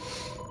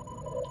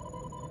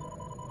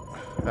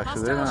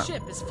 Actually, they're Hostile not.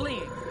 ship is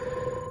fleeing.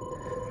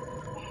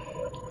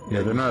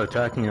 Yeah, they're not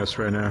attacking us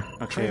right now.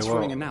 Okay,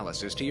 Transferring well.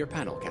 analysis to your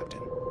panel, Captain.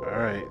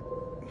 Alright.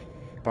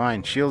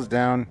 Fine, shields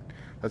down.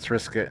 Let's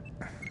risk it.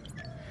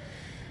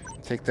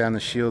 Take down the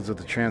shields of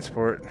the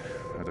transport,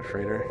 or the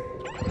freighter.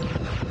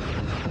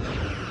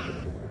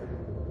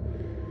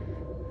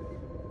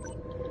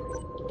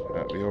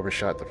 We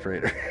overshot the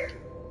freighter.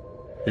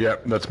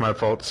 Yep, that's my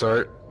fault,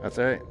 sorry. That's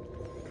alright.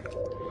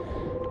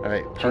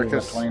 Alright, park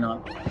us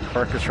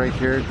right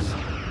here.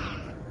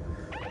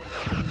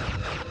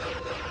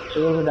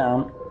 Shields are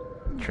down.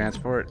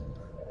 Transport.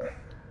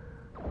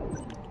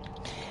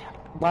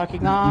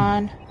 Locking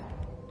on.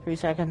 3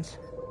 seconds.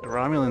 The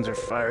Romulans are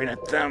firing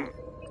at them.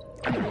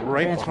 And they're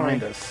right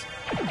behind us.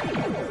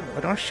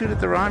 But don't shoot at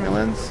the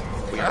Romulans.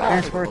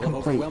 Transport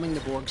complete.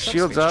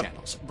 Shields up.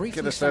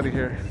 Get us out of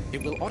here.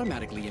 It will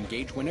automatically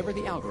engage whenever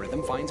the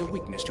algorithm finds a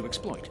weakness to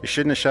exploit. You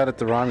shouldn't have shot at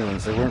the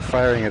Romulans. They weren't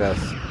firing at us.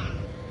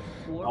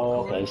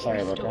 Oh, okay.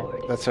 Sorry about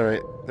that. That's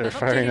alright. They're I've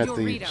firing updated at your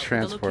the readout with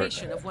transport. the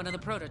location of one of the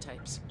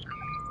prototypes.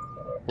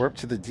 Warp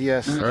to the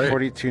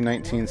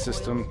DS-4219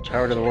 system.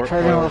 Power to the warp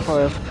Charging warp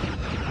coils. coils.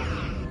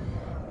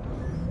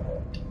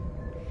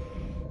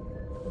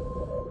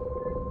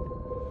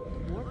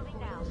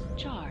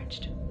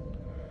 Charged.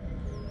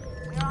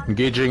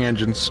 Engaging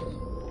engines.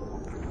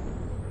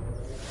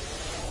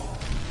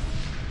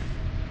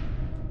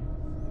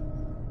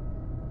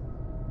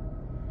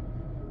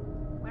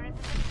 We're in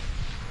position.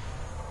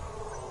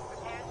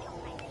 Repairs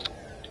complete.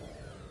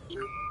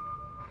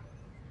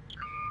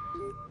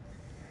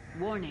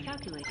 Warning.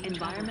 Calculate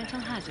environmental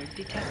hazard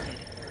detected.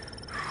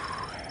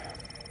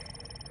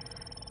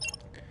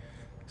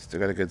 Still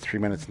got a good 3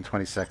 minutes and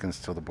 20 seconds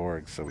till the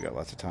Borg, so we got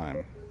lots of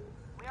time.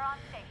 We're on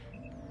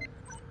station.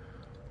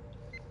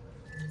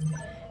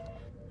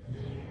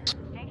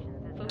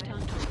 Station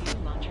Photon torpedo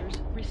launchers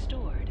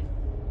restored.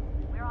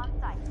 We're on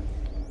site.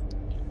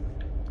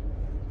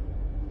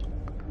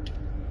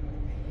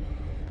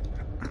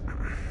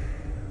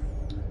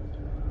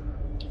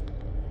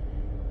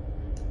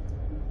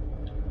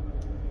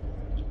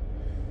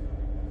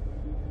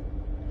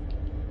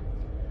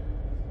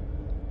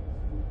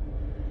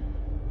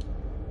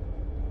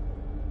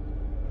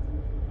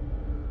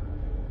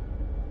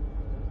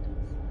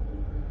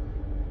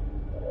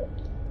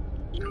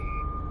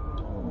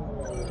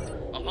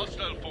 A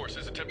hostile force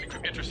is attempting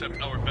to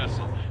intercept our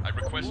vessel. I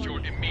request your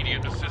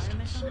immediate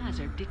assistance. Environmental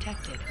hazard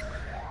detected.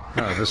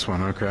 Oh, this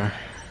one, okay.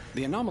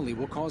 The anomaly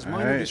will cause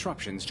minor Alright.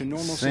 disruptions to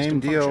normal Same system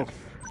deal. function.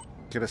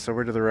 Get us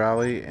over to the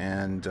rally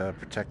and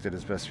protect it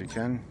as best we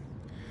can.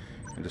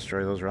 And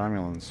destroy those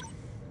Romulans.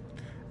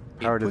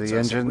 Power to It puts the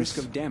us at engines. risk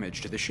of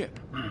damage to the ship.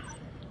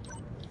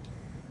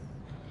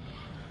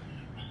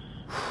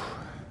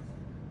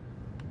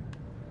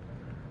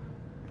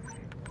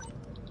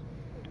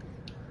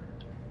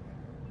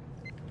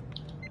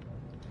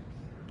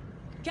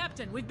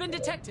 Captain, we've been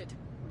detected.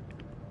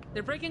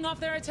 They're breaking off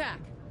their attack.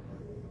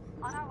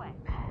 On our way.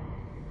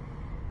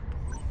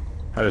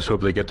 I just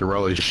hope they get the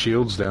Raleigh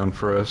shields down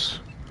for us.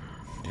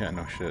 Yeah,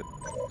 no shit.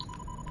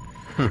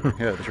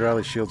 Yeah, the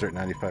rally shields are at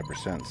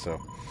 95%, so.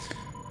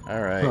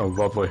 Alright. Oh,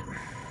 lovely.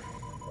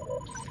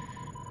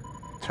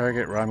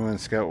 Target Romulan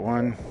Scout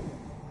 1.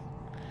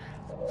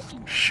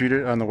 Shoot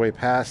it on the way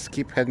past.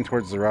 Keep heading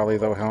towards the Raleigh,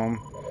 though, Helm.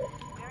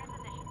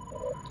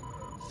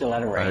 Still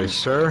out of Aye, range.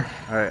 sir.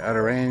 Alright, out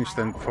of range,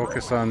 then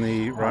focus on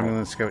the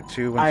Romulan Scout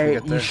 2 once we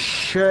get You there.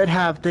 should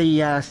have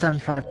the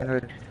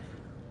 7500.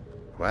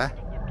 What?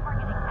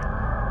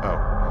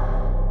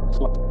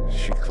 Oh.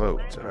 She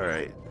cloaked.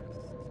 Alright.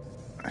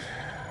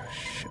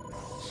 Shit.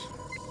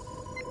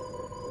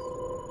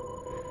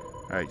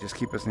 Alright, just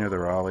keep us near the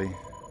Raleigh.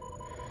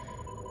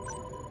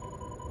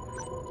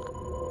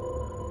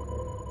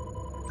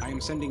 I am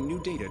sending new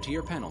data to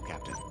your panel,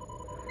 Captain.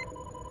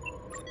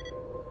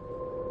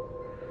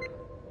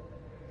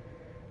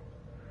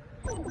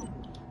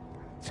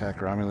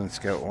 Attack Romulan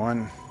Scout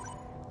 1.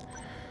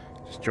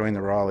 Just join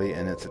the Raleigh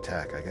and its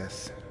attack, I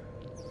guess.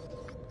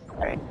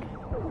 Right.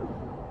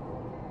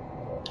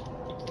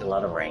 A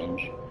lot of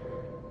range.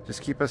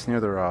 Just keep us near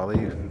the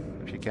Raleigh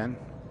if you can.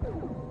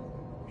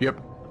 Yep.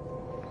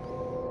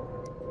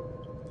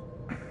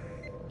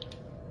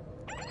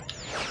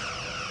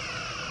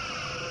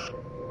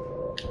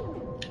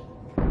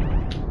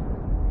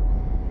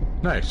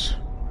 Nice.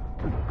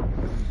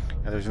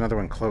 There's another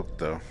one cloaked,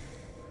 though.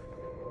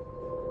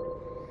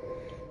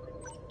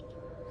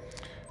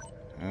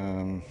 I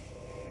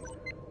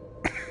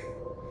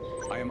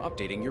am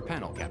updating your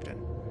panel,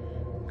 Captain.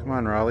 Come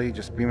on, Raleigh,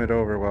 just beam it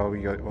over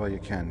while you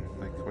can.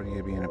 Like, what are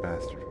you being a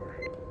bastard for?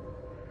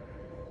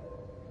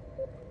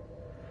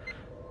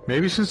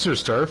 Maybe since they're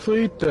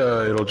Starfleet,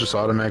 it'll just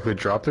automatically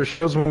drop their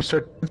shields when we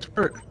start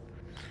transport.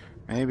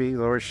 Maybe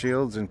lower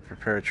shields and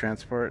prepare a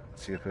transport.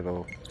 See if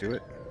it'll do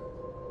it.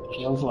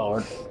 Shields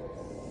lowered.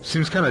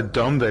 Seems kind of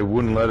dumb they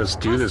wouldn't let us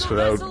do this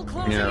without,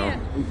 you know.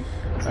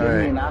 All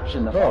right. An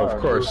option to oh, of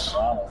course.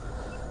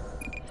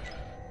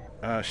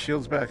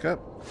 Shields back up.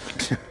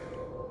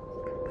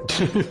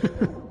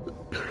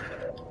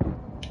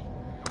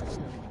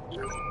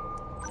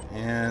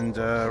 And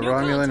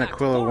Romulan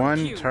Aquila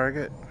 1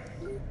 target.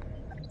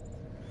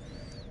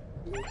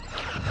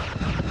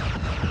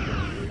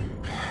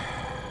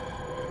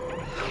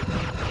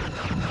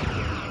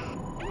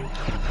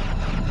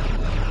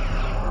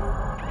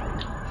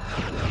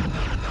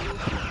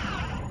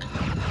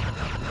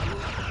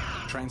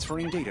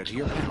 Transferring data to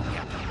your panel,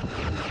 Captain.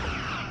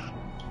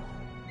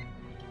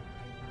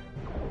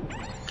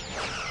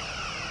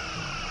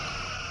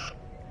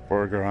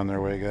 Borg are on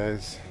their way,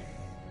 guys.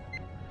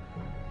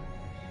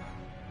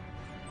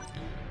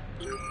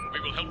 We will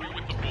help you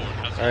with the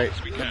Borg as All right, long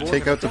as we can.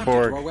 take out the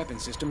Borg. Our weapon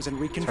systems and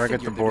reconfigure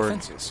Target the the Borg.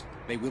 defenses.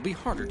 They will be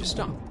harder to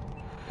stop.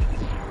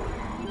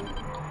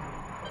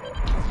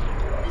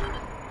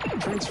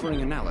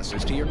 Transferring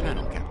analysis to your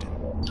panel, Captain.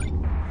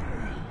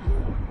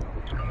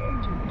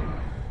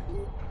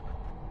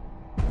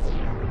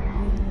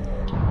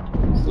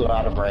 Flew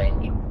out of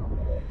range.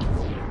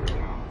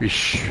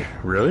 Eesh,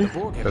 really?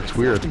 That's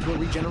weird. Into a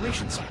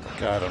regeneration cycle.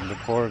 Got him. The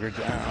Borg are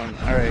down.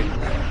 All right.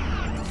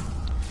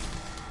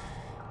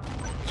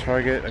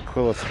 Target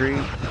Aquila 3.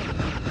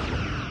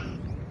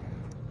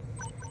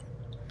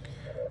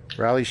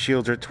 Rally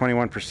shields are at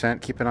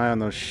 21%. Keep an eye on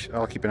those.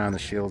 I'll keep an eye on the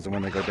shields, and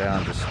when they go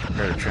down, just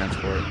prepare to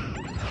transport.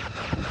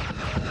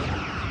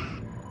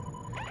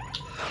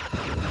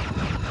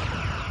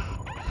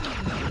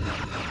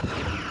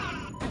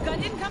 We've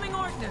got incoming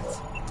ordnance.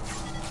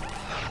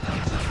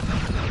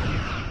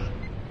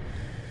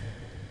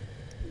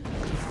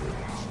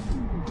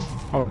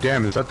 Oh,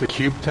 damn, is that the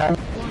cube tab?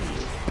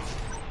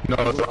 No,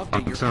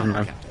 it's never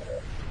mind.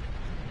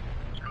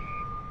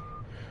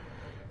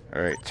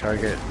 Alright,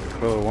 target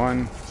Aquila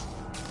 1.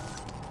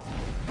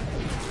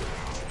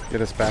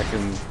 Get us back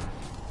in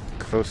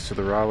close to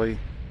the Raleigh.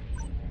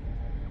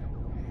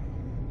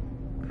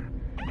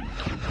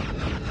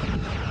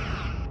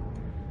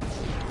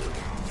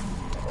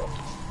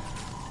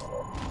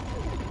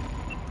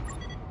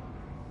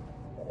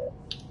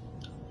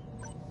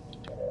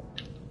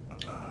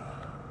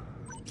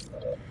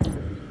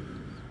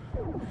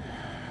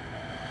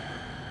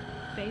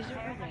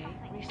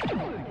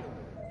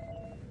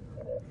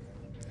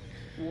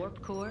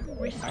 Warp core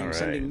restored. I'm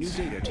sending new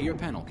data to your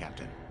panel,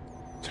 Captain.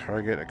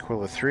 Target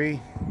Aquila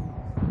 3.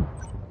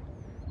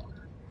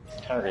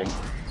 Targeting.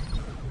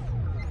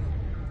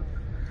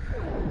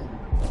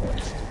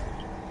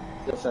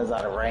 This says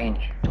out of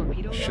range.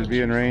 Should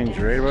be in range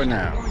right about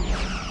now.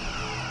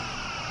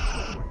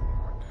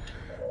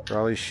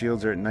 Raleigh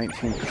shields are at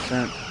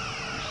 19%.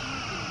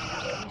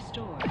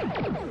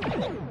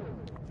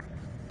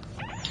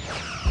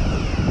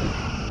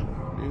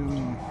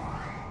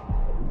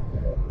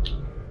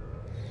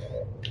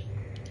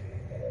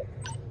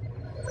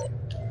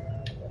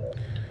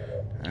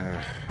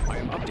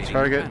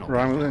 Target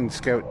Romulan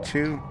Scout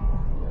 2.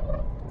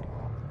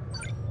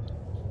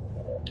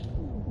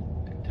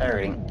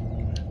 Targeting.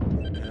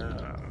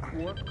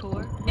 Warp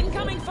core.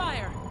 Incoming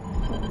fire.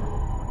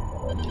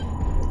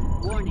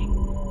 Warning.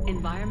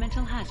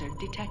 Environmental hazard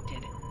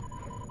detected.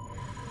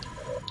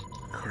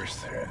 Of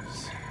course there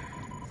is.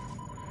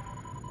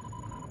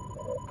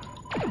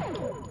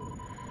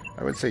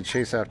 I would say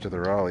chase after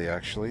the Raleigh,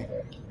 actually.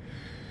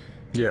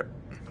 Yep.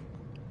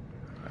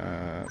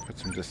 Put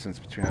some distance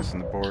between us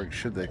and the Borg,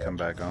 should they come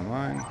back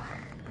online.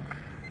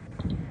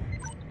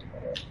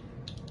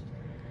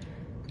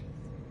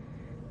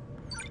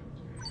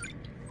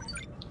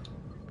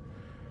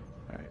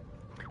 Alright.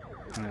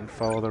 And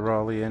follow the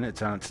Raleigh in,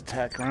 it's on its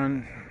attack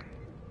run.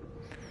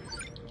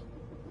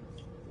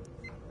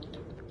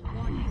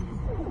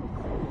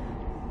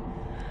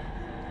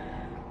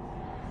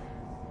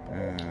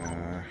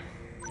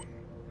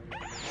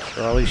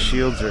 Raleigh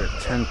shields are at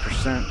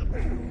 10%.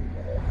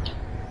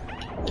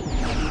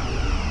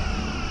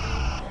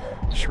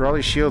 All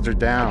these shields are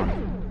down.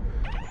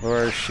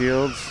 Lower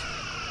shields.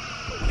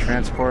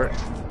 Transport.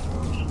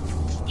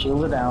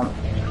 Shields are down.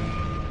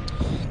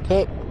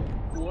 Okay.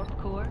 Warp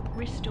core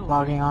restored.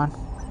 Logging on.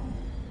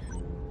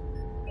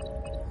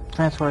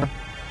 Transport.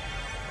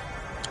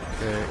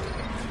 Okay.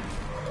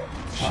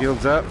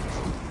 Shields up.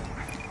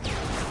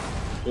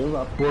 Shields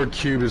up. Borg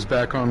cube is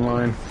back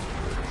online.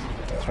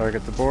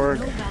 Target the Borg.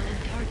 No valid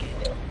target.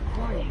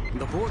 Warning.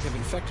 The Borg have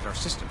infected our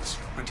systems.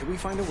 Until we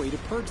find a way to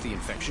purge the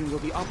infection, we'll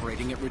be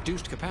operating at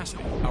reduced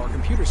capacity. Our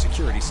computer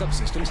security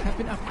subsystems have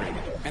been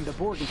upgraded, and the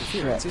Borg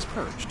interference is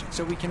purged,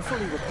 so we can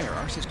fully repair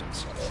our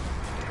systems.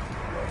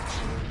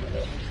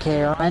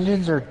 Okay, our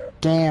engines are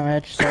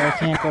damaged, so I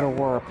can't go to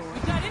warp.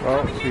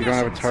 Well, we don't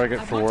have a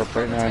target for warp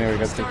right now. Anyway, we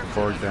gotta take the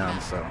Borg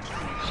down, so.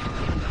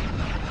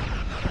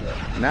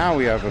 Now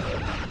we have a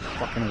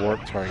fucking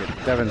warp target.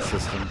 Devon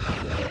system.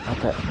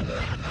 Okay.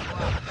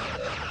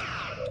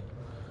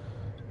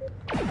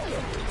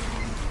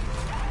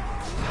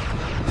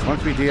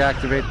 Once we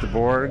deactivate the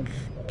Borg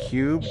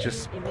cube,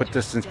 just put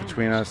distance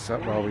between us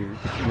while we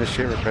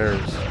initiate repairs.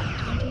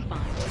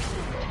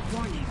 25%.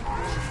 Warning.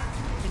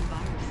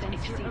 Environment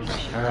extinction.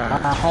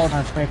 Hold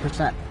on,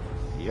 20%.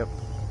 Yep.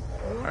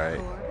 Alright.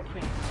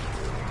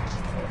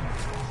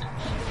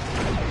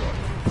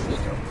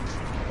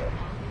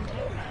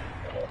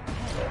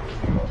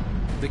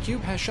 The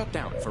cube has shut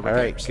down for repairs.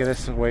 Alright, get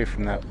us away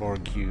from that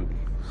Borg cube.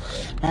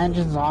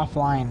 Engines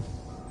offline.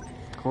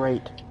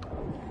 Great.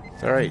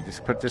 It's alright,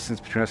 just put distance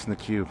between us and the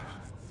cube.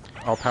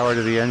 All power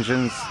to the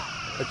engines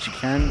that you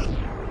can.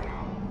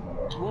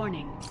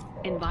 Warning.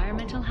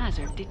 Environmental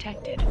hazard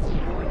detected.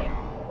 Warning.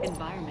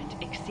 Environment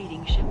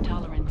exceeding ship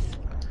tolerance.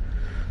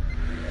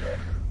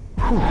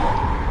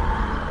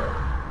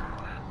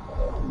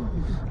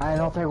 I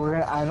don't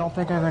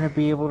think I'm gonna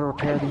be able to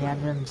repair the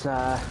engines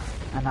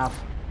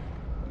enough.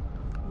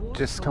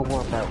 Just to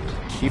warp out.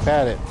 Keep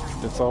at it.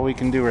 That's all we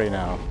can do right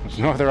now. There's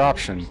no other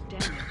option.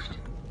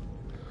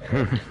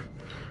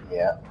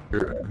 Yeah.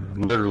 There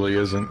literally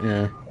isn't,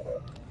 yeah.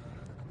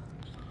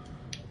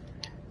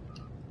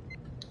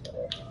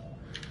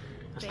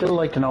 I'd still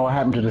like to know what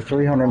happened to the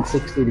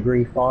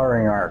 360-degree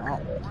firing arc.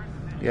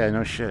 Yeah,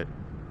 no shit.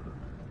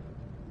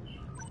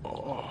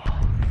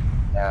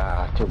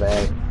 Ah, too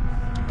bad.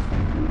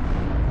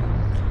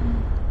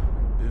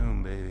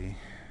 Boom, baby.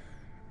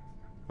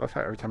 I love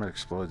how every time it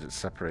explodes, it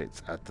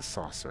separates at the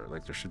saucer.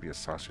 Like there should be a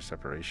saucer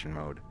separation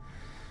mode.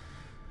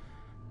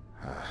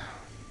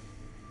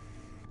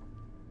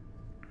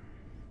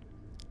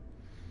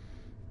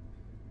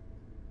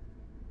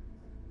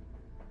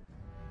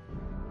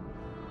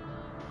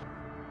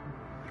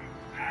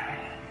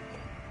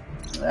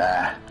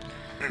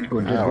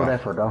 Good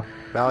effort, though.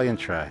 Valiant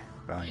try.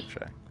 Valiant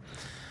try.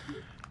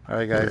 All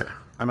right, guys. Yeah.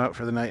 I'm out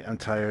for the night. I'm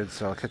tired,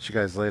 so I'll catch you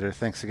guys later.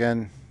 Thanks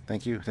again.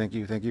 Thank you. Thank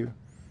you. Thank you.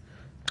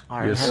 All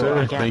right, Yes,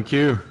 sir. Thank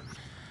you.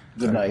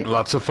 Good night.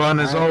 Lots of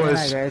fun as always.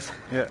 Good night, guys.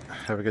 Yeah.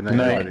 Have a good night, Good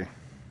night. everybody.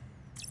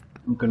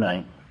 Good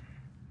night.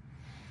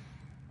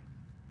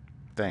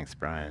 Thanks,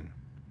 Brian.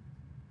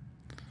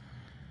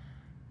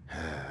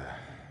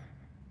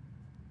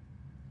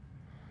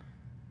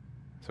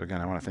 So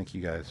again, I want to thank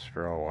you guys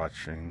for all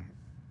watching.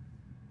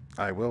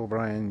 I will,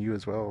 Brian. You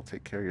as well.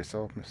 Take care of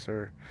yourself,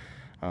 sir.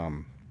 I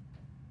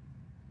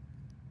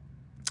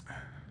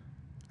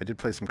did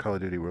play some Call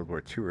of Duty World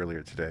War II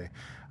earlier today.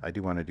 I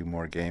do want to do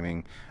more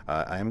gaming.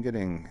 I am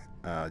getting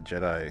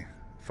Jedi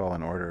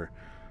Fallen Order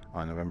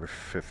on November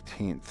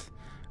 15th,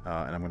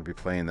 and I'm going to be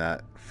playing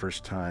that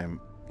first time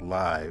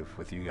live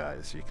with you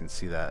guys, so you can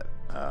see that,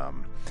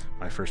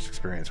 my first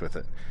experience with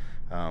it,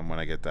 when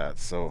I get that.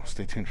 So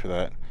stay tuned for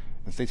that,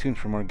 and stay tuned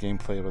for more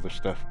gameplay of other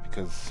stuff,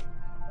 because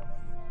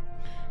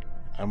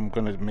I'm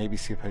going to maybe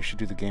see if I should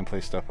do the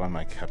gameplay stuff on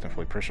my Captain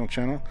Foley personal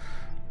channel,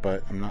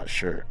 but I'm not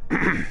sure.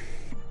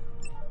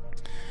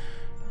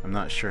 I'm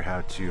not sure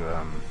how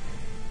to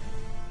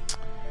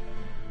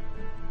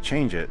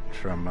change it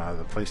from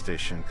the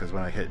PlayStation, because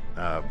when I hit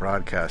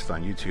broadcast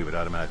on YouTube, it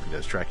automatically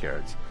does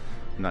Trekyards.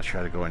 I'm not sure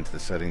how to go into the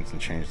settings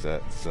and change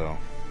that, so...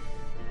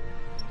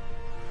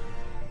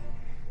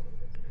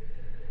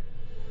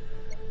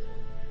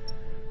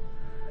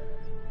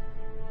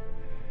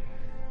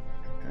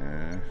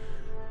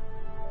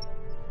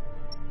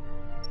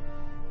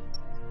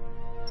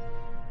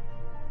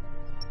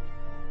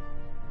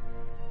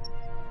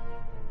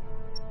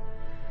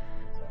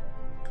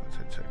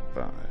 Tech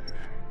 5.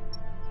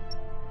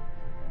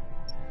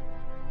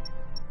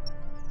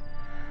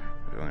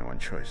 There's only one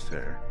choice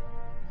there.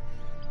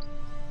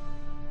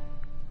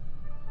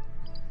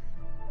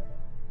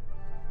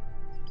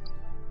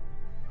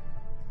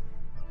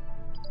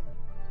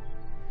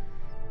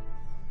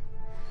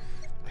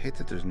 I hate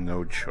that there's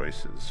no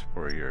choices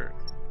for your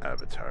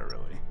avatar,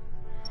 really.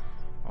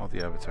 All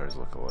the avatars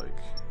look alike.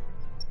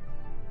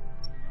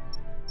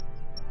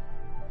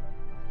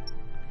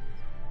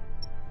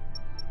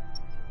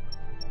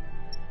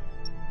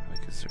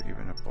 Like, is there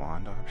even a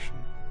blonde option?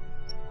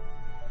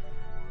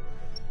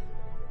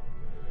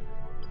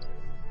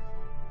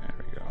 There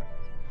we go.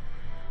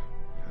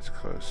 That's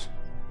close.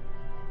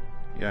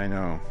 Yeah, I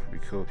know.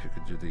 It'd be cool if you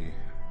could do the...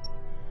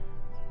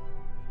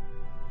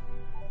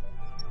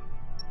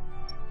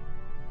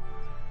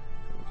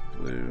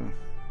 blue.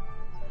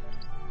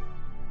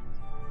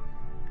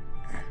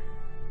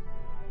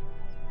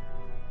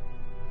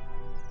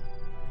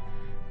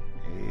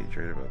 Age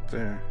right about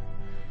there.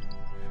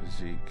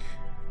 Physique.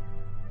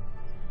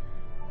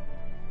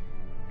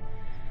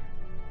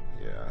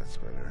 Yeah, that's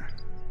better.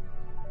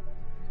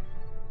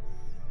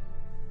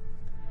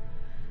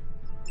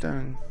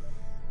 Done.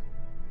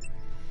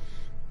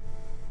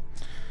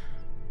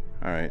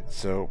 Alright,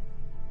 so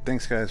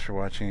thanks guys for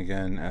watching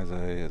again. As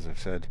I've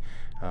said,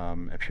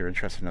 if you're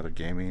interested in other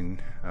gaming,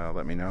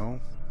 let me know.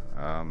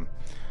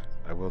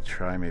 I will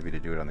try maybe to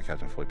do it on the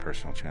Captain Foley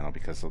personal channel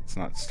because it's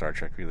not Star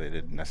Trek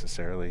related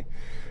necessarily,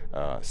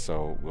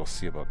 so we'll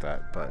see about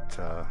that. But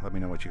let me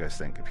know what you guys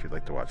think if you'd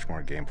like to watch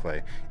more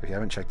gameplay. If you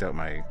haven't checked out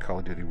my Call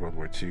of Duty World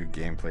War II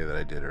gameplay that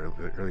I did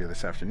earlier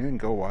this afternoon,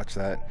 go watch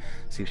that,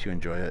 see if you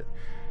enjoy it.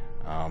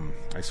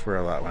 I swear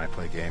a lot when I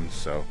play games,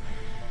 so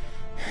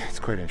it's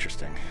quite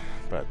interesting.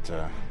 But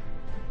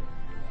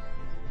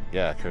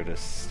yeah, Curtis,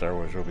 Star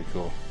Wars will be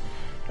cool.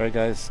 Alright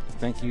guys,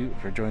 thank you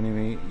for joining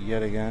me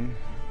yet again.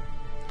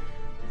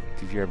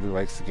 TGR Blue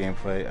likes the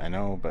gameplay, I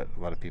know, but a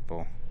lot of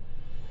people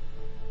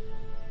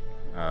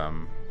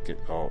get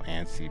all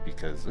antsy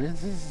because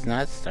this is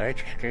not Star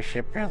Trek or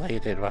ship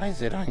related. Why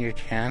is it on your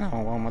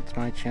channel? Well, what's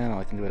my channel?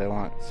 I can do what I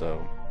want,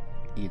 so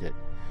eat it.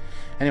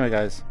 Anyway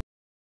guys,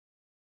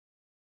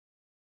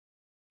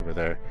 over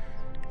there,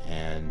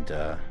 and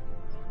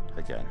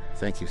again,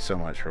 thank you so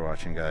much for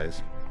watching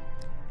guys.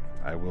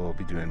 I will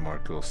be doing more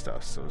cool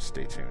stuff, so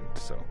stay tuned.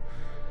 So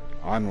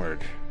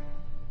onward.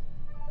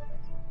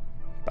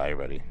 Bye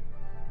everybody.